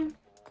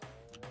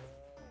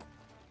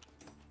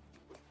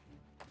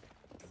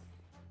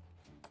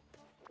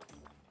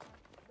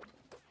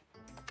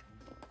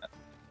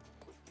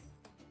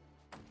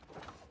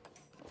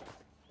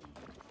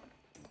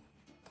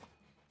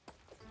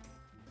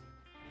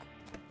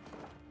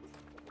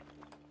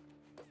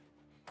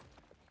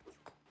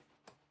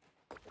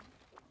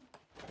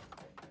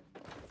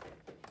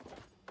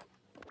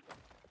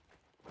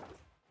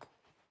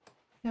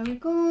 There we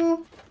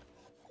go.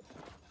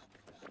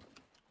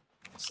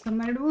 Some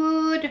more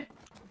wood.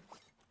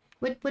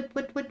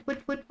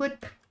 Wood.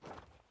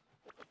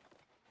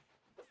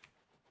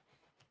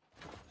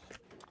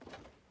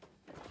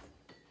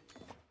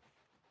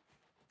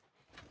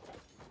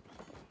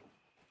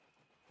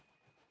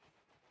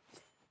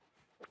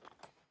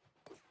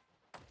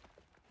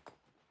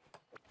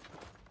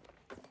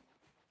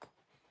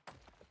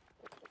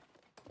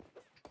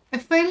 I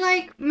feel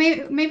like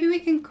maybe we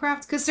can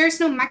craft, because there's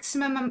no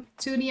maximum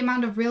to the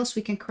amount of rails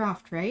we can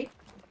craft, right?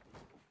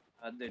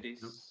 There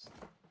is,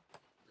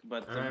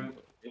 but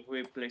if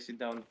we place it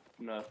down,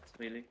 not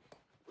really.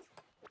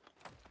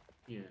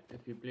 Yeah,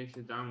 if you place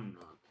it down,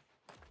 not.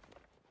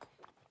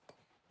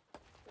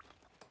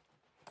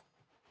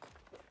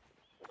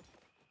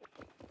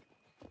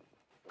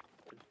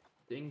 I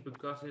think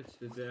because it's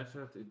the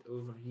desert, it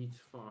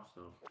overheats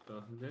faster,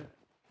 doesn't it?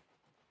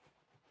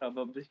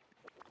 Probably.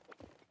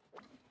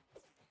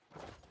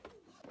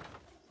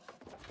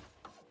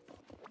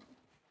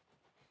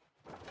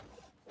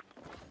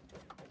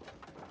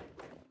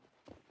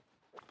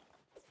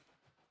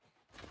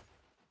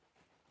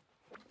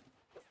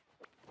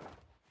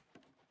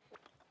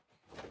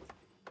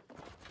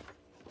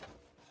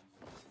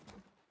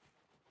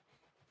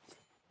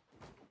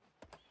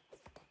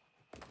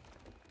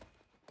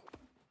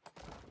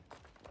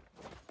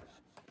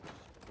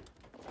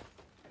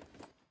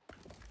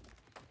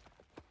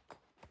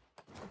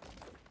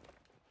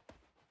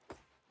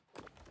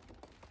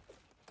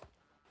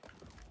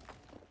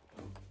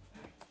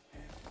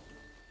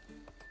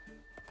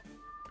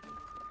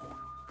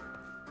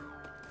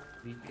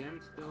 We can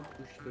still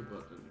push the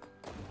button.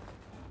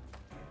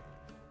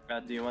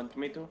 Do you want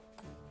me to?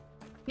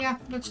 Yeah,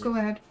 let's go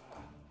ahead.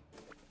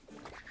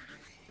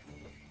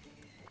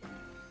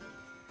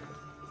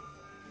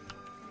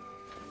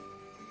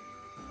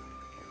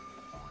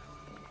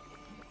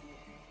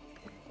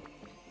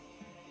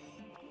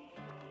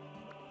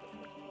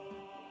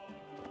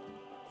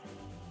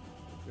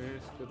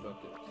 Where's the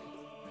bucket?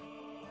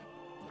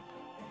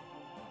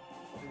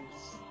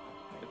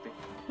 Okay.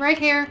 Right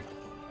here.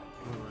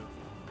 Alright.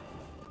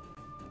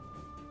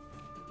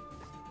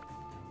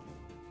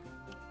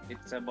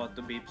 It's about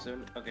to beep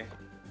soon. Okay.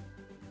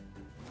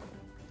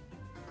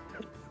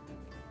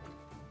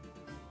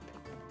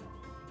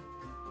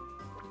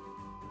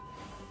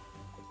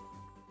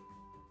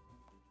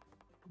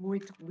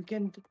 Wait, we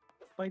can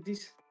buy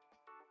this.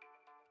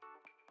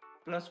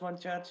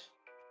 +1 charge.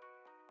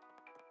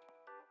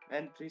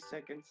 And 3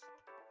 seconds.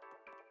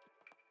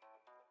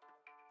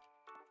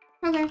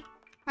 Okay,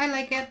 I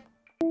like it.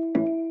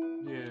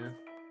 Yeah.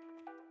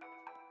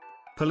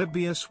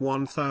 Polybius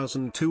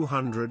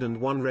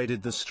 1201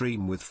 raided the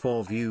stream with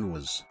 4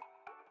 viewers.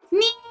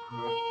 Neil!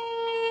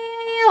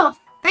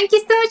 Thank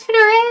you so much for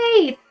the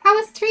raid! How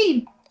was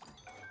stream?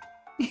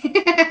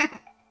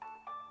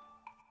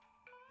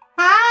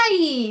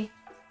 Hi!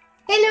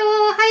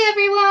 Hello! Hi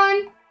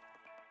everyone!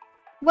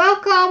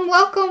 Welcome,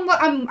 welcome.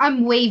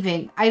 I'm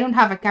waving. I don't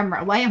have a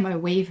camera. Why am I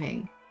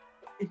waving?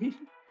 It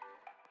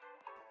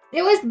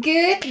was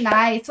good.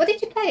 Nice. What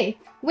did you play?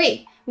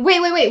 Wait.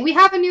 We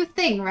have a new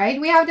thing, right?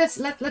 We have this.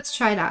 Let's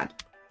try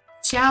that.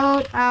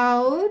 Shout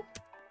out.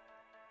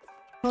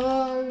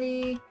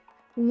 Holy.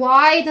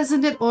 Why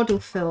doesn't it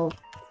autofill?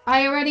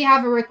 I already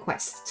have a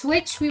request.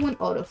 Twitch, we want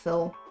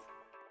autofill.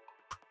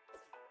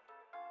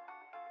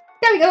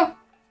 There we go.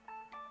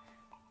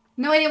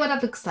 No idea what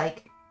that looks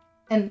like.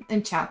 In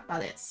chat,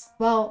 that is.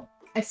 Well,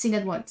 I've seen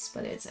it once,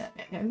 but it's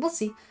we'll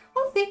see.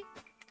 We'll see.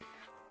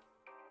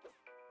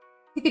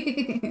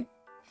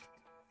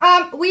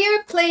 We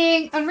are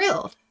playing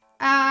Unrailed.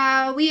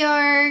 We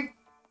are,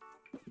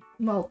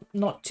 well,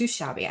 not too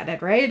shabby at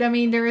it, right? I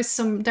mean, there are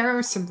some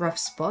rough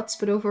spots,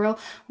 but overall,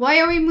 why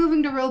are we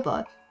moving the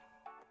robot?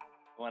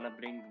 Wanna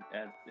bring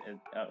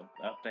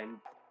uptime.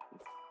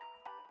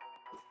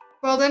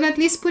 Well, then at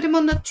least put him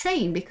on the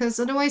train, because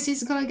otherwise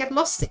he's gonna get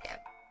lost again.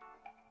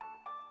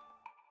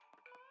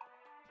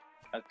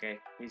 Okay,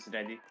 he's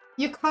ready.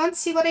 You can't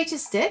see what I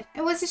just did?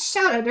 It was a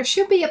shout out. There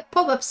should be a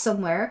pop-up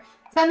somewhere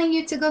telling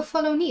you to go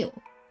follow Neil.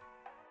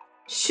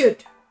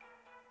 Should.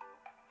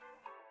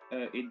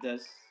 It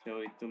does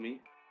show it to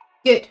me.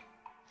 Good.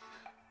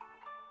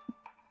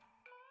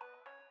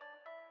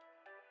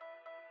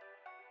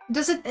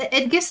 Does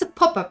it gives the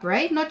pop-up,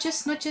 right? Not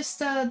just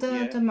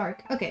the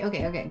mark. Okay.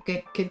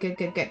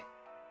 Good.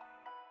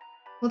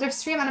 Well, there's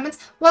stream elements.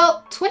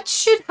 Well, Twitch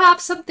should have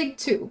something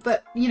too,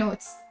 but you know,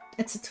 it's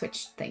a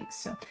Twitch thing,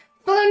 so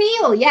follow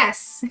Neil,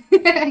 yes.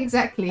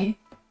 Exactly.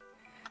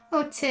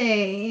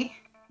 Okay.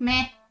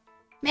 Meh.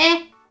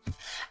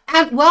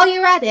 And while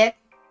you're at it,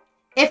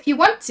 if you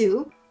want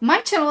to,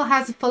 my channel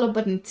has a follow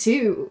button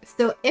too.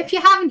 So if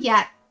you haven't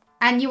yet,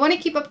 and you want to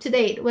keep up to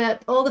date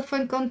with all the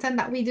fun content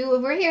that we do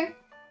over here,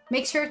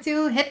 make sure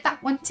to hit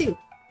that one too.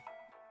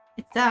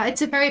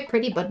 It's a very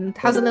pretty button. It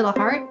has a little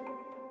heart.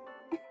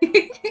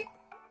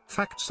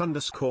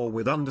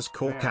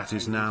 Facts_with_cat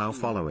is now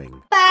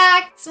following.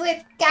 Facts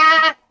with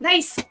cat.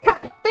 Nice.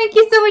 Thank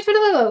you so much for the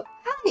follow.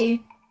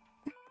 Hi.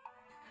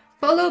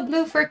 Follow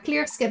blue for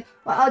clear skin.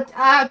 Well,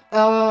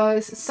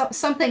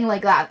 something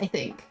like that, I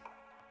think.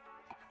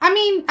 I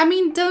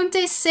mean, don't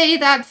they say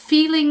that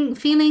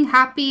feeling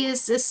happy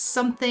is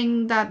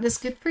something that is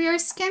good for your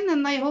skin?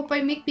 And I hope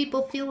I make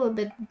people feel a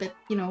bit,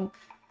 you know.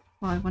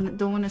 Well,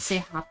 don't want to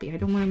say happy. I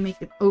don't want to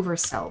make it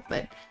oversell,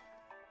 but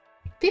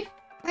people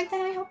like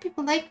that. I hope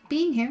people like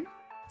being here.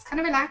 It's kind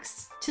of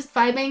relaxed, just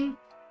vibing,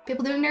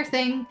 People doing their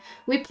thing.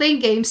 We playing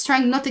games,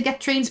 trying not to get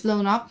trains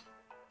blown up.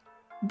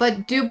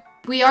 But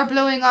we are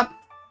blowing up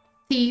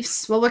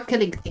thieves. Well, we're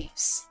killing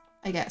thieves,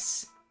 I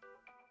guess.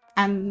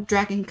 And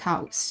dragging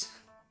cows.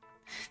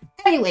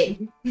 Anyway.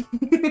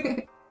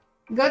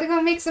 Gotta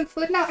go make some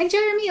food now. Enjoy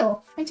your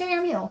meal. Enjoy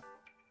your meal.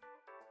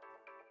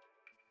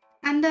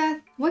 And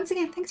once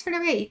again, thanks for the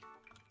raid.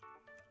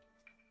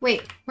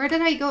 Wait, where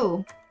did I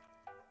go?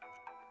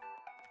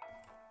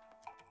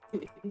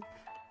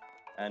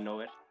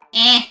 Nowhere.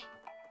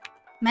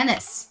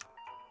 Menace.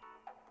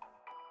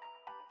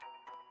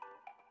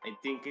 I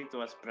think it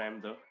was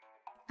Prime though.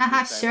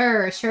 Haha, This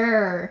time.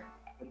 sure.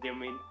 What do you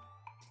mean?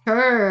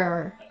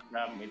 Sure.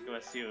 It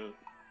was you,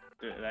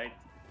 right?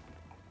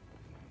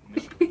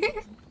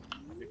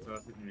 It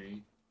wasn't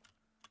me.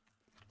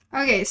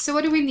 Okay, so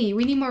what do we need?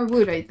 We need more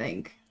wood, I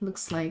think.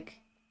 Looks like.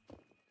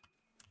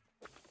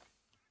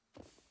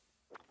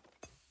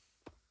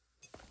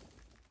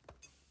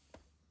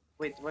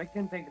 Wait, why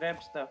can't I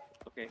grab stuff?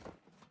 Okay.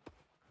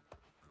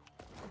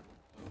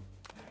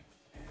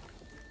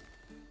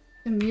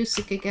 The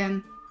music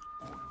again.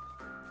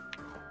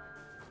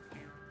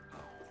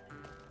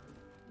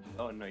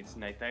 Oh no, it's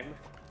nighttime.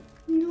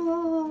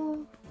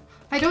 No.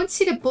 I don't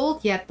see the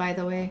bolt yet, by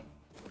the way.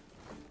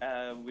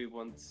 We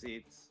won't see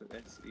it.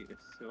 Let's see it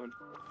soon.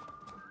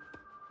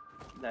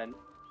 Then.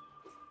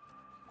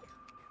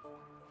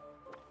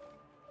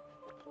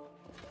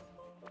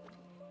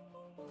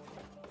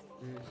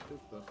 Here's the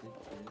bucket.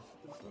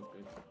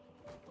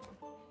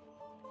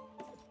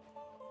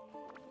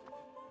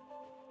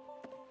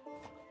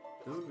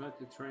 Don't let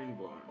the train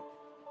burn.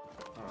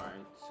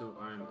 Alright, so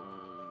I'm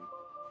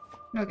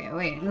Okay,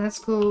 wait, let's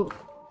go.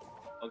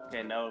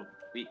 Okay, now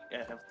we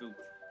have to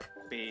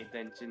pay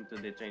attention to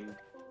the train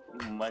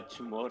much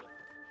more.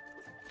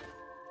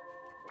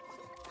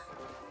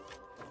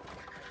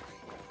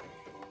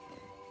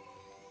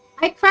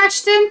 I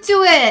crashed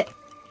into it!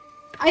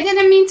 I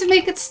didn't mean to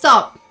make it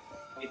stop.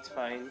 It's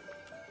fine.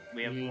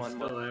 We have you one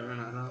still more. have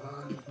another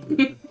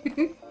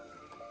one.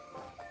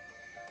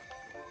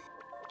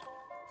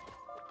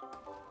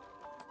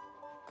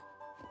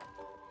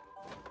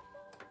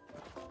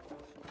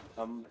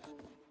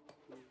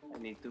 I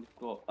need to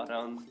go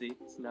around it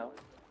now.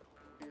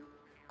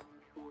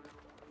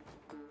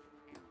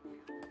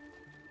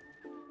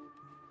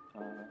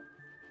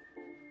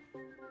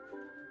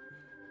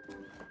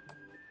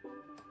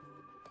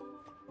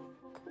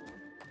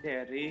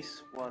 There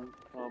is one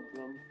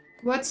problem.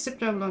 What's the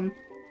problem?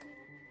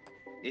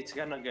 It's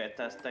gonna get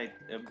us tight,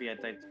 be a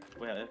tight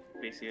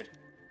place here.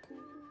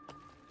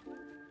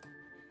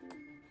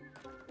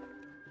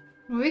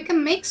 We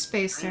can make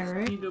space I there,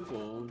 right? see the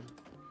bolt.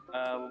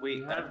 We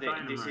You have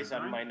this is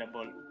dynamite, right?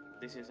 unmineable.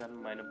 This is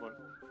unmineable.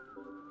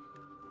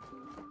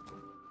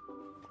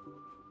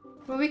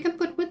 Well, we can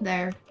put wood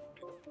there.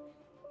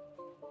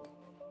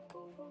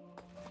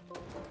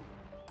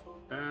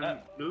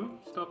 Blue,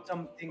 stop.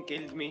 Something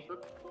killed me.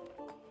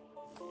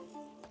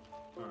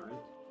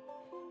 Alright.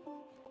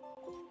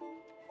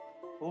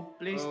 Who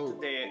placed Oh.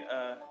 the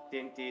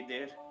TNT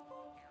there?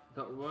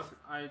 That was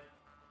I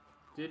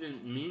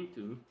didn't mean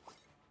to.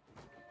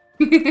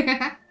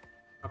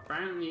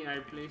 Apparently I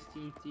placed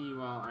TNT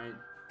while I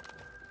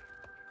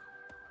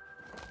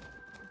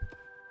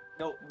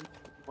No,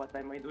 what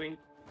am I doing?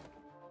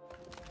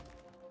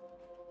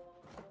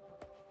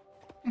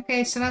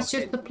 Okay, so that's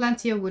Okay. just the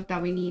plenty of wood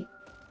that we need.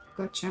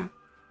 Gotcha.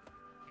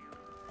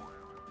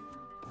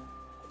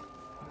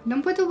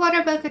 Don't put the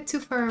water bucket too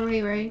far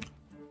away, right?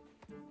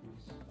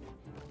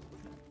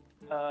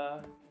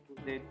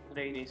 The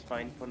train is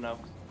fine for now.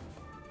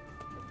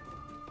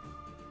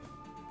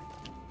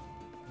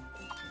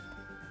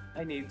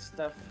 I need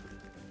stuff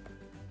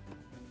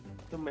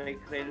to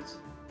make rails.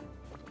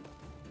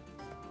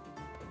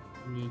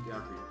 need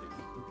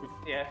everything.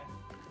 Yeah.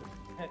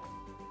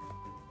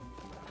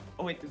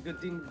 Oh wait,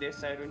 good thing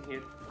there's iron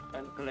here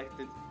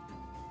uncollected.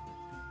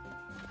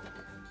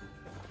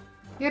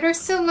 Yeah, there's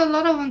still a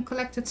lot of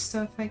uncollected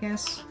stuff, I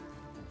guess.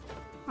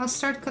 I'll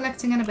start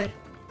collecting in a bit.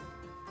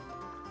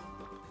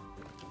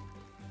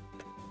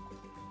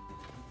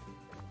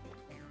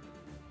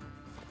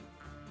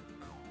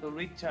 To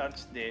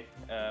recharge the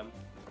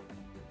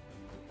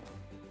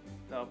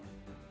top.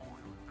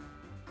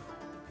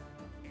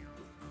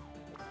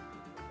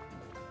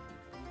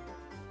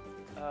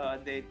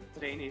 The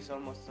train is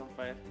almost on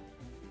fire.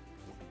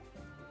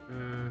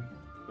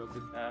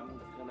 Bucket. I'm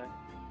gonna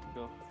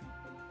go.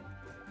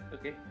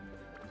 Okay,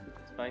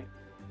 it's fine.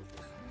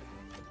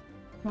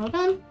 Hold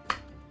on.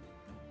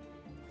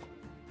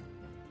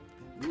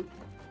 Wood.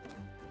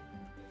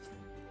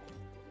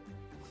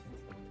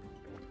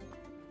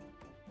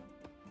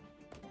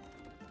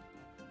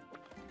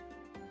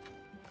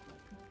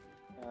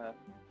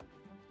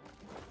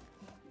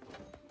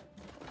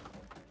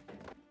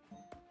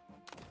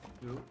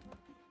 No.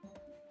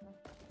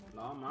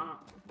 Llama.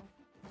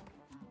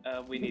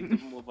 We need to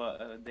move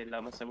the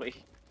llamas away.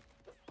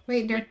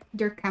 Wait,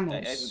 they're I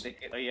camels. think,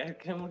 oh yeah,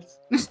 camels.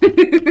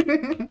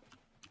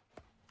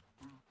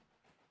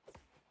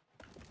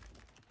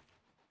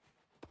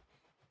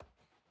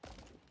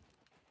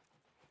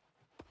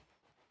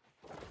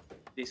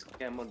 This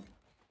camel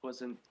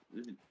wasn't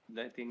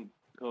letting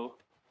go.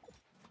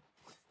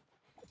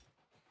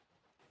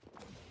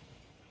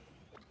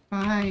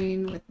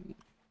 Fine with me.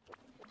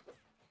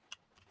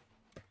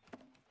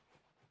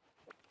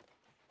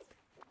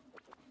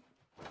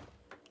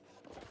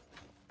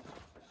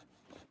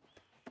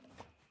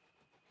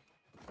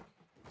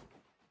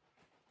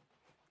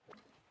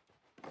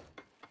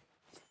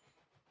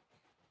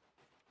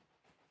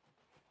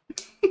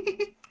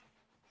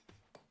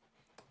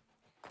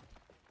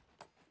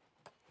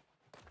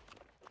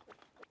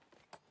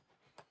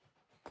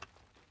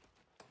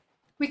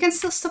 We can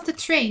still stop the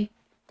train.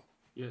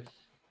 Yes.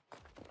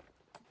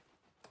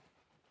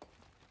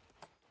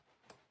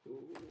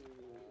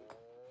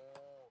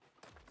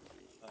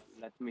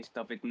 Let me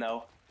stop it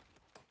now.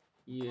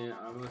 Yeah,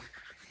 I was.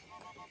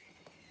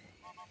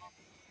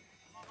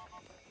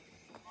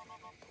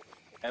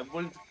 I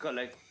will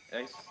collect.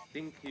 I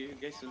think you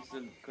guys will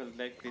still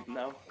collect it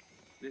now.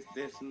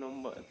 There's no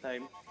more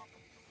time.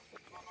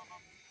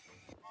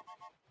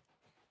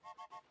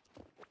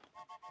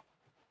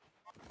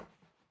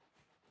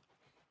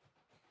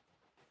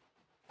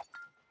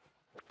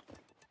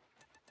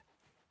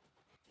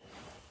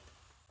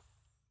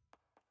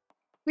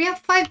 We have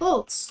 5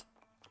 bolts.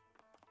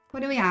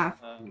 What do we have?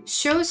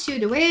 Shows you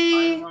the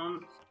way.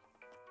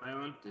 I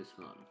want this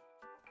one.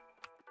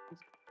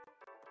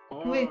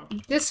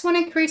 Wait, this one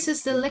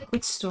increases the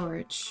liquid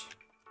storage.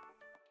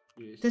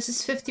 Yes. This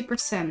is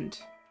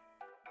 50%.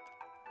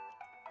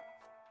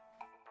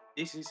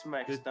 This is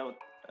maxed out.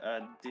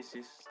 This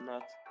is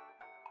not.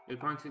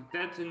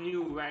 That's a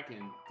new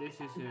wagon. This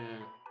is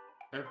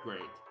a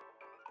upgrade.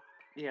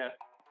 Yeah,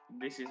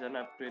 this is an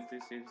upgrade.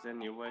 This is a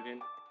new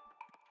wagon.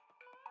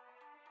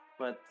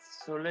 But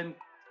Solen,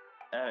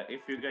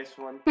 if you guys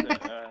want,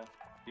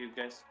 you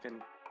guys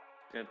can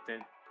get the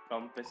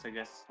compass. I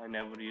guess I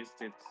never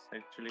used it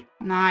actually.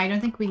 Nah, I don't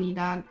think we need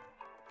that.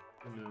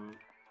 No.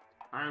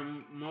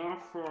 I'm more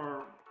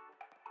for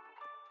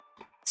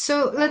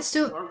So let's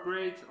do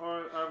upgrade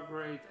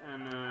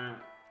and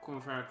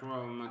convert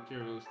raw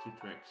materials to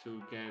tracks so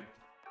we get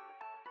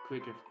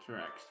quicker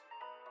tracks.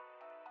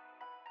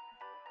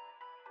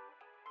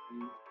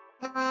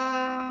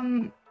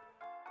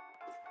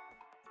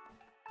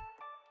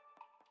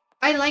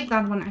 I like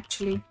that one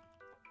actually.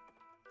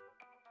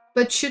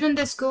 But shouldn't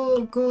this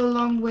go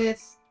along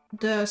with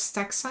the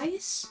stack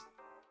size?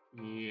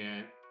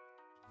 Yeah.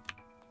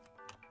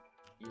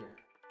 Yeah.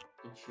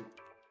 It should.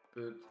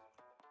 But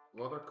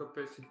water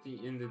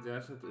capacity in the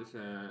desert is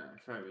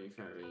very,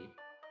 very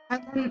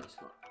nice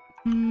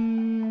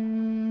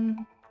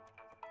one.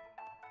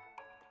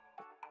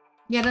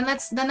 Yeah, then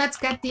let's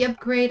get the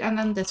upgrade and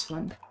then this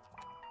one.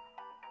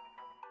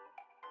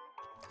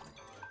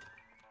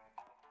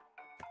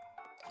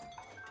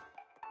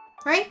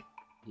 Right?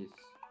 Yes.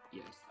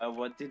 Yes.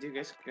 What did you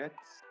guys get?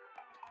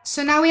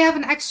 So now we have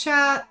an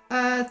extra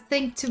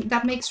thing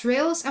that makes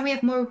rails and we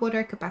have more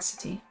water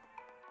capacity.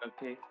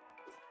 Okay.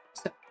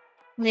 So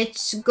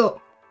let's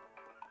go.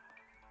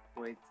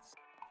 Wait.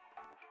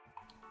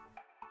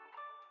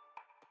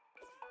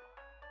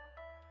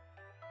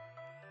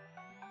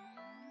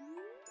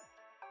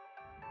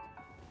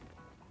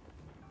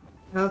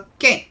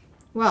 Okay.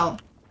 Well.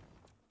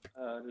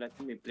 Let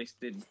me place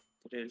the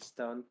rails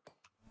down.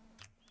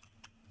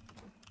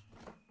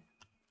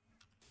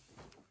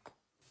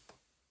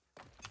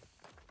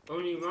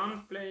 Only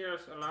one player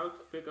is allowed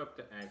to pick up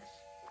the eggs.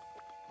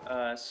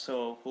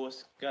 So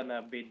who's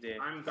gonna be the?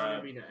 I'm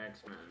gonna be the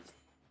X-Man.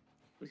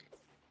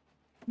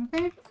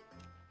 Okay.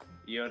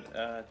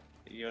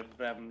 Your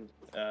Bram,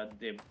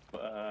 the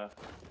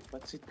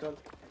what's it called?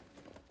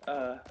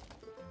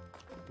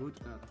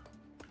 Woodcutter.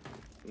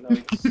 No,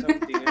 it's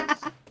something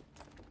else.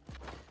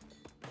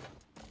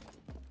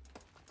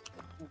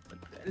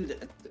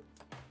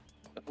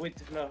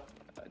 Wait, no,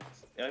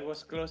 I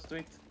was close to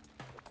it.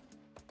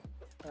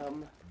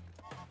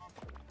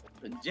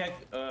 Jack,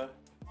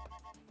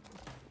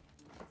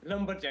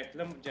 lumberjack.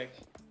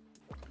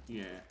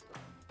 Yeah.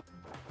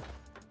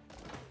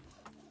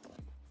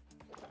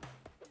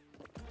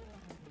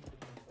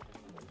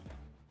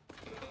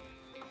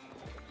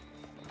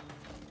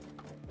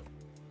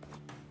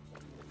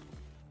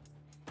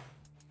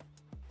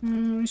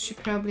 We should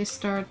probably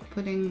start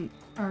putting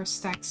our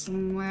stacks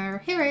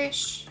somewhere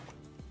here-ish.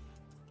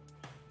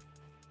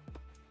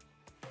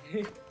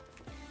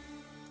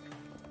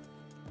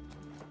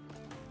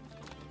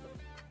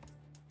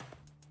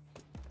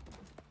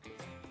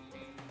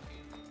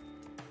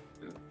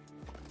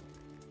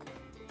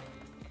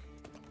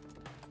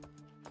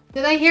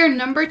 Did I hear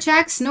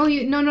numberjacks? No,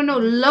 no,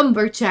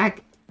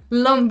 lumberjack.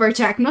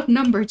 Lumberjack, not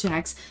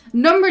numberjacks.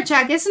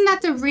 Numberjack, isn't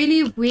that the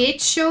really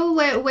weird show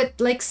with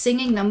like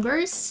singing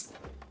numbers?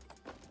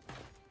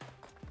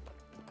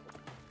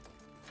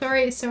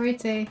 Sorry,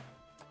 Tay.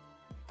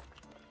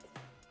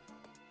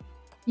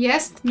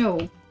 Yes?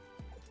 No.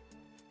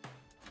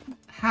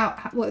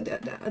 How what?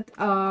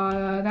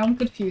 Now I'm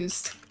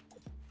confused.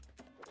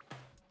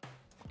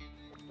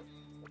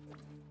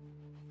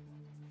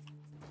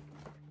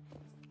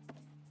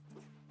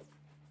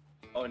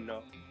 Oh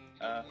no.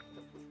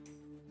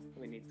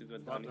 We need to go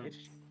down Water. here.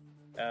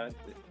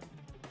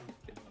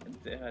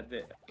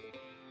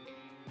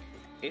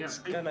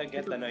 It's Yeah, gonna pick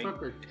get a annoying.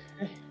 bucket.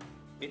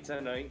 It's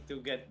annoying to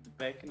get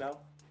back now.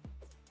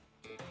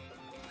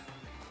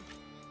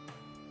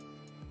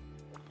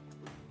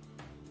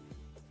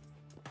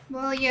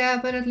 Well, yeah,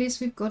 but at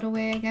least we've got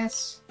away, I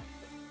guess.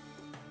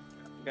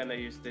 I'm gonna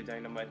use the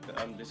dynamite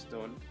on the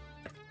stone.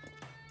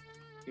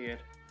 Here.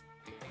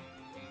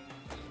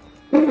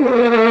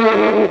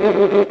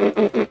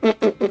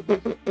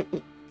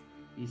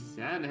 He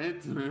said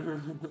it.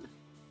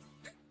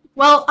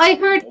 Well, I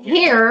heard Oh,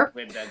 here.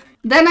 we're dead.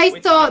 Then I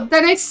Which saw. one?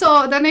 Then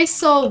I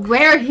saw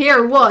where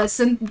here was,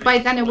 and by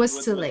then it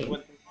was too late.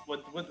 What?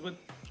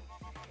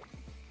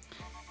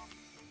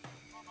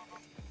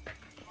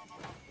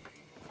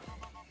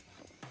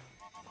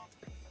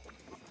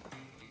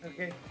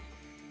 Okay.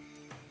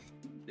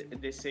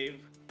 They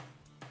save.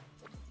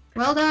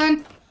 Well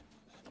done.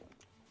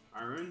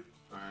 Iron,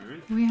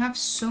 iron. We have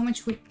so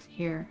much wood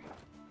here.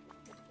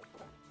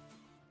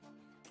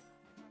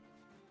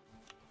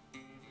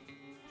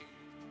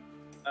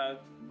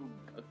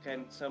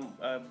 Can some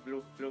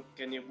blue,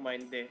 can you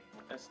mine the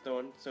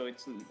stone so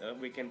it's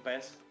we can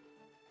pass?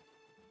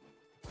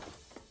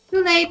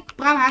 Too late.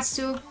 Bram has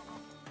to.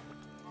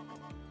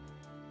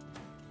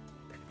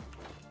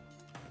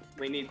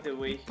 We need the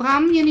way.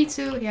 Bram, you need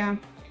to. Yeah.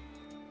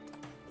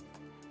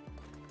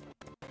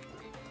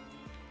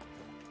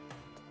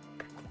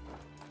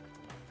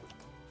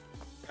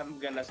 I'm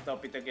gonna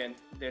stop it again.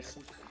 There's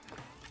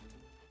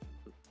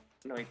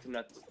no, it's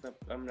not stop.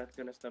 I'm not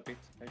gonna stop it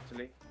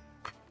actually.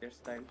 There's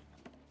time.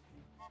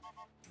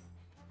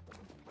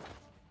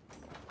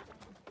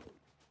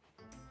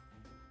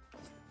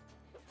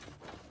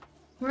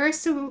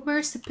 Where's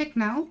the pick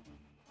now?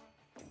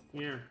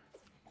 Here.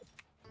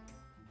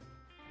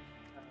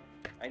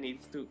 I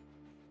need to.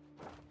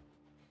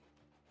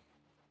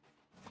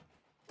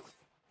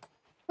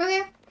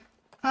 Okay.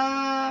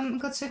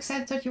 Got so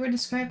excited that you were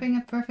describing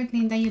it perfectly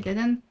and then you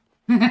didn't.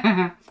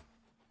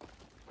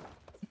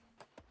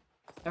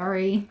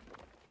 Sorry.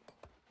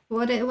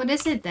 What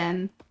is it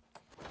then?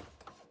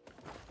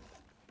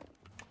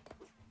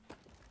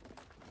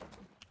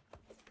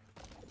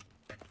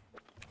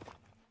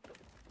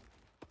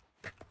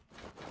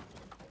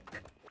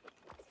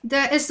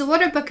 Is the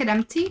water bucket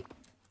empty?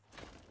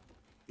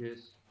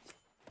 Yes.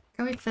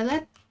 Can we fill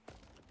it?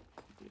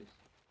 Yes.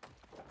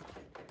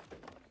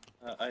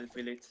 I'll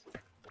fill it.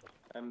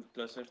 I'm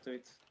closer to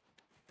it.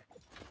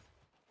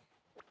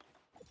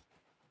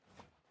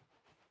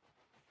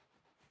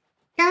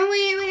 Can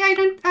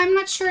we? I'm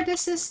not sure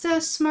this is the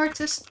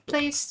smartest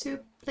place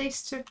to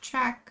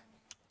track.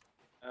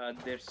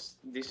 This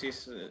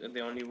is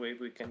the only way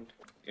we can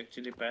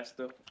actually pass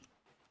though.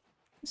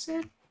 Is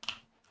it?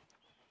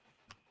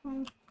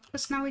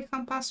 Because now we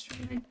can't pass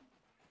from it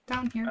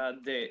down here.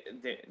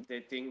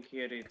 The thing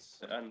here it's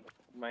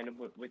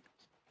unmineable with.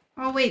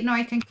 Oh wait, no,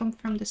 I can come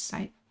from this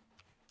side.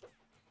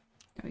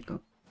 There we go.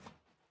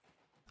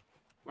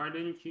 Why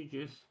didn't you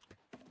just...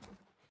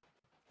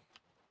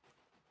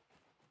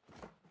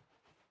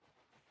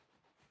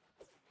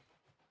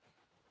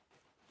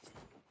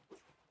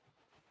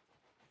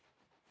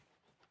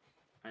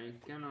 I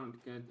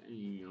cannot get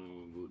any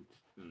more wood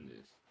than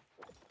this.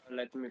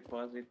 Let me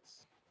pause it,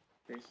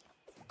 please.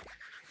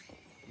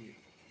 Yeah.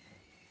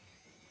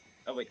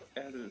 Oh wait,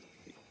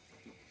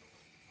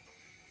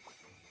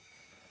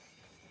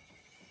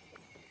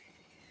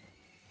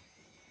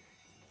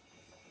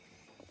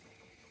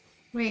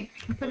 Wait,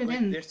 I put oh, it wait,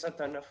 in. There's a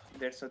ton of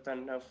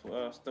stone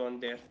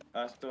there,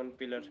 a stone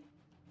pillar.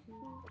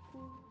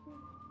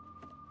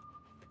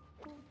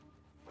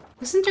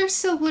 Isn't there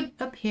still wood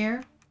up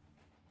here?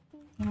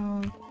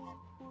 Oh.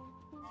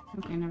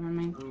 Okay, never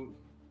mind. Oh.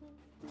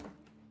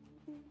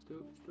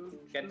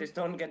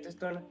 Stone. Get the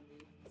stone.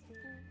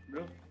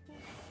 Bro.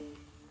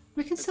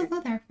 We can still go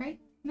there, right?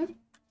 No?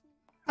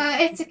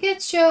 It's a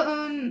kids show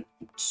on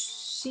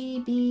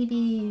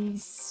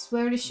CBBS,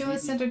 where the show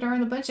is centered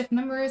around a bunch of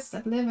numbers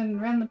that live on a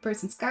random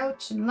person's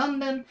couch in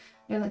London.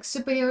 They're like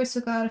superheroes who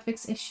gotta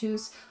fix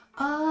issues.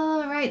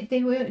 Oh, right,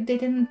 they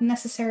didn't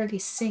necessarily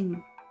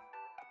sing.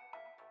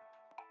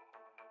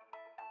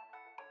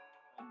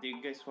 Do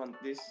you guys want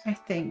this? I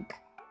think.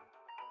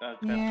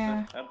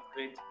 Yeah.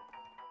 Upgrade.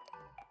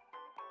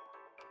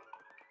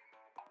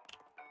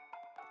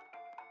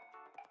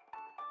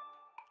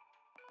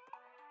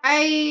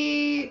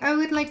 I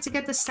would like to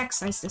get the stack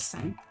size this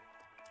time.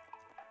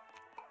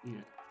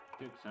 Yeah.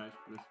 Check size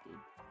plus 2.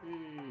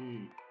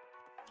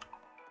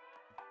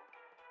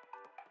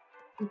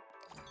 Hey.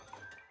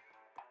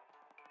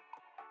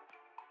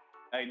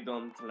 I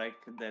don't like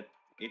that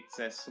it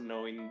says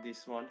snow in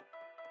this one.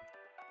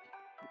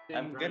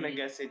 I'm gonna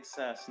guess it's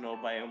a snow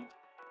biome.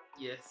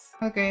 Yes.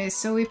 Okay,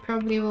 so we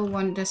probably will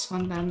want this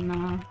one then.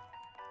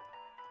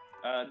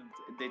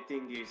 The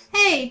thing is.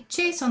 Hey,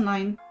 Jay's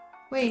online.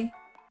 Wait.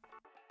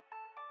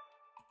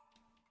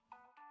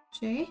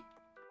 Jay?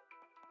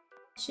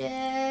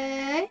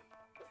 Jay?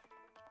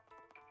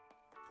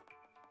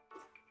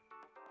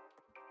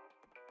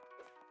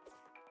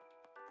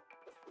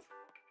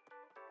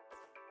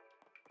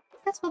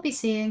 guess we'll be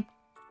seeing.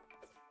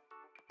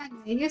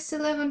 Anyway, I used to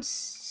live on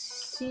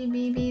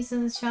CBBS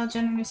as a child,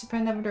 generally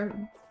surprised never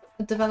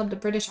developed a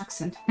British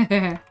accent.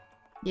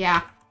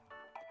 Yeah.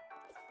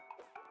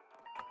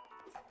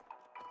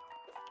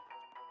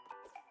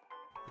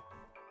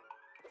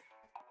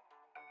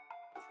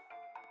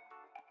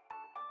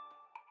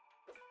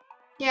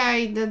 Yeah,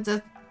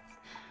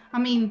 I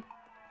mean,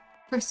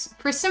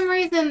 for some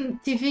reason,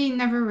 TV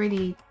never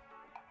really,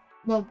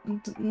 well,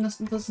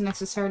 doesn't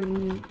necessarily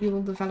mean you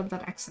will develop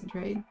that accent,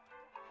 right?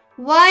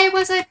 Why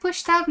was I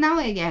pushed out now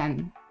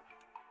again?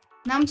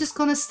 Now I'm just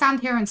gonna stand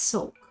here and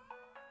sulk.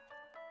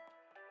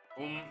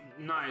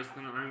 Nice,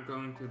 then I'm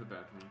going to the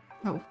bathroom.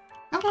 Oh,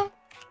 okay.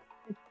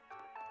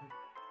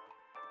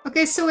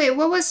 Okay, so wait,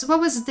 what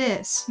was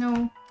this?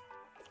 No,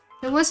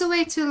 there was a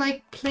way to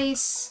like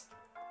place.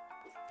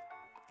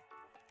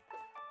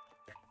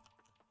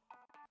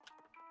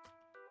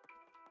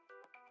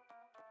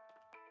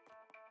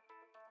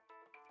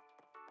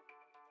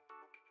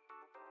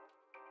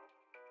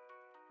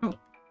 Oh.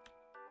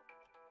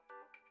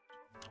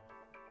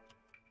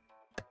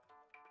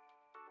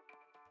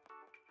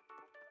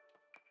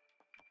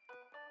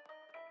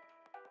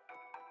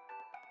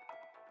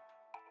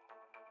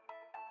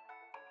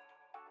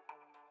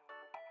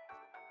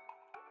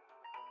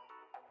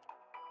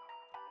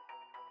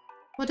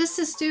 What does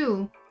this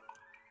do?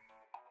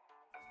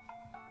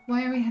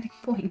 Why are we adding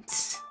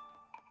points?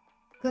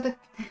 Gotta...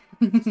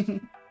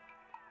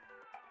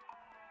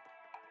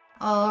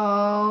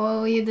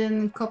 Oh, you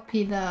didn't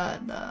copy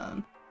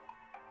the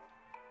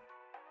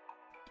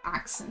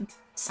accent.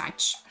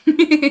 Such.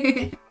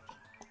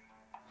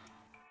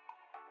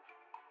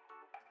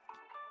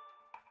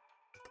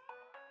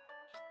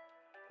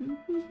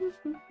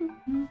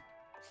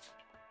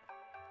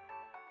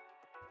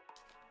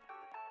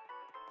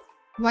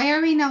 Why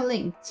are we now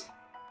linked?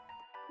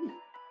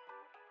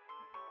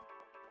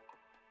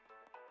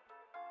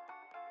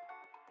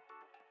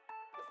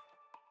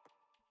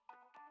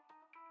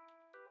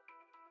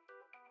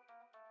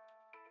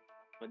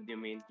 What do you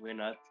mean we're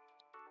not?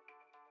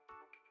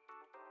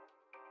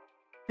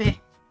 It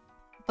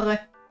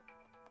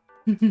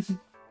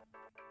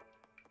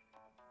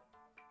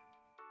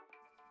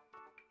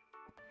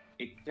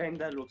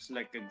kinda looks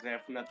like a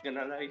graph, not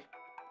gonna lie.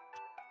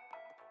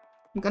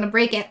 I'm gonna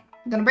break it.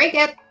 I'm gonna break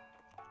it.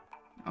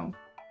 Oh.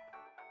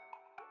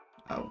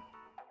 Oh.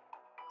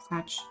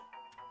 Such.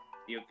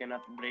 You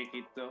cannot break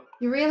it though.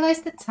 You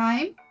realize the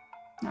time?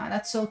 No,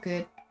 that's so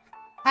good.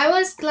 I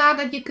was glad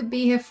that you could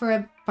be here for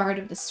a part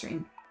of the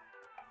stream.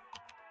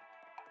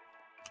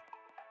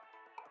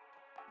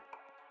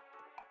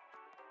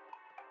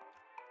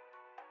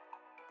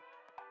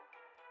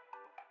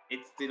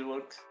 It still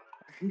works.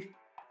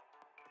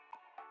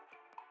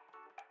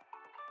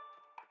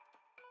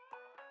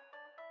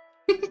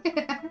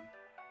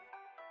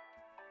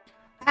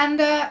 And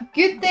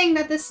good thing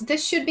that this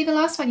should be the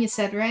last one you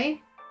said,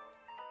 right?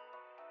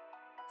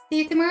 See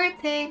you tomorrow,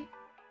 Tay.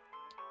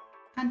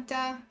 And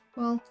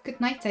well, good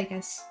night, I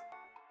guess.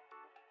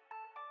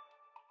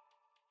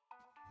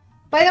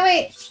 By the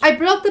way, I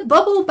brought the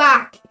bubble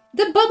back.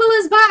 The bubble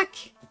is back.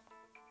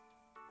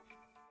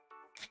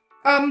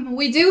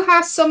 We do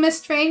have some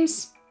missed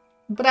frames,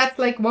 but that's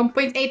like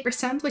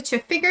 1.8%, which I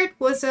figured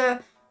was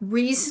a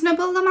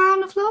reasonable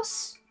amount of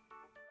loss.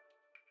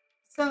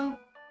 So,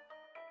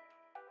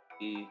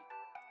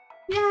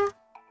 yeah.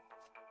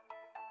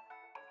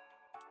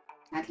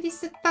 At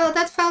least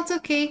that felt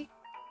okay.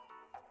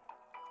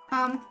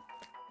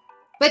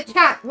 But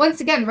chat,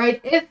 once again, right,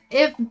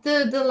 if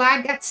the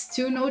lag gets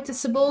too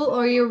noticeable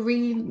or you're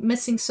really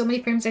missing so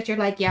many frames that you're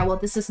like, yeah, well,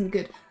 this isn't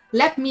good,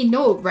 let me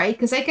know, right?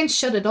 Because I can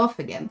shut it off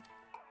again.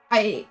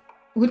 I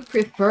would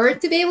prefer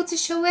to be able to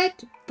show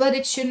it, but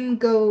it shouldn't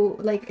go,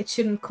 like, it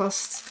shouldn't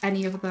cost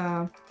any of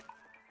the,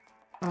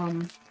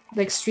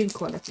 like, stream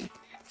quality.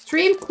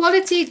 Stream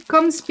quality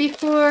comes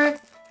before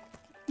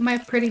my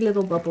pretty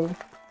little bubble.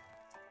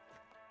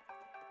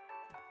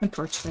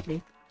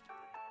 Unfortunately.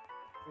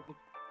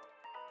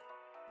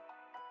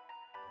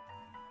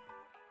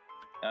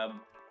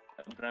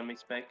 Brahmmm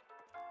is back.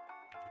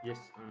 Yes,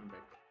 I'm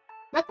back.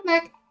 Welcome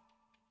back.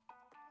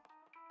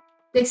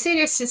 They say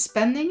they're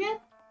suspending it?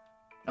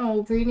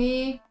 Oh,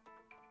 really?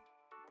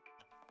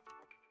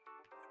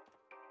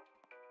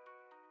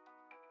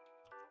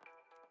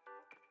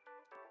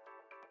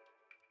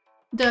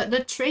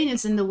 The train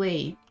is in the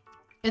way.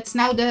 It's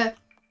now the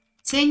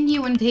 10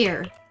 you and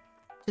here.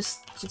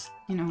 Just,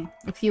 you know,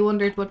 if you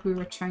wondered what we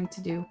were trying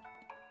to do.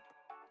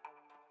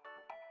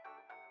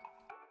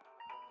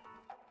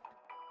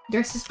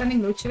 They're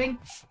suspending load shedding?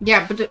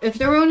 Yeah, but if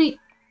they're only...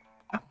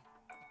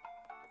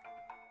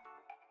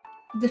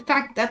 The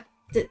fact that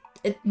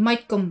it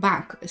might come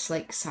back is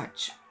like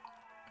such.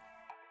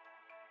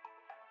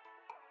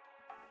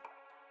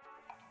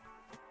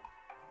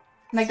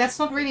 Like, that's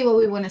not really what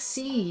we want to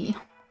see.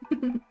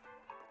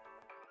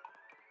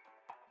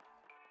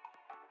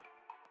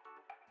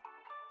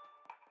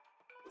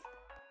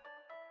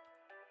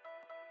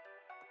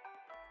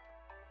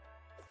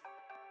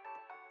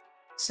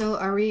 So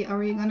are we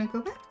gonna go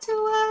back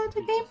to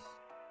the game?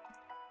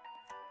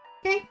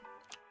 Okay.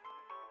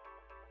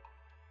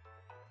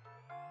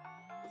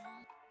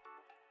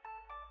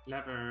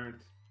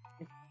 Leopard.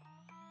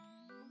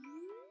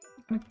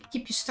 I'm gonna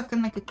keep you stuck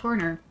in like a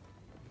corner.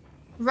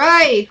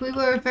 Right, we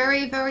were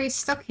very, very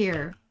stuck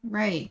here.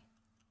 Right.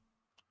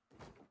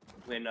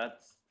 We're not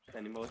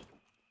anymore.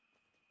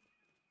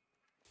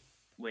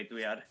 Wait,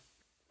 we are.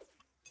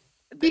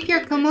 Keep your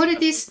There's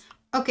commodities...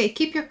 Okay,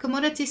 keep your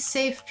commodities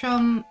safe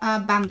from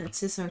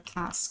bandits is our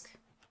task.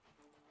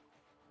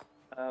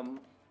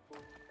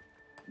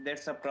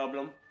 There's a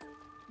problem.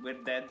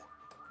 We're dead.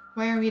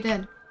 Why are we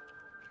dead?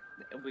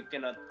 We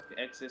cannot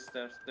access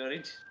the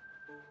storage.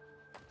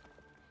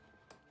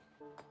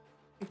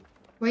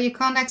 Well, you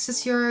can't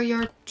access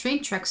your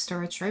train track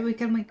storage, right? We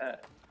can make...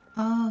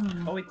 Oh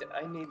Oh. wait,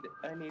 I need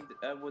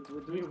wood.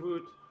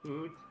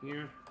 Wood,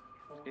 here.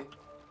 Okay.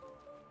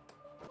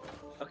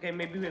 Okay,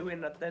 maybe we're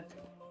not dead.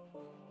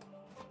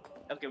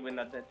 Okay, we're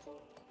not dead.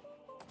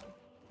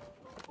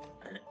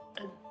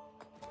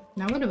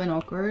 That would have been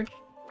awkward.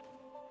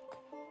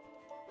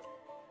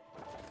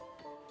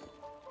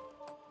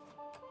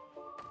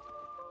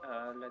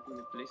 Let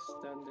me place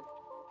down the...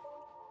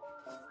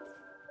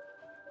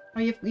 Oh,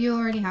 you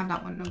already have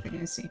that one. Okay,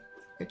 I see.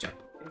 Good job.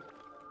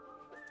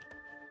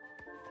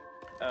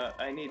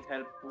 I need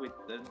help with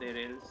the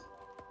rails.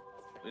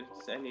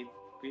 I need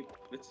people.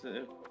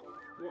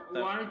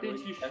 Why did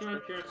you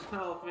shut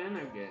yourself in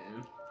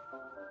again?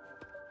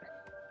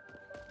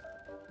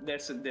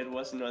 There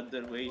was no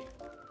other way.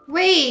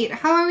 Wait,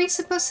 how are we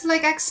supposed to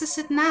like access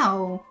it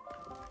now?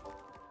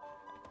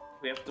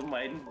 We have to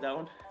mine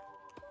down.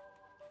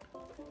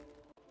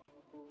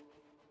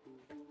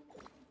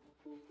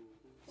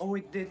 Oh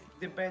wait, the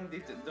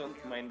bandit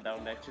don't mine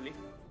down actually.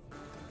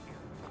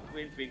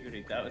 We'll figure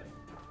it out.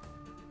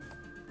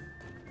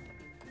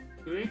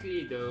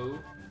 Quickly though.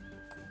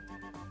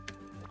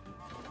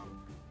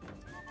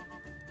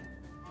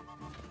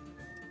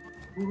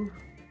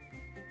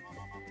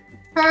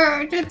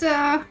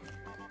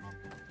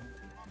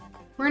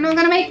 We're not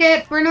gonna make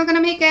it. We're not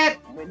gonna make it.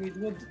 We need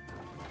wood.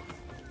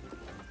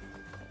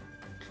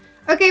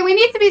 Okay, we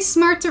need to be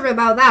smarter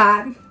about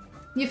that.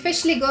 You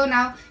officially go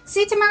now.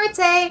 See you tomorrow,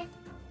 Tay.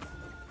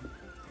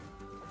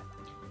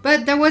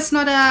 But there was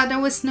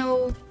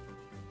no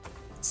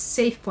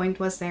save point,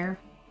 was there?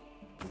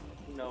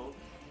 No.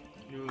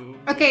 No.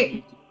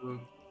 Okay.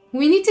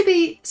 We need to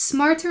be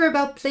smarter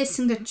about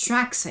placing the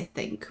tracks, I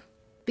think.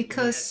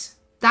 Because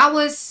that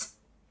was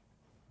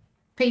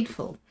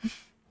painful.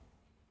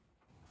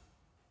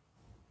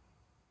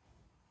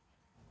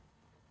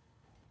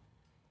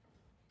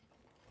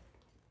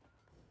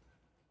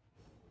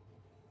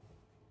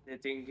 The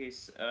thing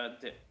is,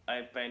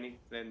 I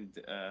panicked and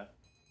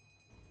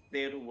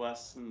there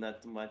was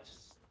not much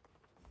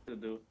to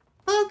do.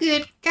 Oh,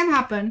 good. Can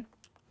happen.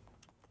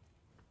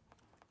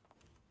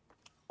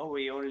 Oh,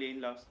 we only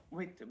lost.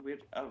 Wait,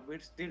 we're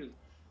still.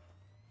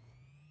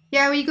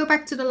 Yeah, we go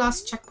back to the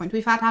last checkpoint.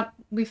 We've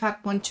had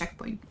one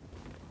checkpoint.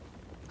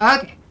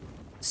 Okay,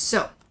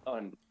 so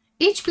On.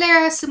 each player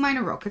has to mine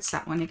a rock. It's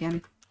that one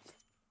again.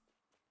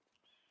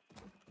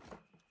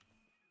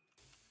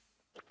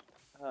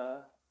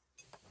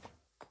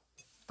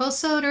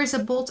 Also, there's a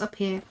bolt up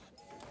here.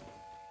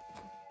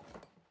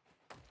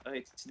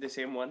 It's the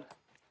same one.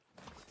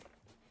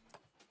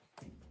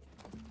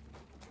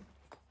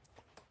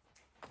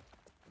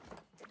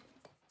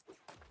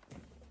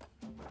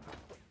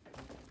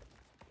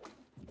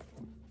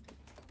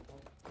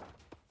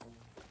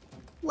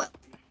 Well,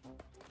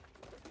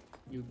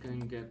 You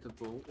can get the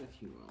bolt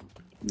if you want.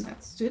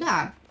 let's do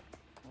that.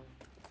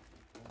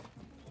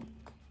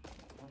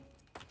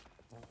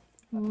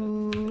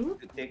 Ooh.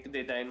 Take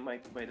the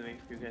dynamite, by the way,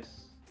 if you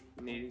guys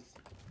need it.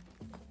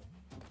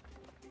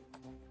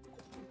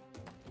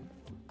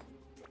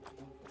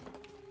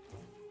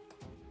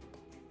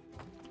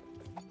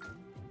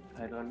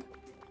 I don't.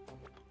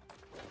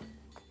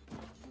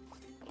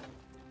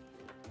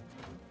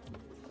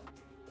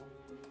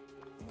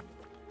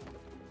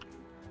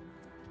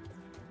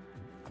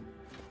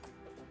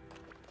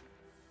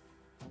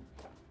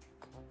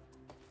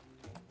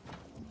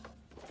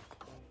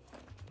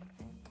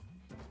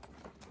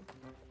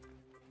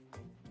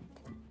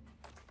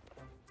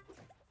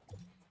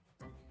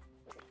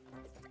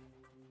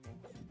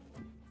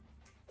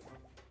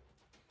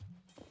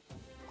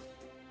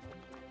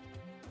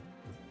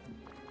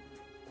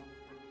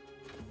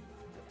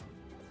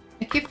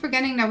 I keep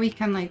forgetting that we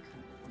can, like,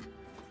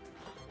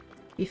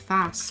 be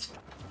fast.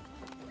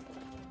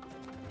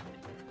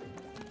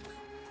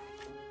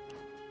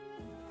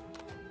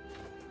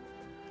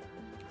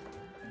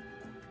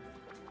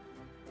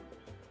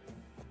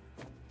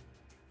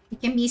 We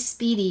can be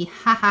speedy.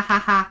 Ha ha ha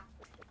ha.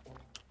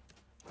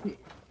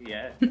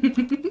 Yeah.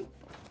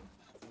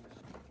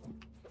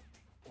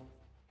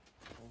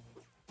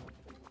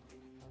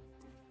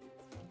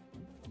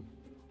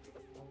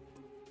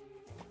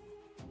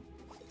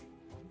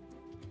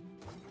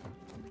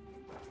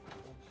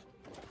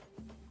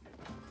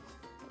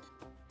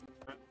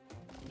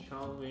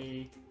 Shall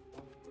we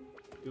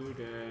do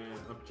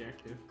the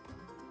objective?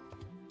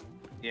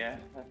 Yeah.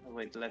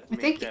 Wait, let I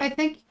me. think, grab- I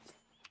think,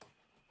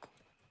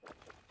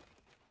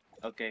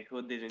 Okay,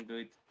 who didn't do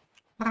it?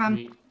 Bram.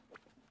 Me.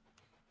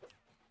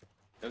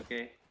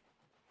 Okay.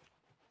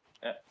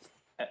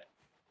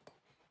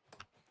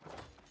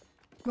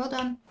 Well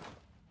done.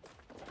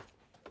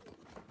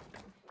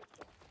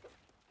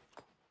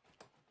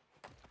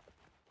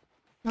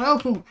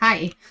 Oh,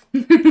 hi.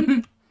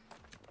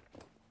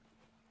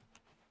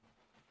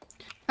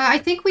 I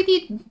think we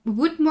need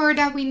wood more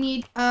than we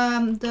need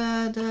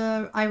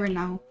the iron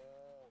now.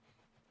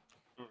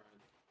 Alright.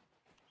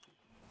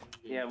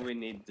 Yeah, we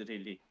need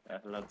really a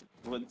lot of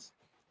woods.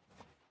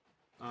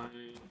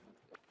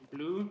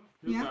 Blue,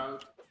 look Yeah.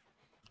 out.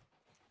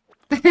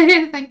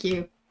 Thank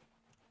you.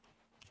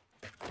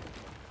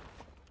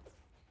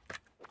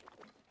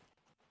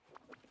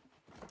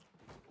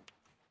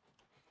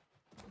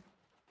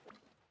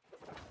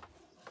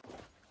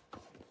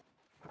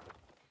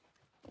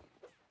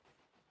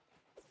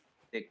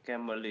 The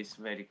camel is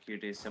very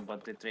curious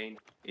about the train.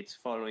 It's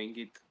following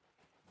it.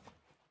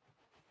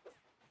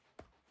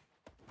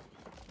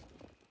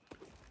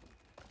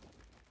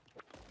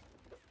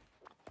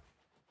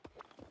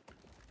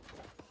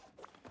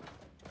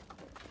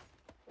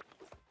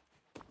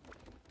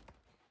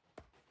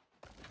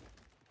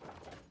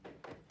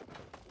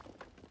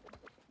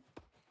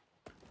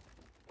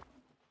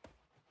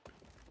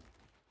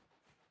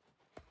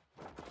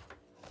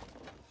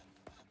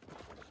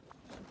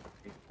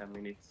 Wait a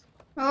minute.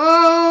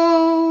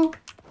 Oh.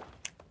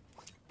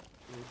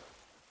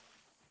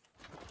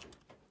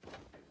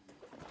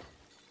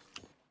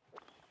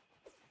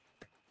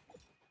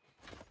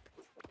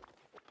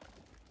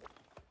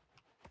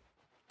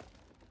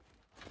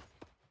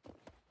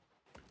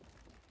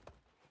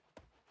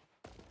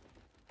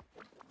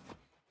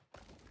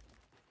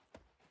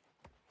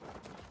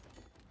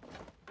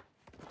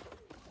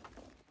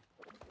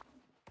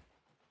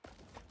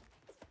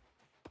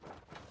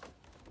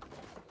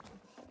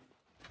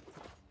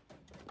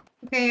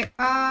 Okay,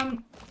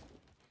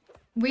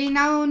 we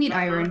now need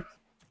iron.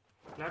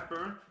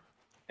 Leopard,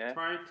 Yeah.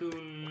 try to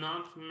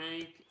not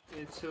make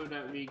it so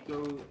that we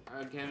go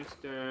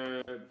against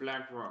the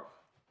black rock.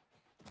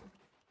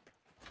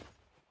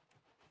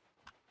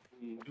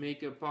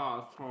 Make a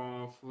path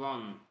of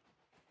one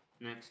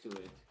next to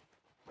it.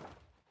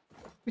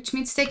 Which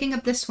means taking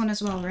up this one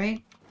as well,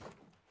 right?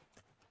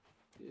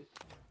 Yes.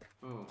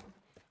 Oh.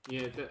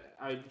 Yeah,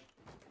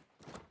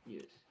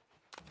 yes.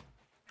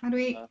 How do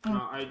we... Uh, Oh.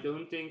 No, I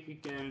don't think we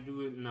can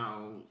do it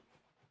now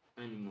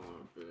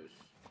anymore, but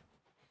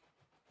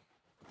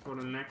for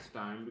the next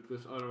time,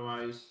 because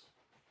otherwise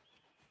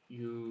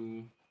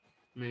you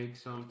make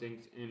some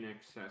things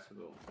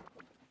inaccessible.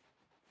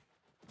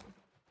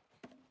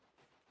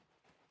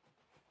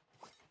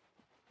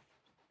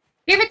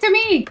 Give it to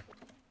me!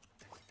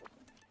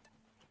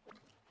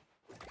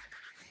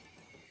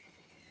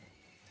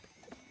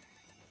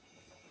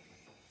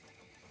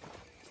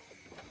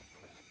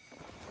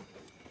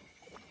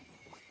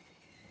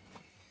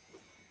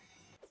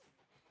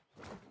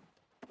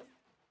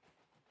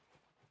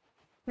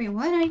 Wait,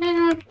 what? I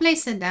didn't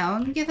place it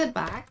down. Give it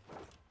back.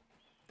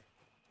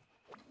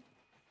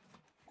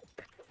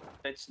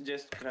 let's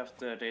just craft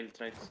the rail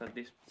tracks at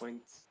this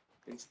point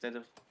instead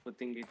of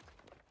putting it.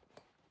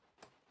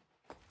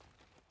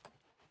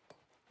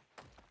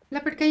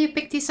 Leopard, can you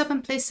pick these up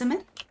and place them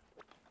in?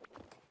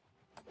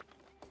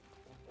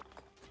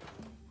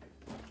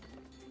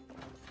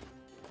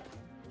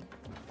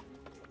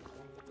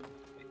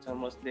 It's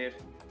almost there.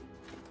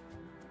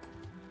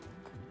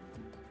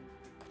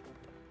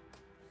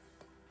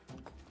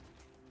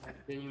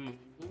 Can you move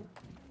here?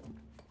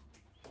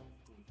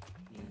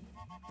 Yeah.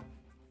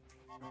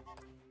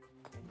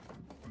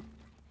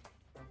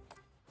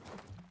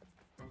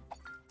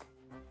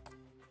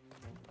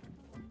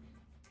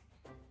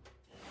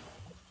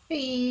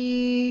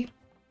 Hey.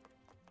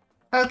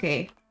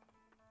 Okay.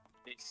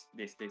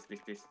 This.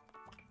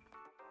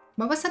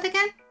 What was that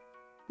again?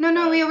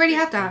 No, we already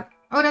have that.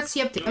 Oh, that's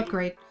the No.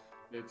 upgrade.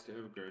 That's the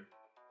upgrade.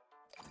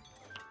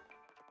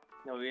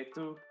 Now we have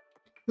to.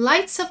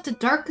 Lights up the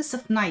darkest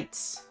of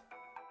nights.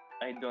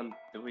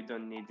 We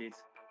don't need it.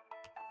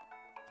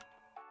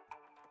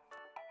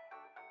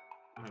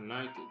 I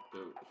like it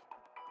though.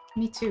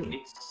 Me too.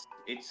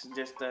 It's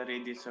just a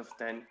radius of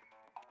 10.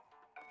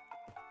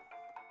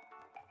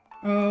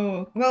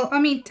 Oh, well, I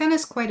mean, 10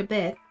 is quite a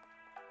bit.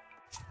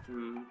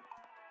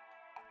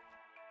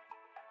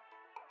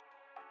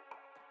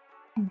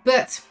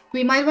 But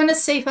we might want to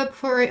save up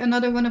for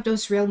another one of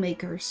those rail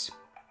makers.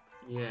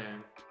 Yeah.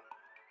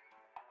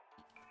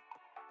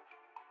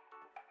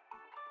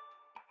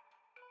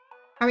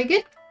 Are we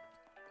good?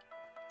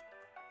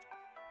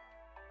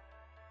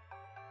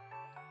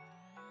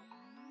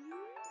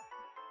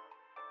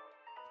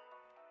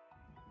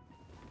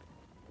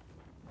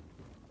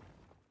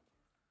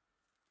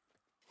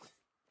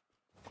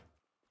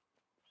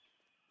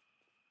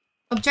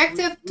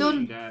 Objective, Who's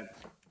doing don't that?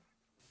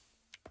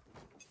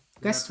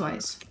 guess Leopard?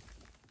 twice.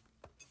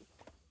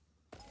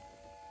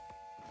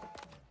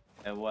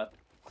 What?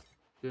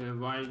 The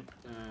white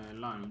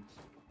lines.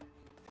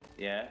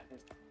 Yeah.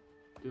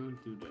 Don't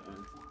do that.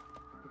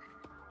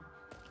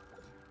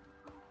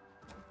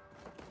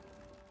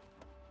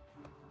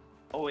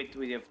 Oh wait,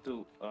 we have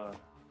to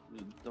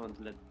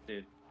don't let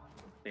the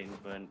thing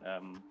burn.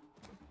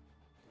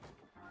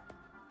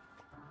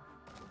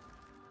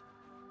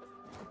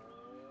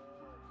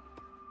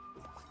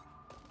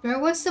 Where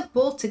was the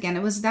bolt again?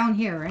 It was down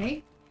here,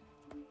 right?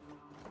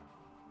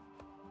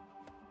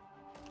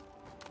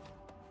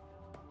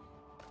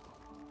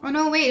 Oh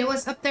no, wait, it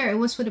was up there. It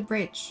was for the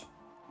bridge.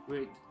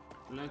 Wait,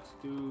 let's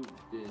do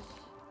this.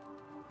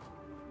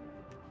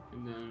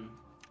 And then...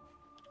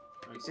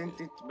 like Isn't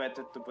this. it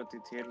better to put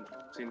it here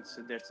since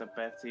there's a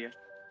path here?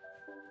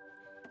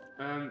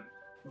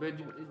 But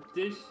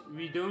this,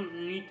 we don't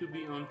need to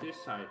be on this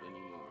side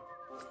anymore.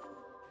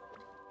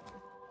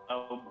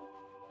 Oh,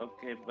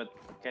 okay, but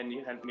can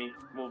you help me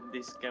move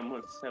these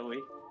camels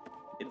away?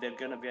 They're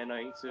gonna be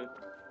annoying soon.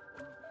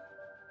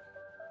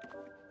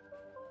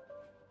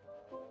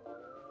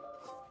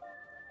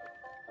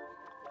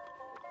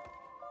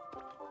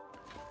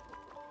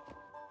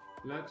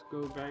 Let's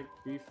go back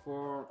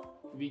before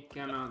we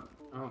cannot...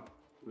 Oh,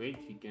 wait,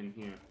 we can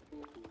hear.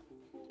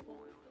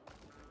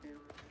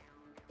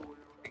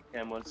 The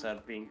camels are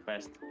being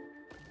fast.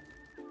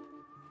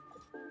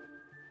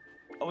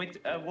 Oh wait,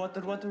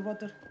 water.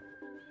 Okay.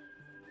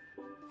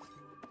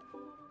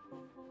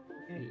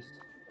 Yes.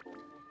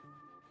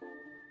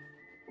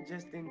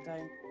 Just in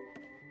time.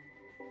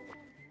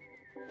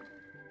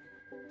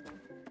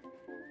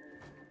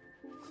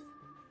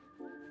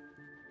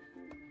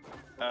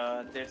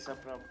 There's a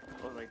problem.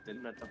 Alright,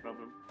 not a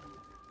problem.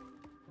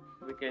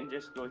 We can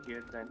just go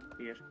here then.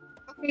 Here.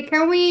 Okay,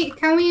 can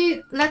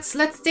we let's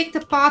take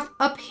the path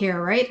up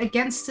here, right?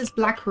 Against this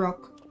black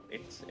rock.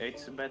 It's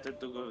better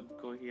to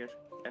go here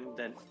and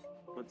then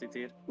put it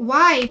here.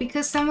 Why?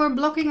 Because then we're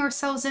blocking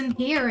ourselves in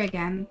here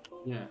again.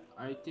 Yeah,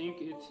 I think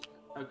it's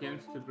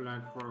against the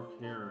black rock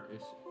here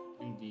is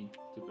indeed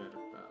the better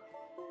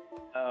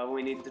path.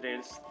 We need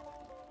rails.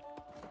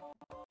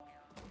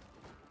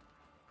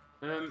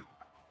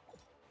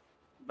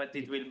 But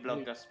it will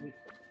block us.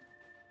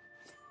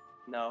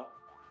 No.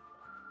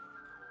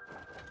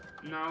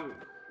 Now,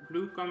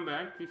 Blue, come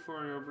back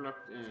before you're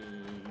blocked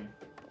in.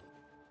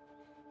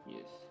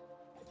 Yes.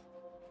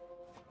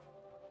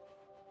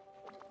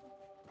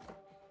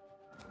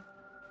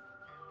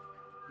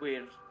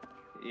 We're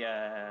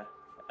yeah.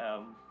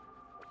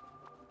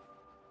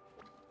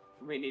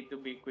 We need to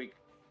be quick.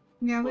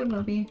 Yeah, we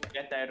will be.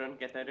 Get iron.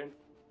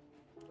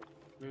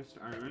 There's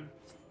iron.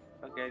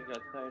 Okay,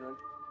 got iron.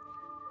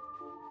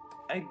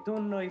 I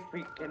don't know if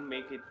we can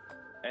make it,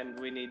 and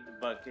we need a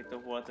bucket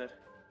of water.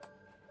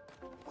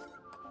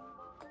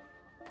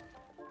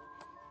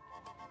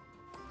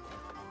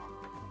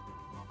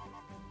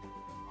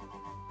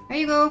 There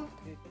you go.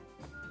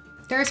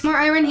 There's more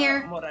iron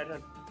here. More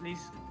iron,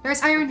 please.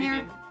 There's iron Put it here.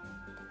 in.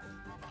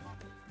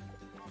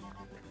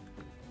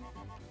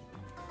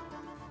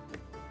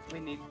 We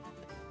need.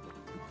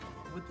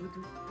 What?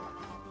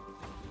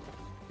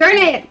 Turn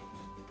it!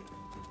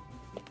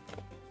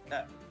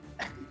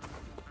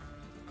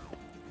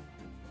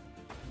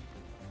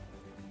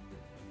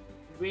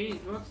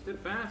 Wait, what's the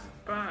best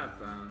path?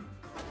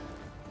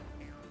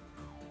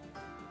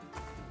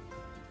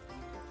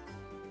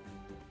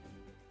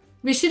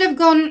 We should have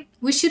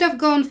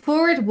gone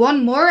forward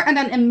one more and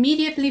then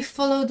immediately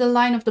follow the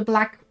line of the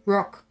black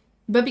rock.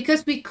 But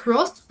because we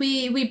crossed,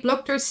 we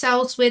blocked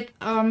ourselves with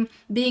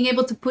being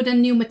able to put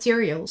in new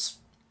materials.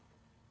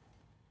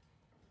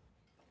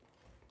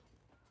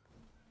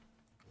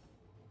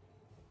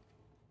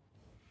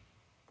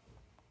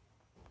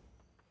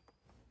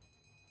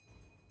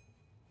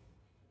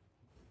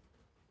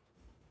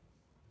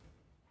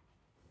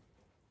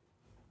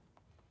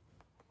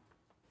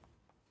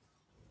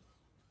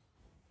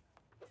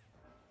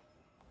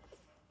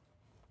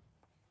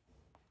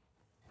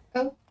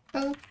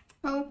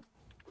 Oh.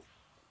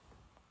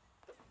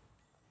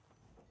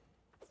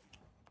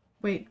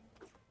 Wait.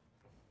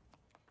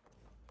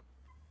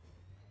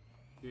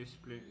 This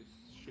place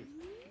shift.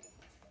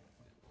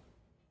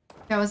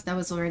 That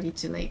was already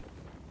too late.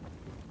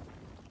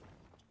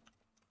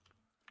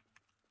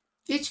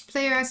 Each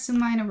player has to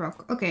mine a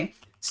rock. Okay.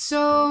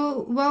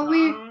 So while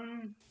we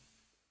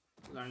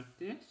like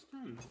this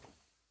then?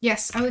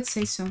 Yes, I would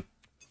say so.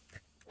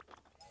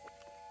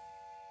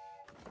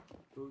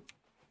 Put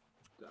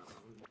down.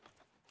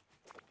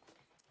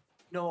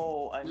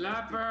 No, I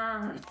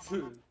Leopard!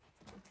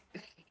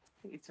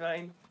 It's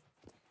fine.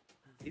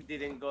 It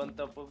didn't go on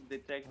top of the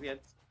track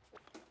yet.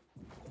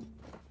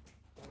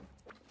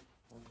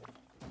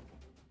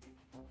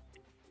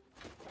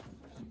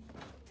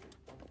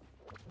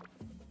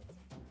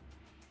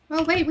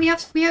 Oh wait, we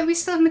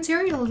still have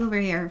materials over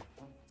here.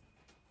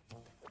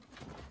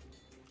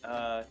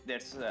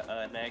 There's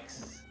an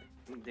axe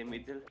in the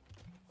middle.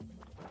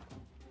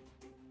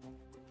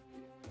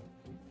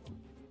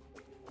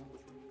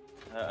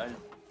 I'll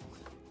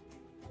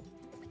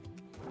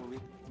move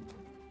it.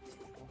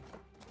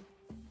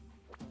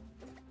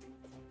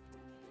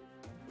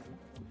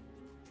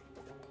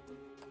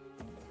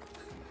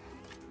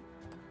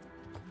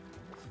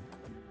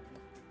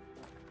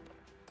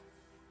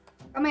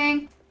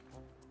 Coming.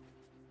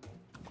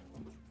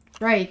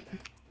 Right.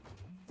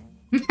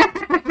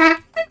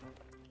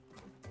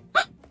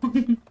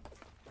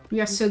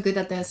 We are so good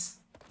at this.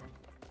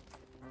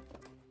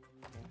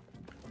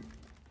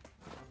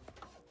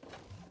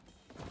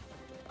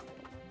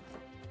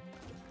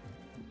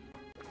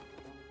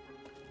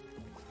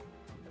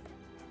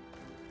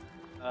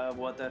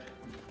 Water.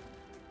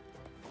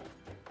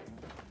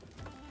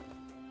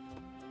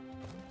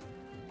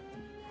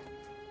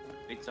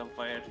 It's on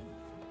fire.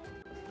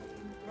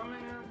 Coming,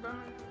 I'm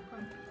coming, I'm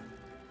coming.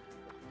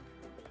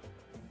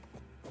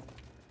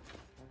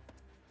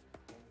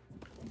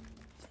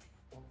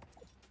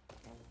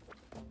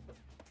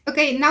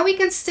 Okay, now we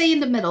can stay in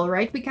the middle,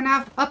 right? We can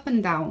have up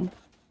and down.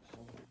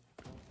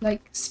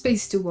 Like,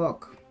 space to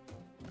walk.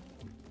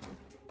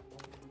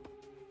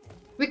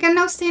 We can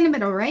now stay in the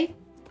middle, right?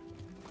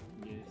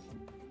 Yes.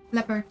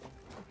 Leopard.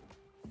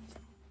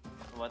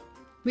 What?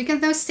 We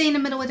can now stay in the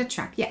middle with the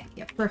track. Yeah,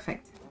 yeah,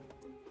 perfect.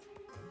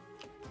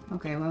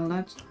 Okay, well,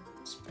 that's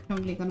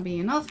probably gonna be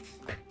enough.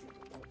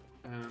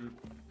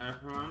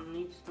 Everyone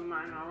needs to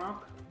mine a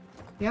rock.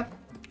 Yep.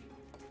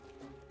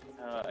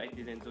 I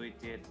didn't do it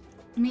yet.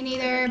 Me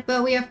neither,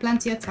 but we have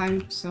plenty of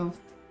time, so...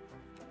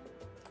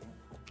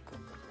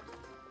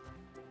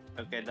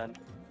 Okay, done.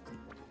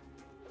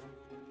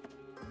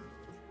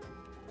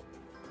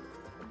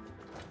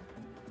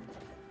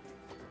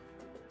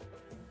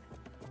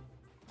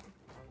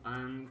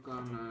 I'm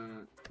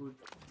gonna put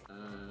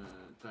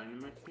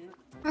dynamite here.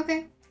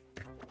 Okay.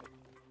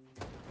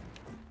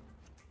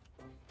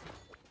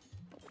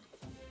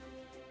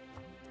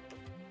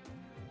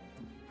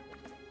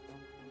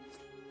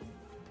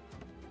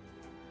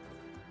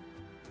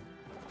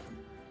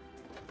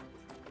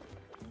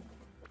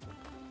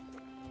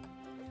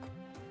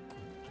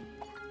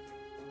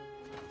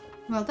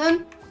 Well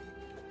done.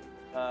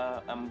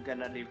 I'm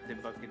gonna leave the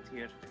bucket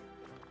here.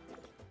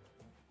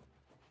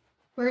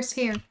 Where's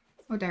here?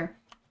 Oh, there.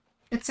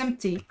 It's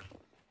empty.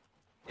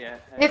 Yeah.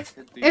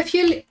 If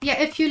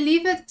you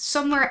leave it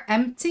somewhere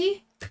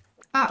empty,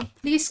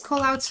 please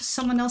call out so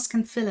someone else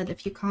can fill it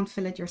if you can't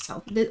fill it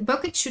yourself. The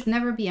bucket should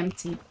never be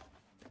empty.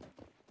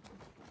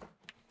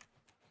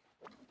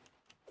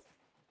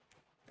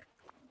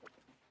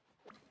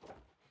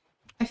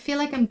 I feel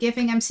like I'm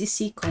giving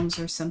MCC comms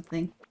or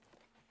something.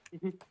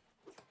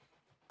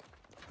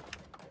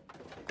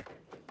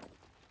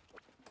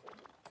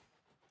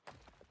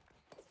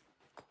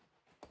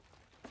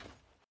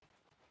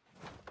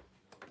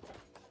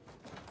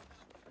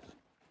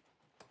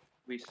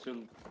 We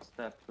should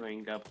start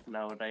going up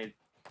now, right?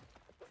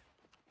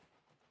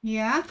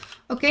 Yeah.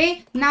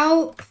 Okay.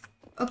 Now.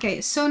 Okay.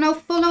 So now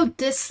follow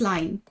this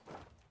line.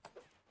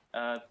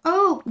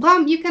 Oh,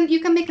 Bram, you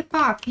can make a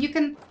path. You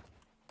can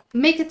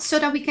make it so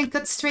that we can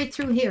cut straight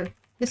through here.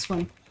 This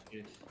one.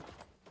 Yes.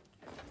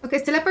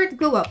 Okay, so leopard,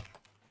 go up.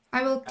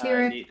 I will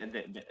clear it.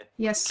 The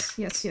Yes,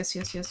 yes, yes,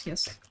 yes, yes,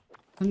 yes.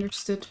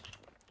 Understood.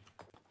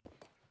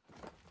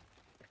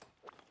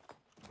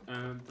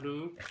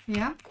 Blue,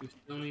 Yeah? you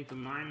still need to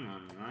mine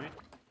one, right?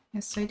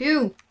 Yes, I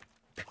do.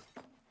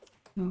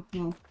 Oh,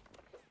 well.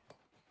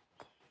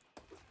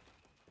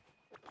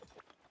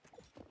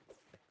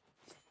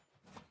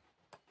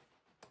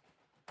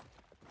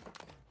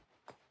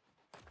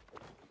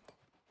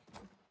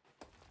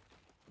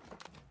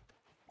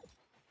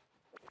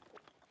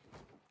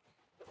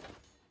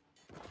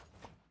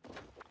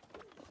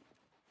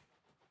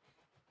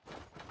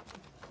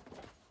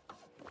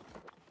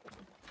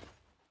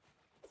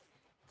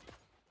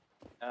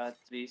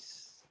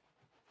 Trees.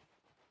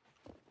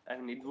 I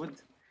need wood.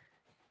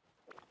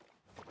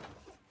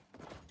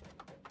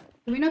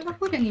 Do we not have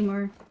wood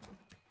anymore?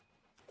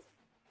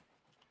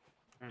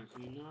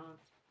 Apparently not.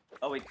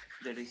 Oh wait,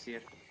 there is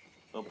here.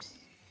 Oops.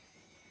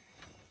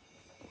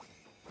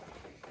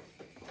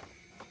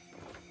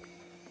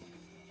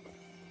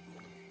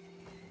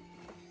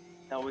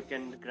 Now we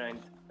can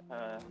grind.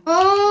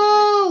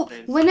 Oh!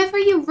 rails. Whenever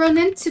you run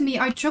into me,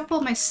 I drop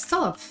all my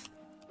stuff.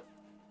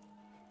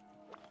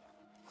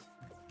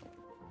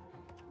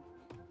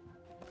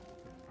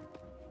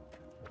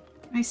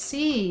 I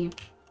see.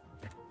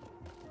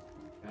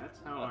 That's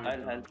how I'll I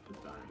help. got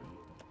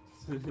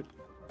the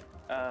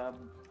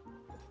diamond.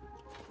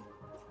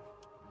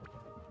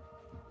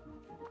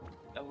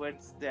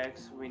 Where's the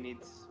axe? We need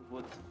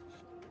wood.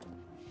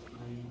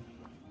 I'm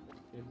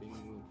getting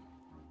wood.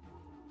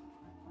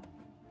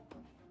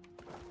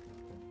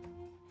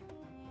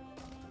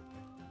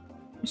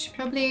 I should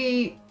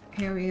probably...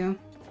 Here we go.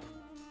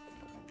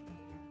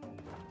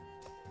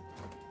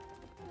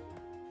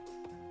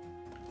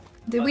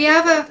 Do we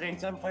have a...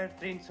 Trains on fire,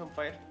 trains on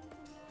fire.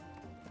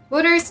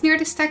 Water is near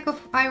the stack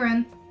of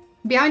iron.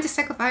 Behind the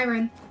stack of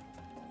iron.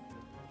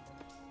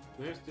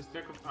 There's the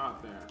stack of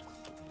out there.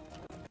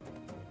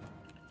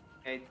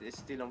 Okay, it's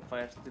still on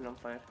fire, still on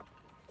fire.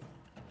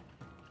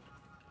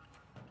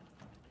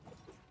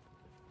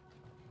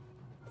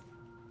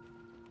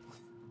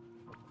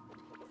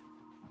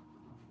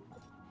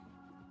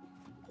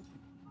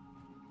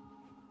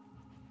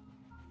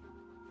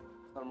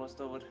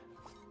 Almost over.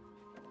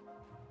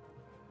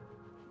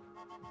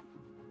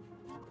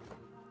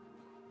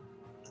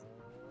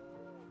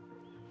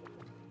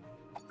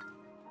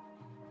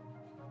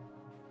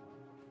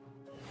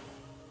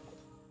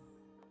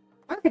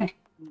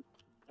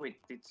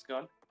 it's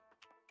gone.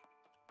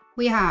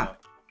 We have Oh,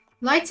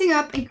 lighting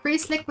up,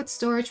 increase liquid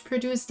storage,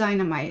 produce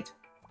dynamite.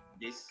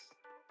 this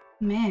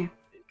Meh.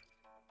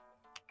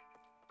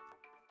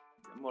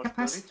 more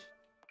Capacity.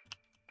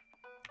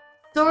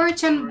 storage.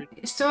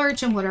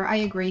 Storage and water, I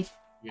agree.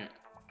 Yeah.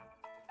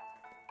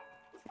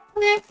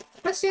 Okay,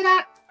 let's do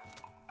that.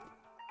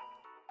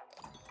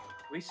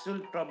 We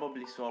should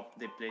probably swap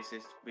the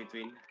places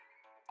between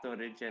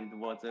storage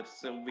and water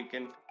so we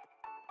can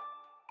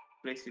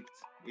place it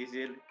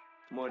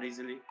more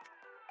easily.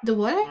 The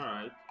water?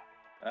 Alright.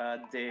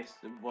 The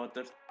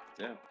water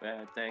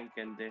tank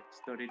and the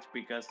storage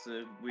because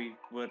we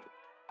were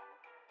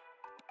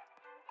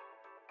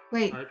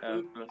Wait, I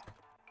put close.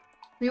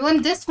 we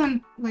want this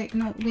one. Wait,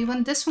 no, we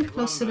want this one One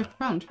close to the back.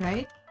 front,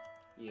 right?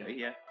 yeah.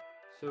 Yeah,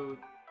 So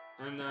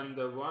and then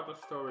the water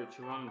storage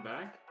one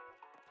back.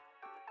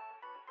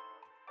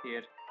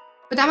 here.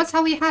 But that was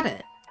how we had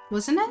it,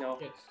 wasn't it? No,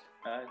 Yes.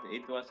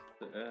 it was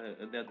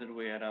the other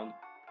way around.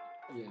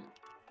 Yeah.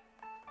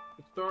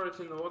 The storage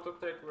and the water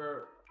tank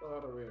were the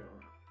other way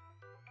around.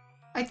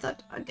 I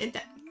thought I did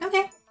that.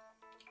 Okay.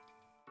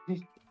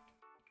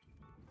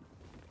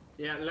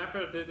 Yeah,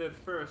 Leopard did it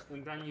first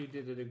and then you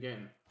did it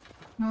again.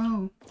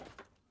 Oh.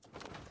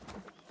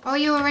 Oh,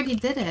 you already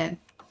did it.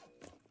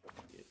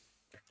 Yes.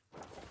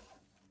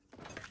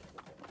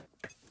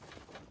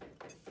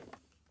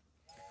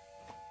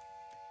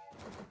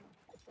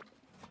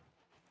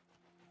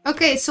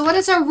 Okay, so what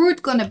is our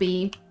route gonna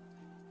be?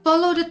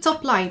 Follow the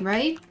top line,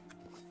 right?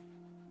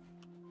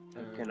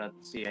 I cannot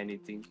see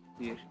anything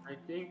here. I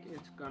think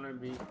it's gonna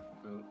be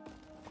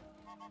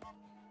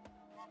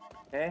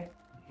Eh?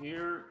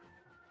 here,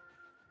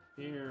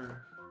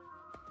 here,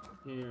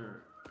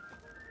 here.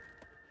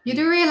 You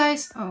do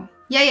realize? Oh,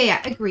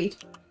 yeah, agreed.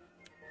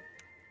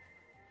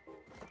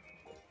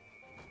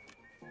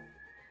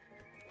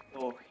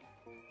 Oh,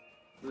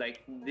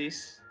 like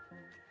this.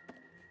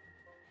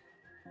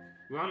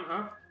 One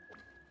up,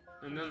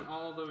 and then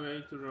all the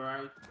way to the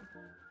right,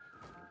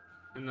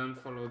 and then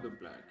follow the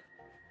black.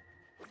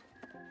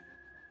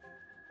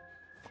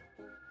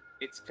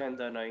 It's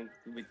kinda annoying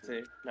with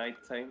the night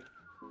time.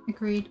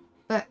 Agreed.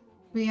 But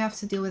we have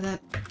to deal with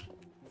it.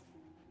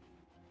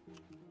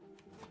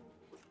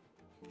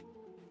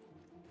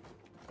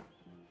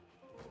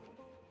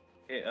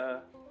 Okay,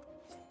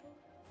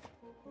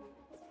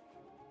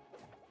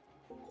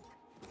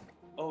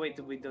 oh wait,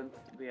 we don't.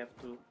 We have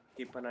to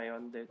keep an eye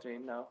on the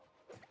train now.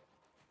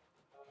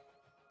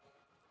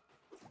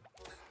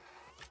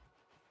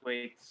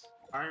 Wait.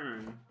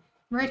 Iron.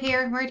 Right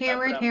here, right here,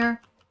 right Brahmmm.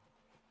 here.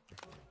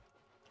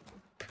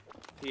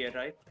 Here,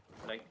 right?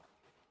 Like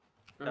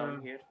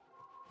down here.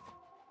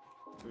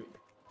 Wait,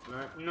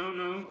 like,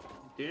 no,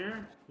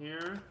 there,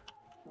 here,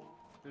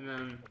 and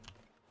then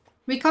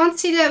We can't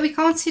see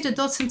the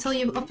dots until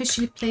you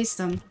officially place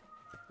them.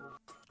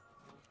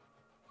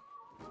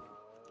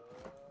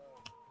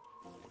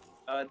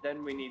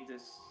 Then we need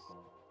this.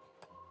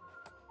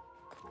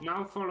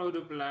 now follow the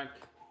black.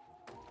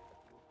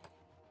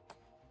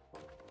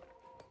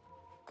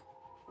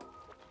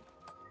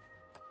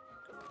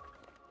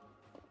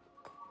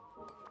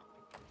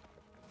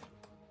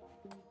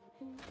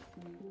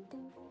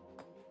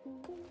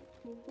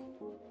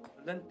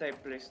 Don't I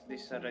place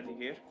this already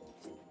here?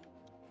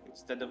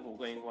 Instead of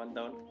going one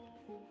down.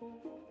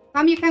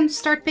 Bram, you can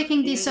start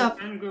picking these up.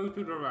 And go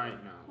to the right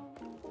now.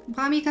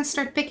 Bram, you can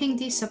start picking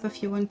these up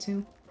if you want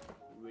to.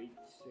 Wait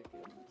a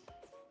second.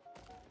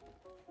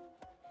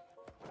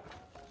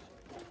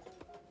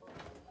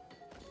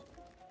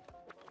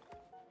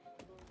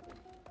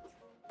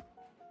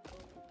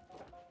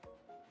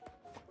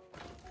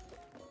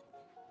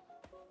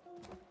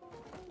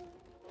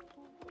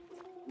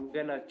 I'm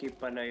gonna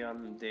keep an eye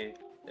on the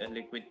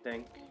liquid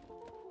tank.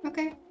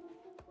 Okay.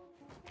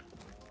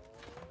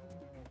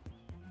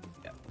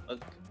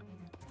 Okay.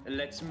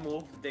 Let's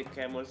move the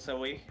camels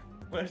away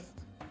first.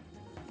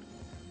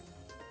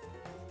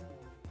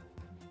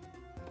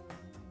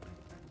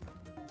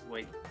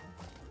 Wait.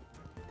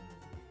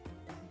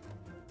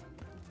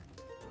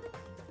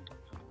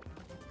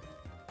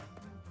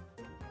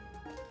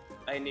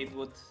 I need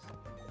wood.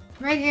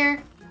 Right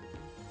here.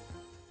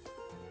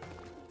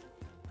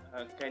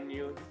 Can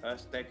you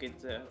stack it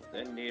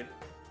near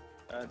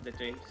the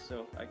train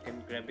so I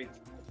can grab it?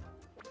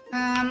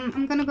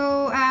 I'm gonna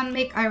go and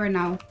make iron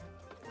now.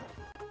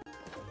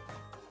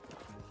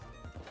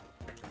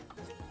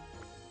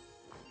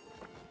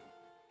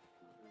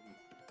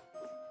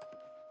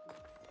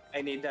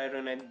 I need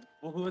iron and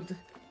wood.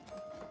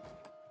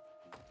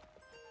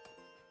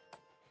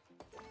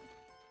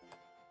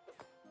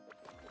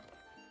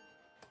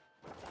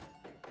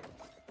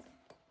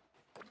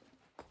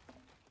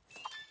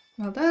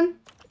 Well done.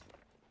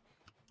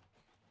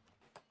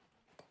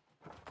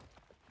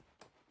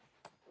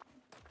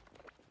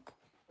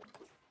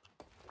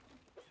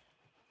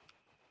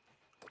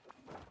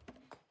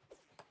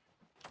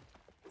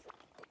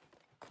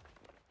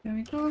 There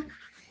we go.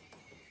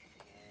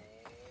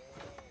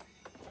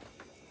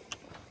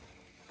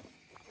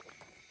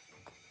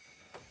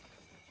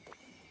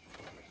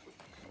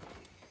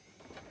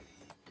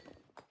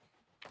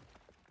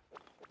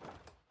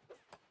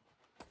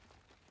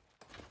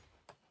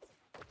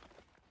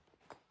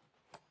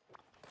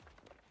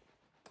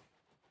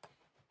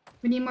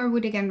 We need more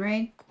wood again,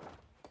 right?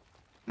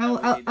 we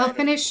I'll need iron.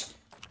 finish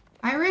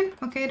iron.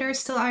 Okay, there's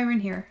still iron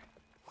here.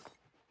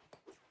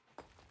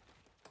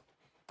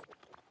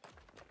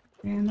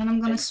 And then I'm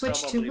gonna And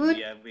switch to probably, wood.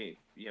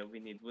 we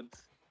need wood.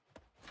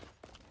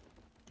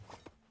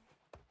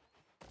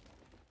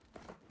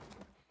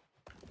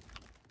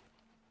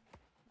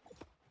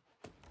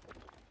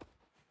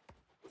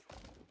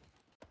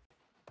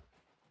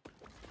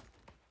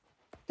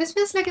 This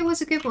feels like it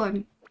was a good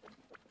one.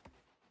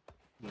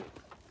 Yeah.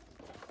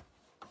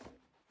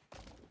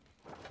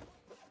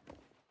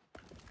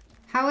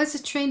 How is the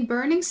train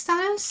burning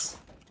status?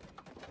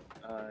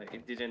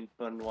 It didn't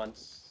burn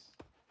once.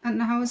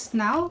 And how is it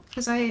now?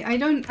 Because I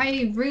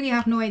really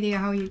have no idea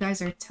how you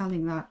guys are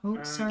telling that.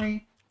 Oh,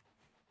 sorry.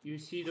 You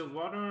see the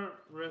water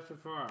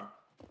reservoir?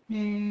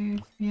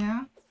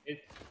 Yeah.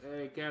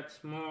 It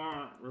gets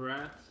more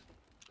red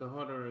the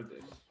hotter it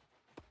is.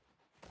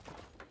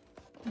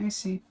 I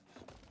see.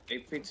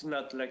 If it's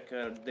not like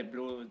the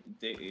blue,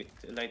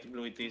 light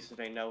blue it is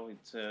right now,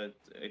 it's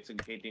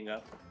heating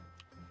up.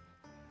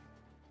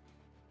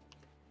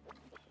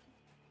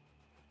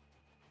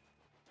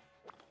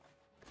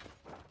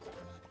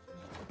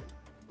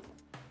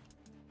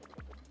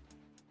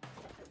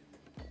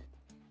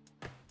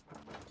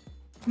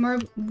 More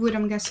wood,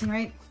 I'm guessing,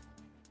 right?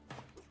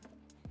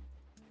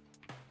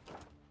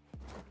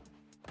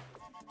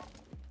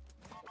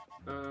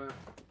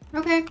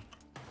 Okay.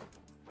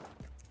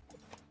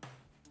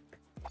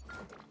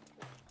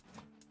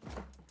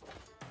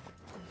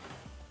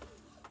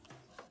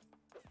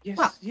 Yes,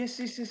 Well. yes.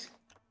 Yes.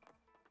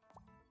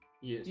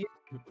 Yeah.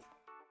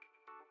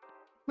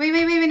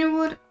 Wait, no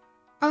wood.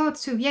 Oh,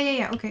 it's 2.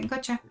 Yeah. Okay,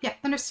 gotcha. Yeah,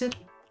 understood.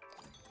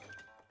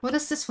 What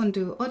does this one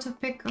do? Auto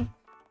pick up.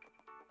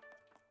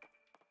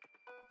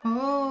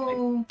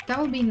 Oh, that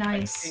would be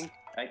nice.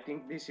 I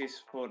think this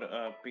is for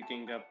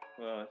picking up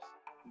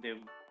the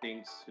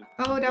things.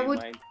 Oh, that would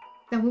mined.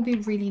 that would be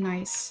really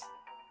nice.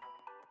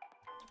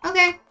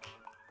 Okay.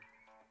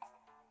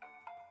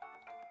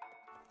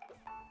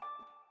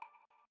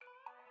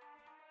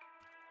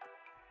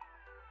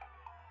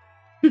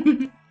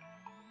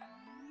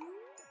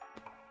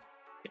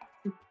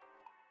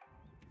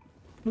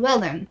 Well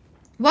then.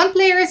 One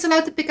player is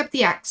allowed to pick up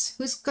the axe.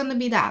 Who's gonna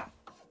be that?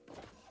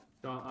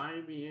 Shall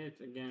I be it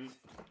again?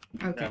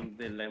 Okay.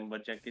 The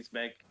lumberjack is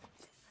back.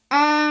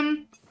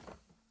 How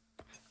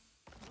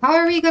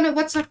are we gonna...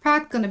 What's our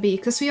path gonna be?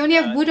 Because we only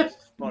have wood up...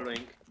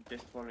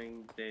 Just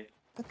following the...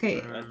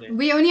 Okay.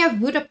 We only have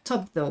wood up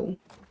top though.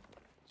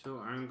 So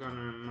I'm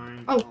gonna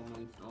mine Oh.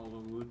 almost all the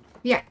wood.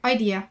 Yeah,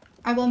 idea.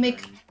 I will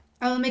make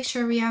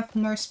sure we have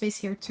more space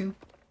here too.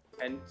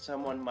 And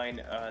someone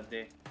mine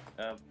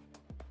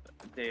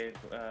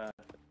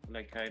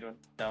like iron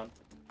down.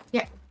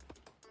 Yeah.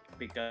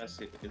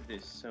 Because it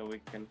is so we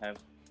can have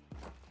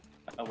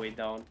a way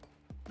down,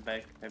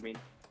 back. I mean.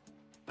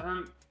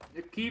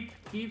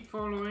 Keep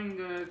following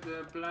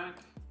the black.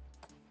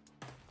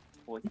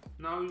 What?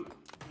 Now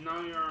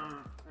you're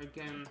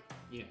again.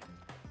 Yeah.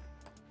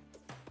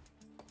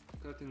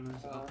 Cutting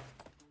this up.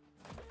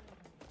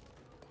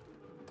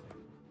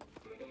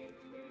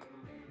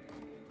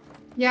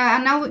 Yeah,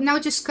 and now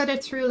just cut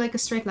it through like a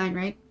straight line,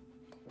 right?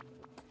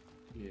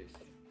 Yes.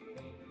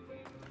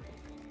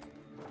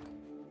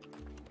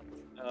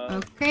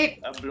 Okay.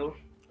 Blue.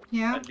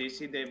 Yeah. Do you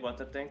see the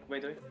water tank, by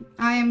the way?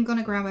 I am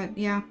gonna grab it.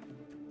 Yeah.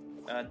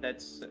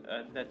 That's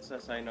a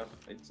sign of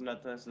it's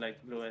not as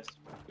like blue as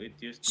it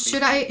used to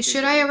be.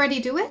 Should I already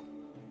do it?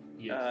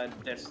 Yes.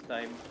 There's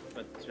time,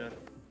 but sure.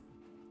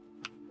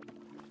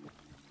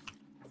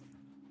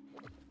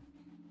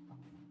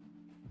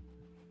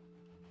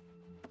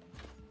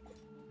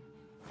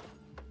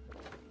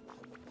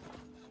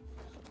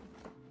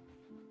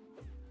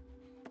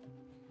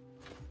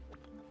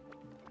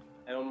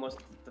 I almost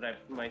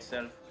trapped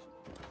myself.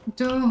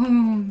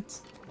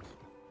 Don't.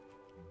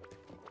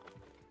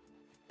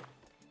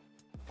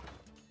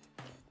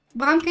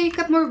 Bram, can you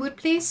cut more wood,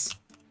 please?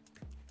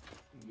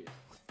 Yes.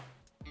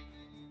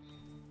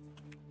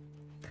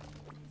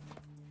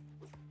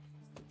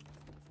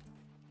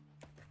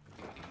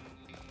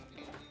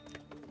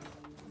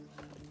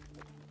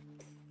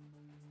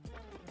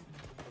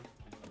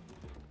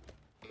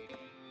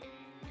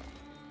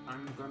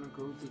 I'm gonna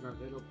go to that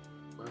little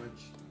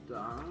patch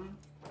down.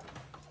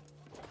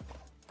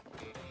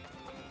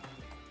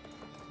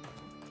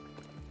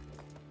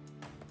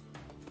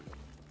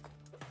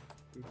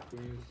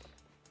 Because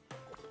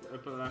the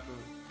upper level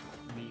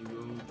we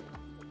will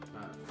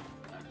have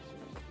access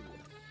to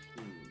it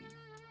soon.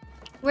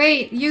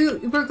 Wait,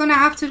 we're gonna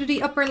have to do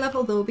the upper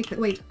level though, because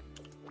wait.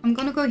 I'm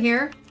gonna go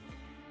here.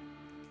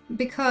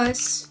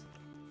 Because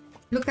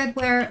look at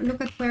where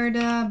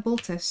the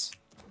bolt is.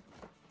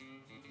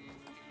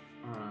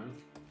 Alright.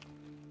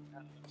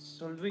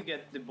 Should we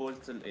get the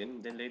bolts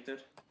in the later?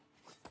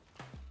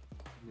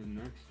 The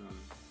next one.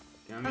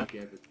 Can we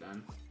get it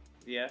then?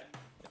 Yeah.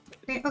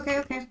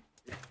 Okay.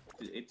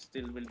 It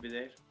still will be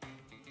there.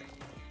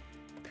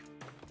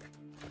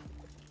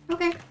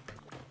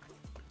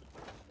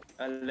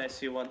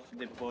 Unless you want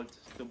the bolt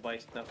to buy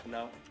stuff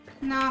now.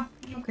 No,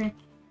 okay.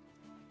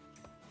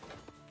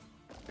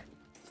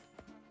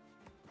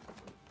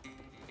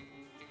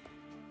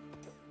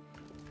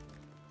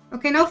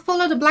 Okay, now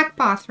follow the black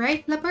path,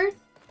 right, Leopard?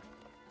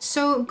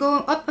 So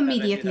go up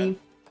immediately.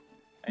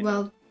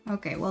 Well,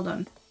 okay, well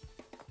done.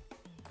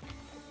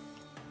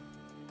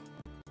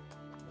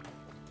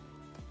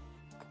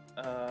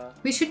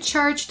 We should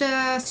charge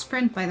the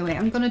sprint, by the way.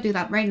 I'm gonna do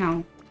that right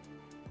now.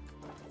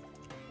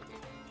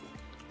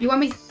 You want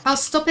me? I'll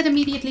stop it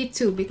immediately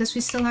too, because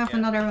we still have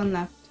another one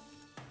left.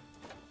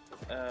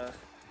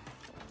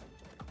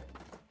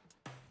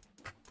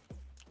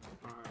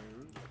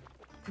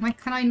 Why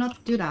can I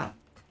not do that?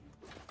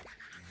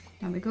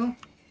 There we go.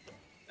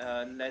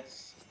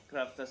 Let's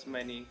craft as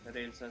many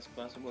rails as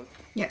possible.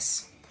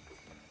 Yes.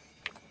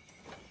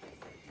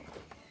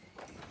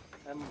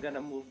 I'm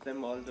gonna move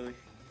them all the way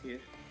here.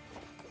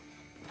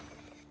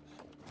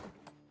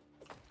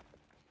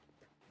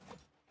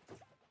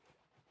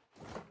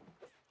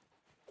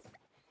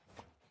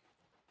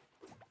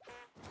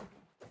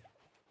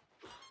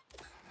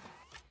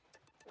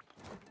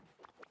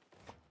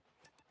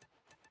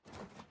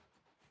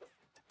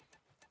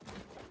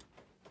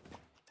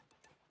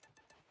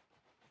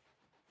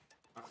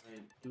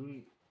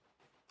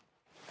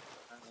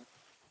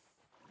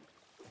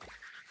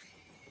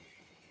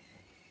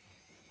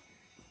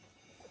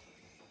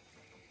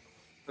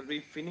 Will we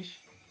finish?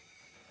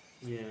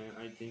 Yeah,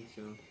 I think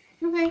so.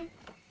 Okay.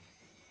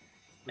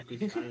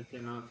 Because I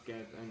cannot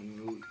get any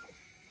wood.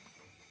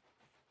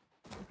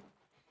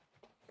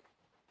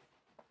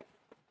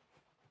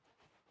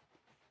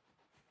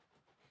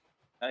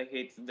 I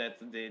hate that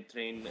the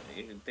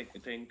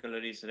train color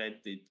is red.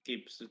 It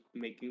keeps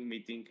making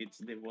me think it's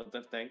the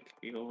water tank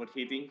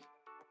overheating.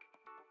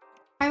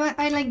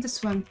 I like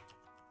this one.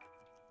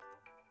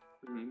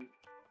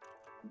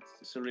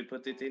 So we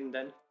put it in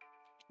then?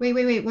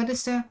 Wait. What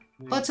is the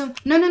autumn?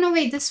 No,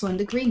 wait. This one,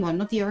 the green one,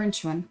 not the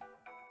orange one.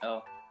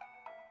 Oh.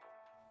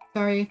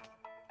 Sorry.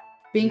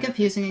 Being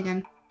confusing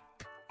again.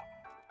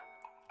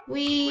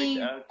 Wait,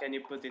 can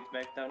you put it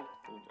back down?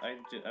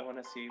 I want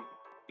to see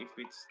if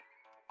it's...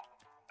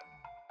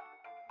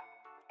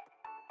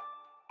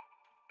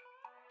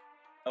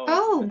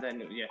 Oh!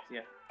 Then,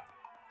 yeah.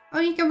 Oh,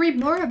 you can read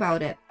more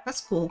about it.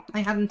 That's cool. I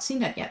haven't seen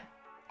that yet.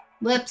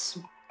 Lips.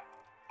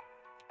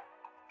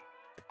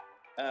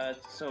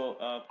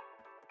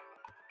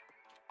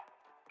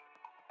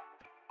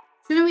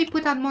 Shouldn't we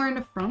put that more in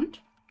the front?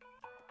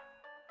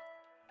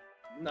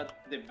 Not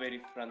the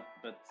very front,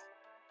 but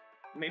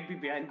maybe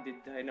behind the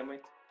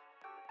dynamite.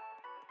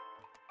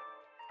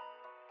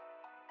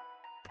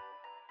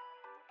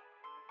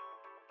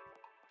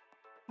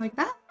 Like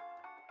that?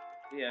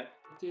 Yeah.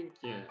 I think,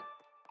 yeah.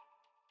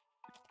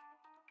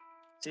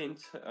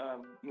 Since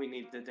we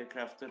need the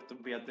crafter to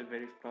be at the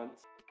very front.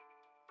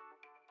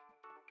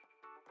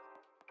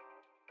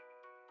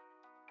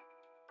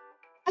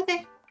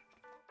 Okay.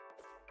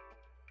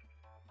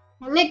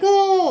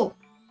 Lego!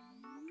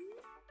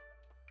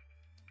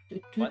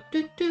 What?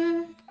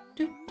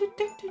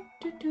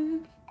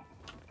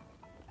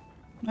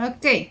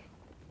 Okay.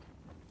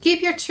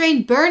 Keep your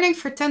train burning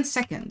for 10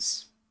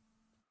 seconds.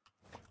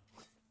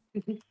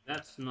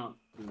 That's not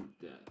good,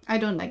 Dad. I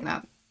don't like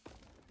that.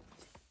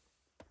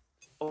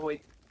 Oh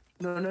wait,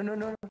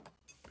 no.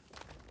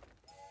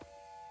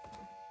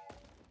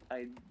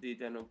 I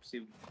did an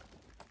oopsie.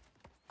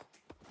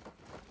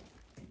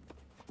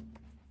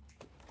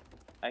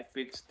 I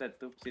fixed that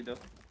oopsie though.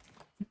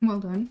 Well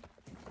done.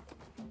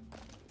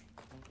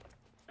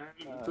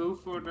 Go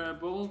for the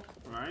bolt,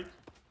 right?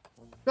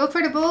 Go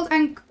for the bolt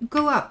and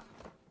go up.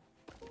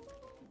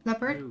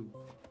 Leopard?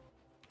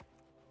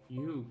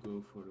 You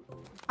go for the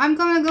bolt. I'm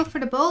gonna go for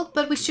the bolt,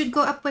 but we should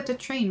go up with the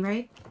train,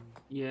 right?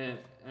 Yeah,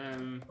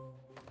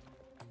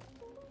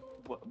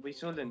 We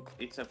shouldn't.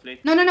 It's a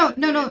flat.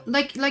 No.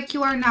 Like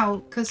you are now,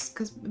 cause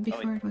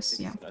before it was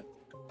yeah. Not.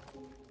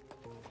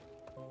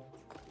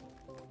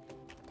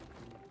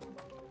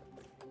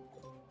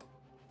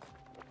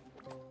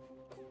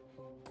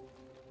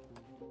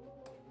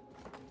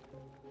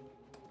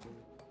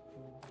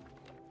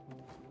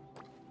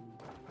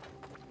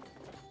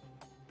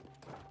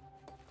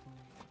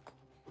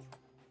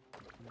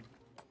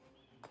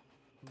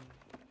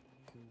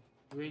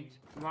 Wait,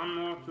 one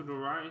more to the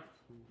right,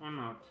 or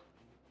not?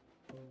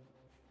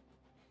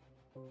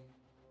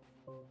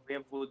 We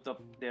have wood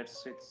up there,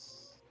 so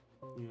it's...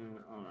 Yeah,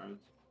 alright.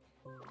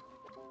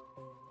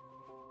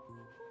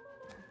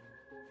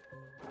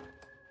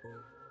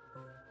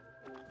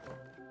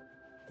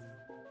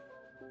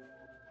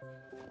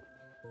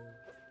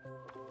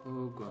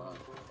 Oh god.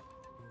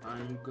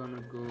 I'm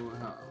gonna go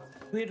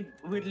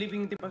We're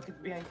leaving the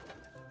bucket behind.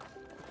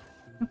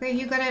 Okay,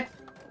 you got it.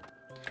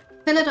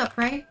 Fill it up,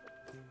 right?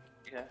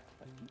 Yeah.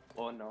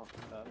 Oh no.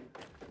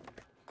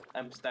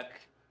 I'm stuck.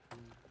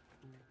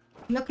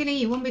 Luckily,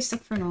 you won't be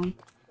stuck for long.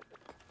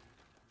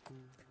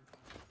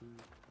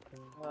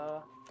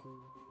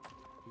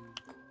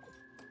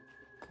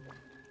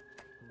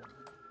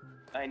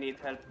 I need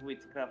help with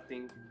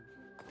crafting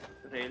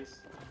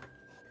rails.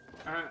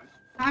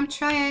 I'm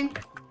trying.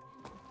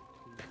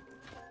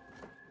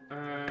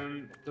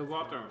 The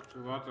water.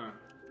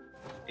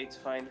 It's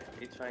fine.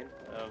 It's fine.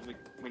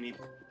 We need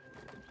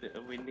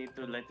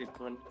to let it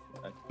run.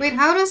 Wait,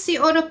 how does the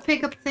auto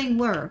pickup thing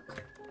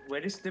work?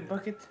 Where is the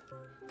bucket?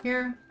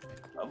 Here.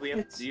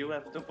 You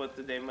have to put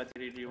the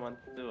material you want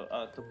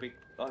to pick.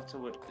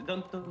 Also,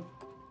 don't.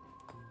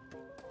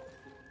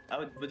 I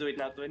would do it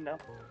now. Do it now.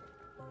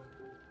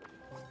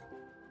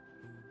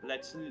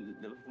 Let's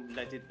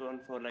let it run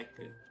for like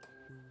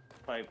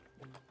 5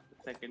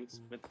 seconds.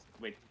 But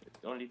wait,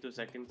 only 2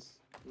 seconds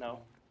now.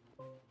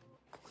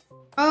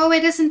 Oh,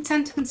 it isn't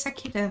 10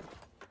 consecutive.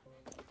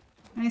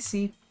 I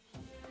see.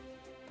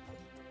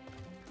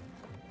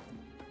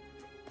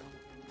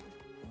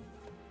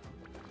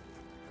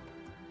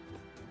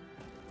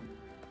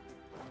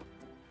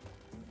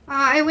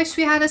 I wish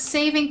we had a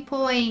saving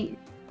point.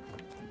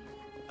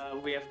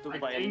 We have to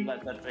buy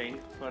another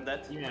train for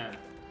that. Yeah,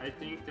 I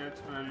think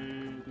that's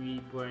when we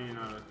buy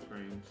another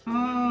train. So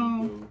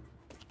Oh. then we go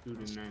to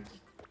the next.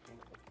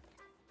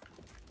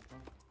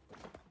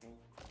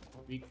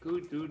 We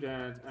could do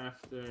that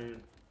after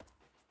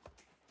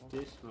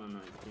this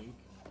one, I think.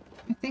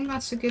 I think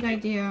that's a good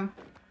idea.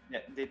 Yeah,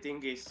 the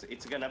thing is,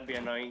 it's gonna be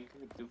annoying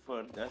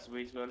for us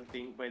visual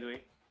thing, by the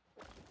way.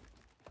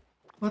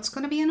 What's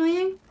gonna be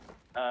annoying?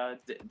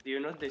 Do you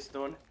know the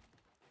stone?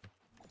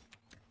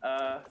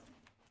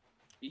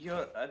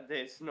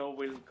 The snow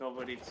will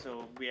cover it,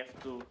 so we have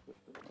to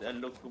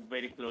look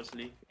very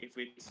closely if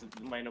it's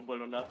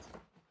mineable or not.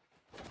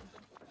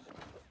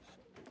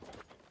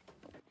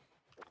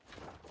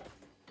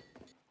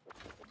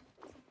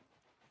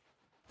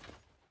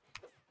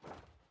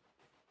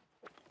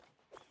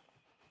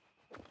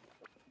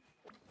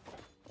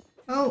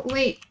 Oh,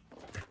 wait.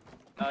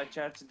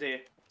 Charge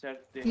the.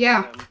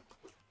 Yeah.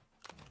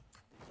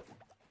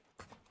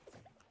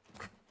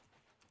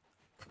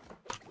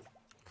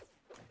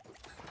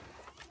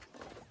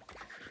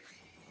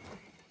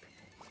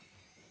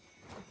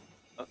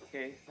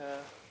 Okay.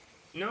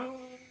 No.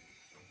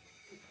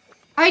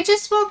 I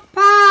just walked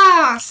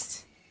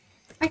past.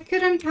 I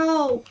couldn't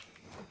help.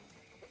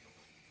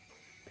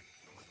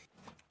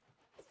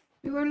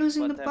 We were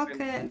losing What the happened?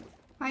 bucket.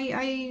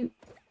 I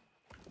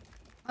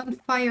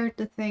unfired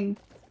the thing.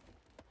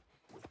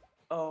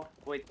 Oh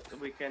wait,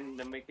 we can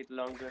make it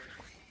longer.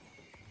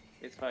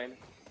 It's fine.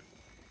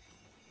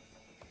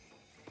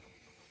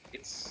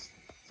 It's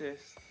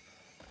just.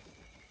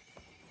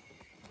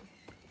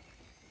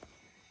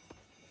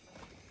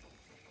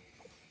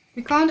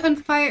 We can't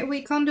unfire.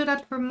 We can't do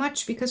that for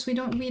much because we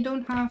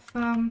don't have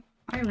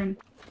iron.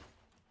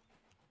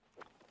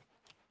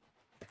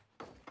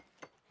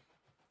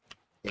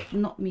 Did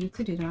not mean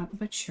to do that,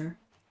 but sure.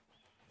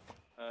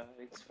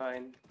 It's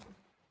fine.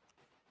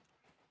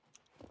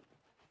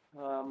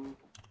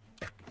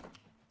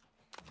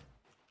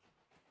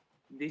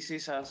 This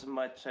is as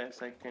much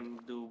as I can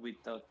do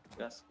without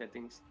us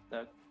getting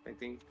stuck, I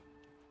think.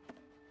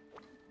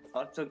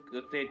 Also,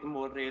 create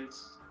more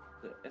rails.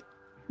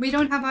 We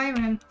don't have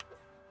iron.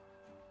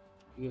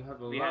 You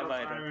have a We lot have of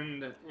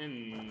iron. iron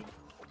in.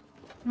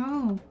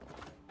 Oh.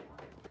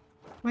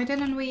 Why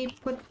didn't we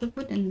put the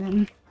wood in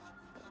then?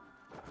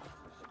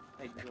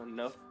 I don't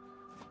know.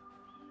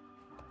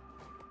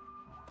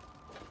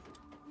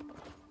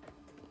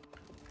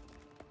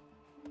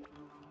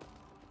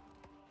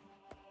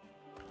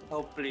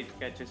 Hopefully it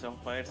catches on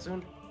fire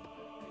soon.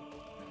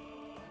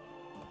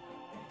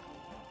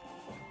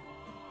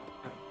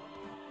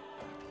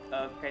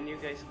 Can you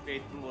guys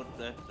create more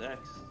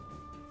tracks?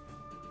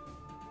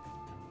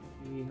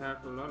 We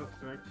have a lot of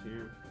tracks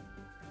here.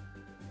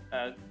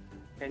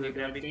 Can you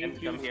grab it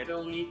and come here? You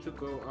still need to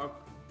go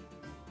up.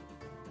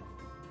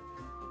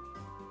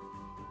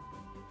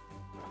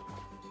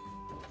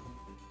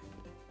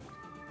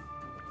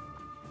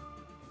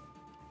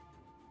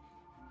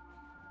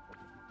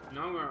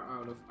 Now we're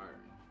out of iron.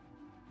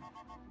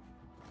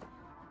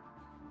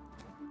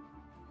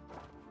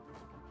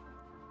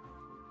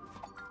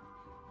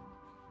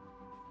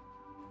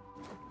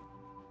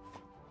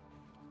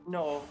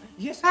 No.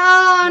 Yes.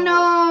 Oh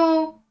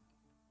no!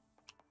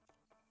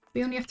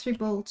 We only have 3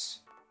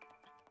 bolts.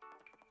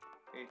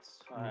 It's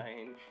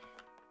fine.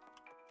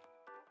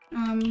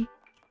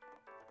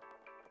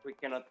 We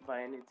cannot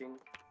buy anything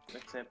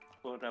except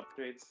for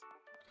upgrades.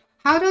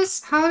 How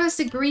does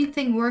the green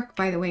thing work,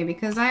 by the way?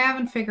 Because I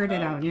haven't figured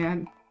it out yet.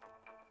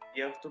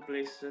 You have to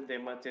place the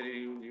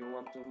material you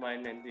want to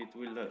mine, and it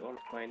will all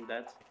find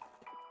that.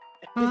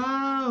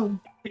 Oh.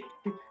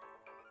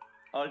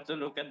 Also,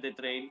 look at the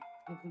train.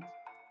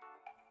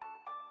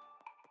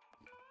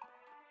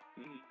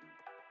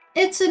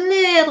 It's a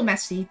little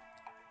messy.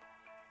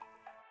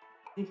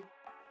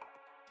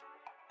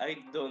 I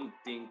don't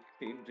think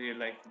in real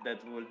life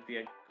that would be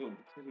a good,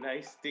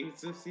 nice thing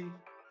to see.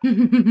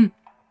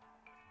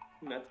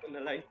 Not gonna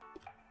lie.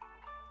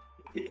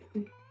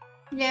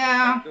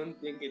 Yeah. I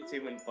don't think it's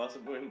even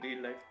possible in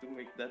real life to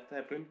make that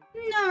happen.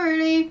 Not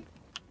really.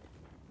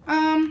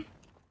 Oh.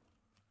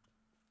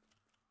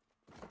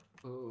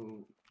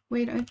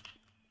 Wait,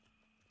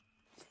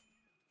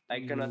 I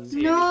cannot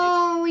see anything.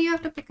 No, you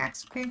have the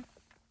pickaxe, okay?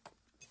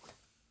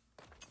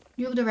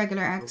 You have the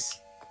regular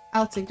axe.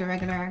 I'll take the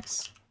regular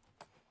axe.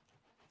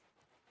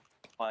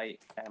 Why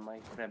am I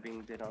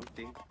grabbing the wrong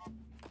thing?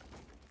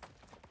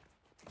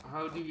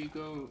 How do we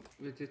go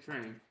with the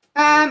train?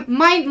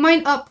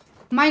 Mine up.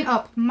 Mine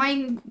up.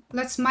 Mine.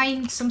 Let's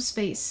mine some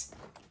space.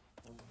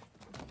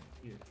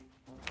 Yeah.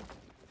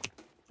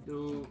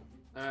 So,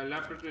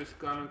 Leopard is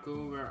gonna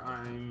go where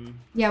I'm.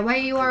 Yeah, where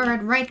you are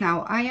at right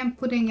now. I am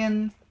putting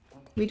in.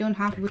 We don't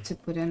have wood to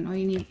put in. Oh,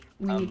 we need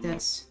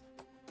this.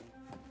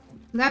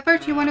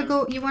 Leopard, you wanna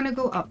go? You wanna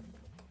go up?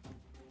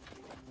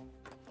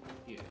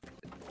 Yeah.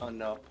 Oh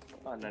no.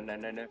 Oh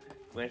no.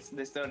 Where's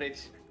the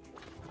storage?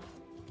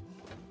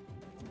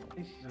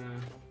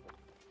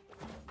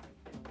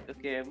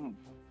 Okay.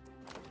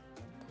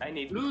 I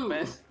need to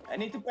pass. I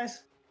need to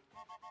pass.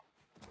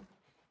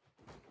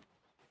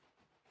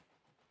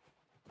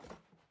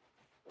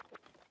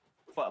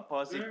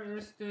 Pause it. Where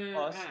is the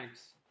Pause.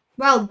 axe?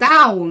 Well,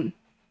 down.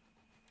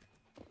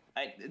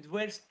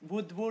 Where's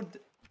wood?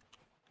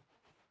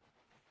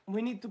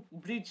 We need to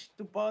bridge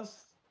to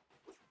pause.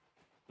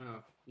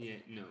 Oh, yeah,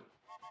 no.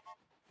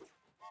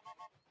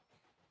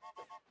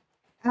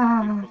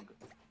 Ah.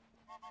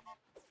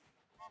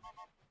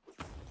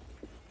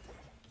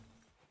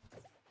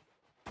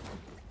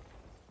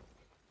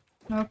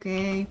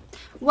 Okay.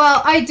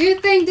 Well, I do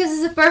think this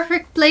is a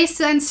perfect place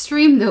to end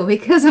stream though,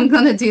 because I'm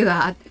gonna do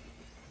that.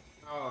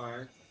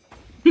 Alright.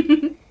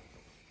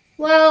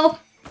 Well,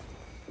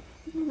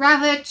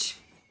 Ravage,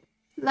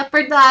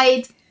 Leopard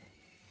died.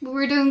 We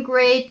were doing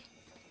great.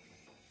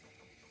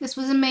 This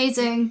was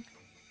amazing.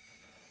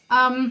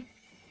 Yeah.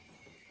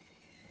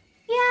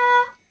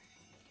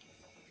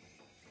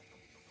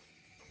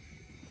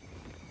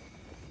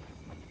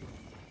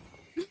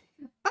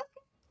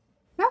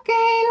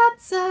 Okay,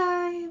 let's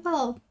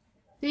well,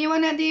 do you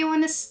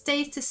wanna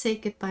stay to say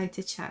goodbye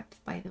to chat,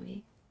 by the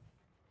way?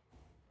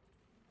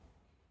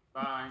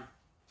 Bye.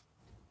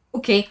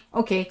 Okay,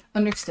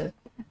 understood.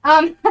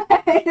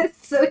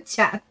 So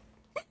chat.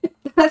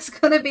 That's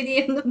gonna be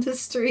the end of the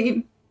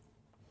stream.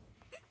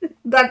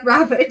 That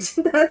rabbit,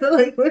 that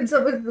like was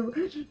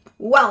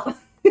well.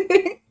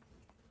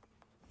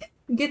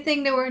 Good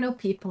thing there were no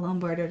people on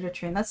board of the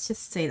train. Let's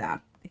just say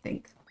that, I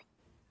think.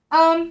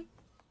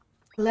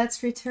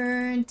 Let's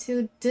return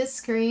to this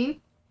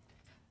screen.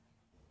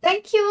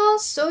 Thank you all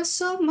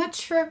so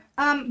much for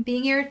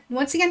being here.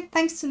 Once again,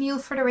 thanks to Neil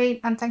for the raid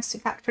and thanks to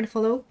Kat for the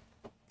follow.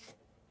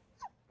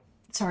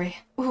 Sorry.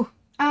 Ooh.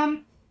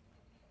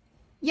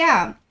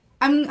 Yeah.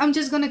 I'm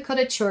just gonna cut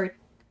it short.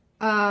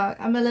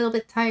 I'm a little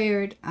bit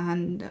tired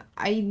and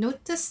I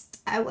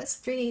noticed I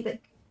was really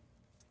like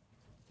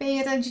paying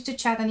attention to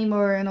chat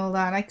anymore and all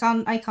that. I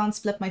can't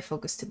split my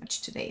focus too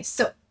much today.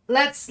 So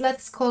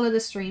let's call it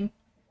a stream.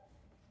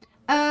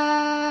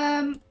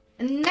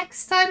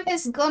 Next time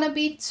is gonna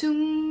be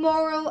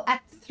tomorrow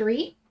at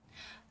 3.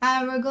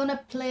 And we're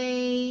gonna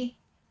play...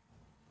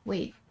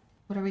 Wait,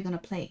 what are we gonna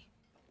play?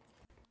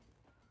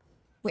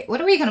 Wait, what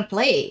are we gonna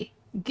play?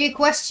 Good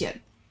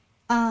question.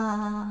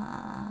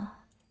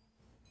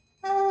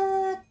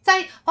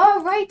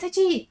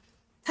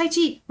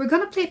 Taiji, we're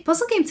gonna play a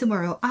puzzle game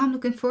tomorrow. I'm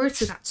looking forward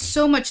to that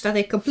so much that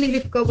I completely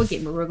forgot what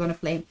game we were gonna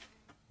play.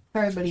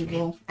 Very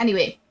believable.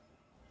 Anyway.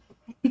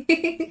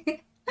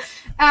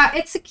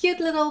 It's a cute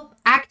little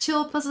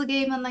actual puzzle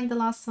game unlike the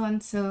last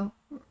one, so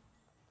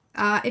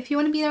if you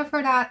want to be there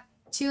for that,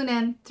 tune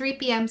in 3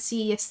 p.m.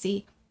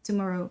 CEST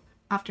tomorrow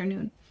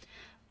afternoon.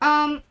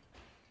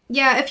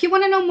 Yeah, if you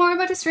want to know more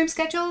about the stream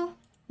schedule,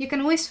 you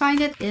can always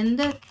find it in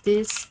the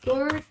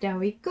Discord. There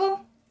we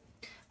go.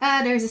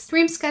 There's a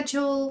stream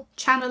schedule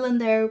channel in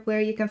there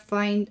where you can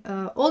find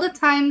all the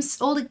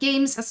times, all the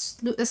games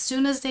as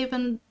soon as they've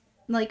been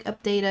like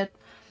updated.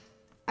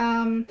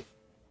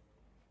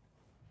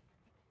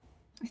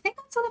 I think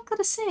that's all I've got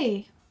to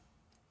say.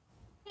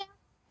 Yeah.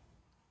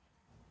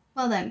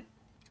 Well then,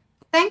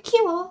 thank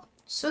you all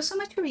so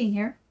much for being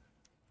here.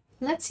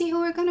 Let's see who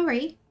we're gonna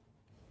rate.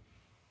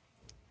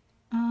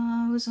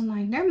 Who's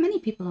online? There are many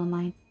people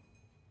online.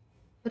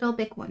 But all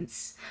big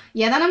ones.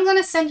 Yeah, then I'm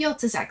gonna send you all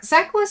to Zach.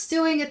 Zach was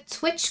doing a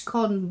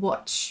TwitchCon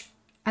watch.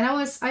 And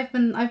I've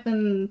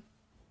been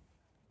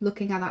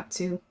looking at that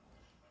too.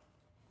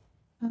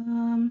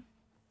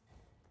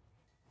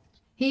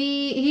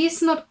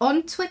 He's not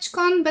on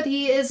TwitchCon, but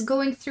he is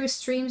going through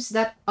streams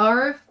that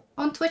are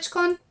on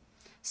TwitchCon.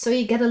 So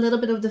you get a little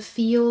bit of the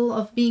feel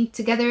of being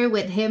together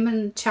with him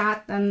and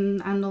chat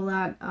and all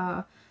that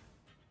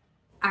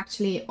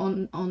actually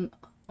on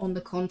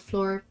the con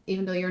floor,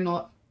 even though you're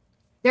not.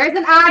 There's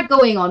an ad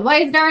going on.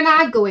 Why is there an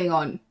ad going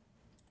on?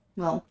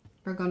 Well,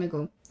 we're gonna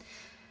go.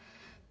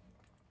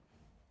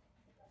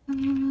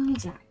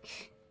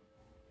 Zach.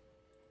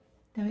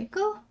 There we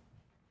go.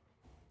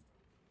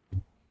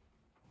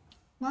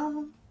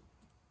 Well,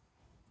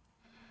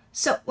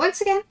 so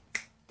once again,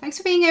 thanks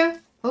for being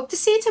here. Hope to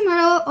see you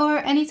tomorrow or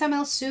anytime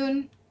else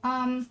soon.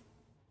 And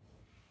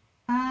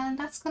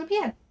that's gonna be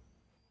it.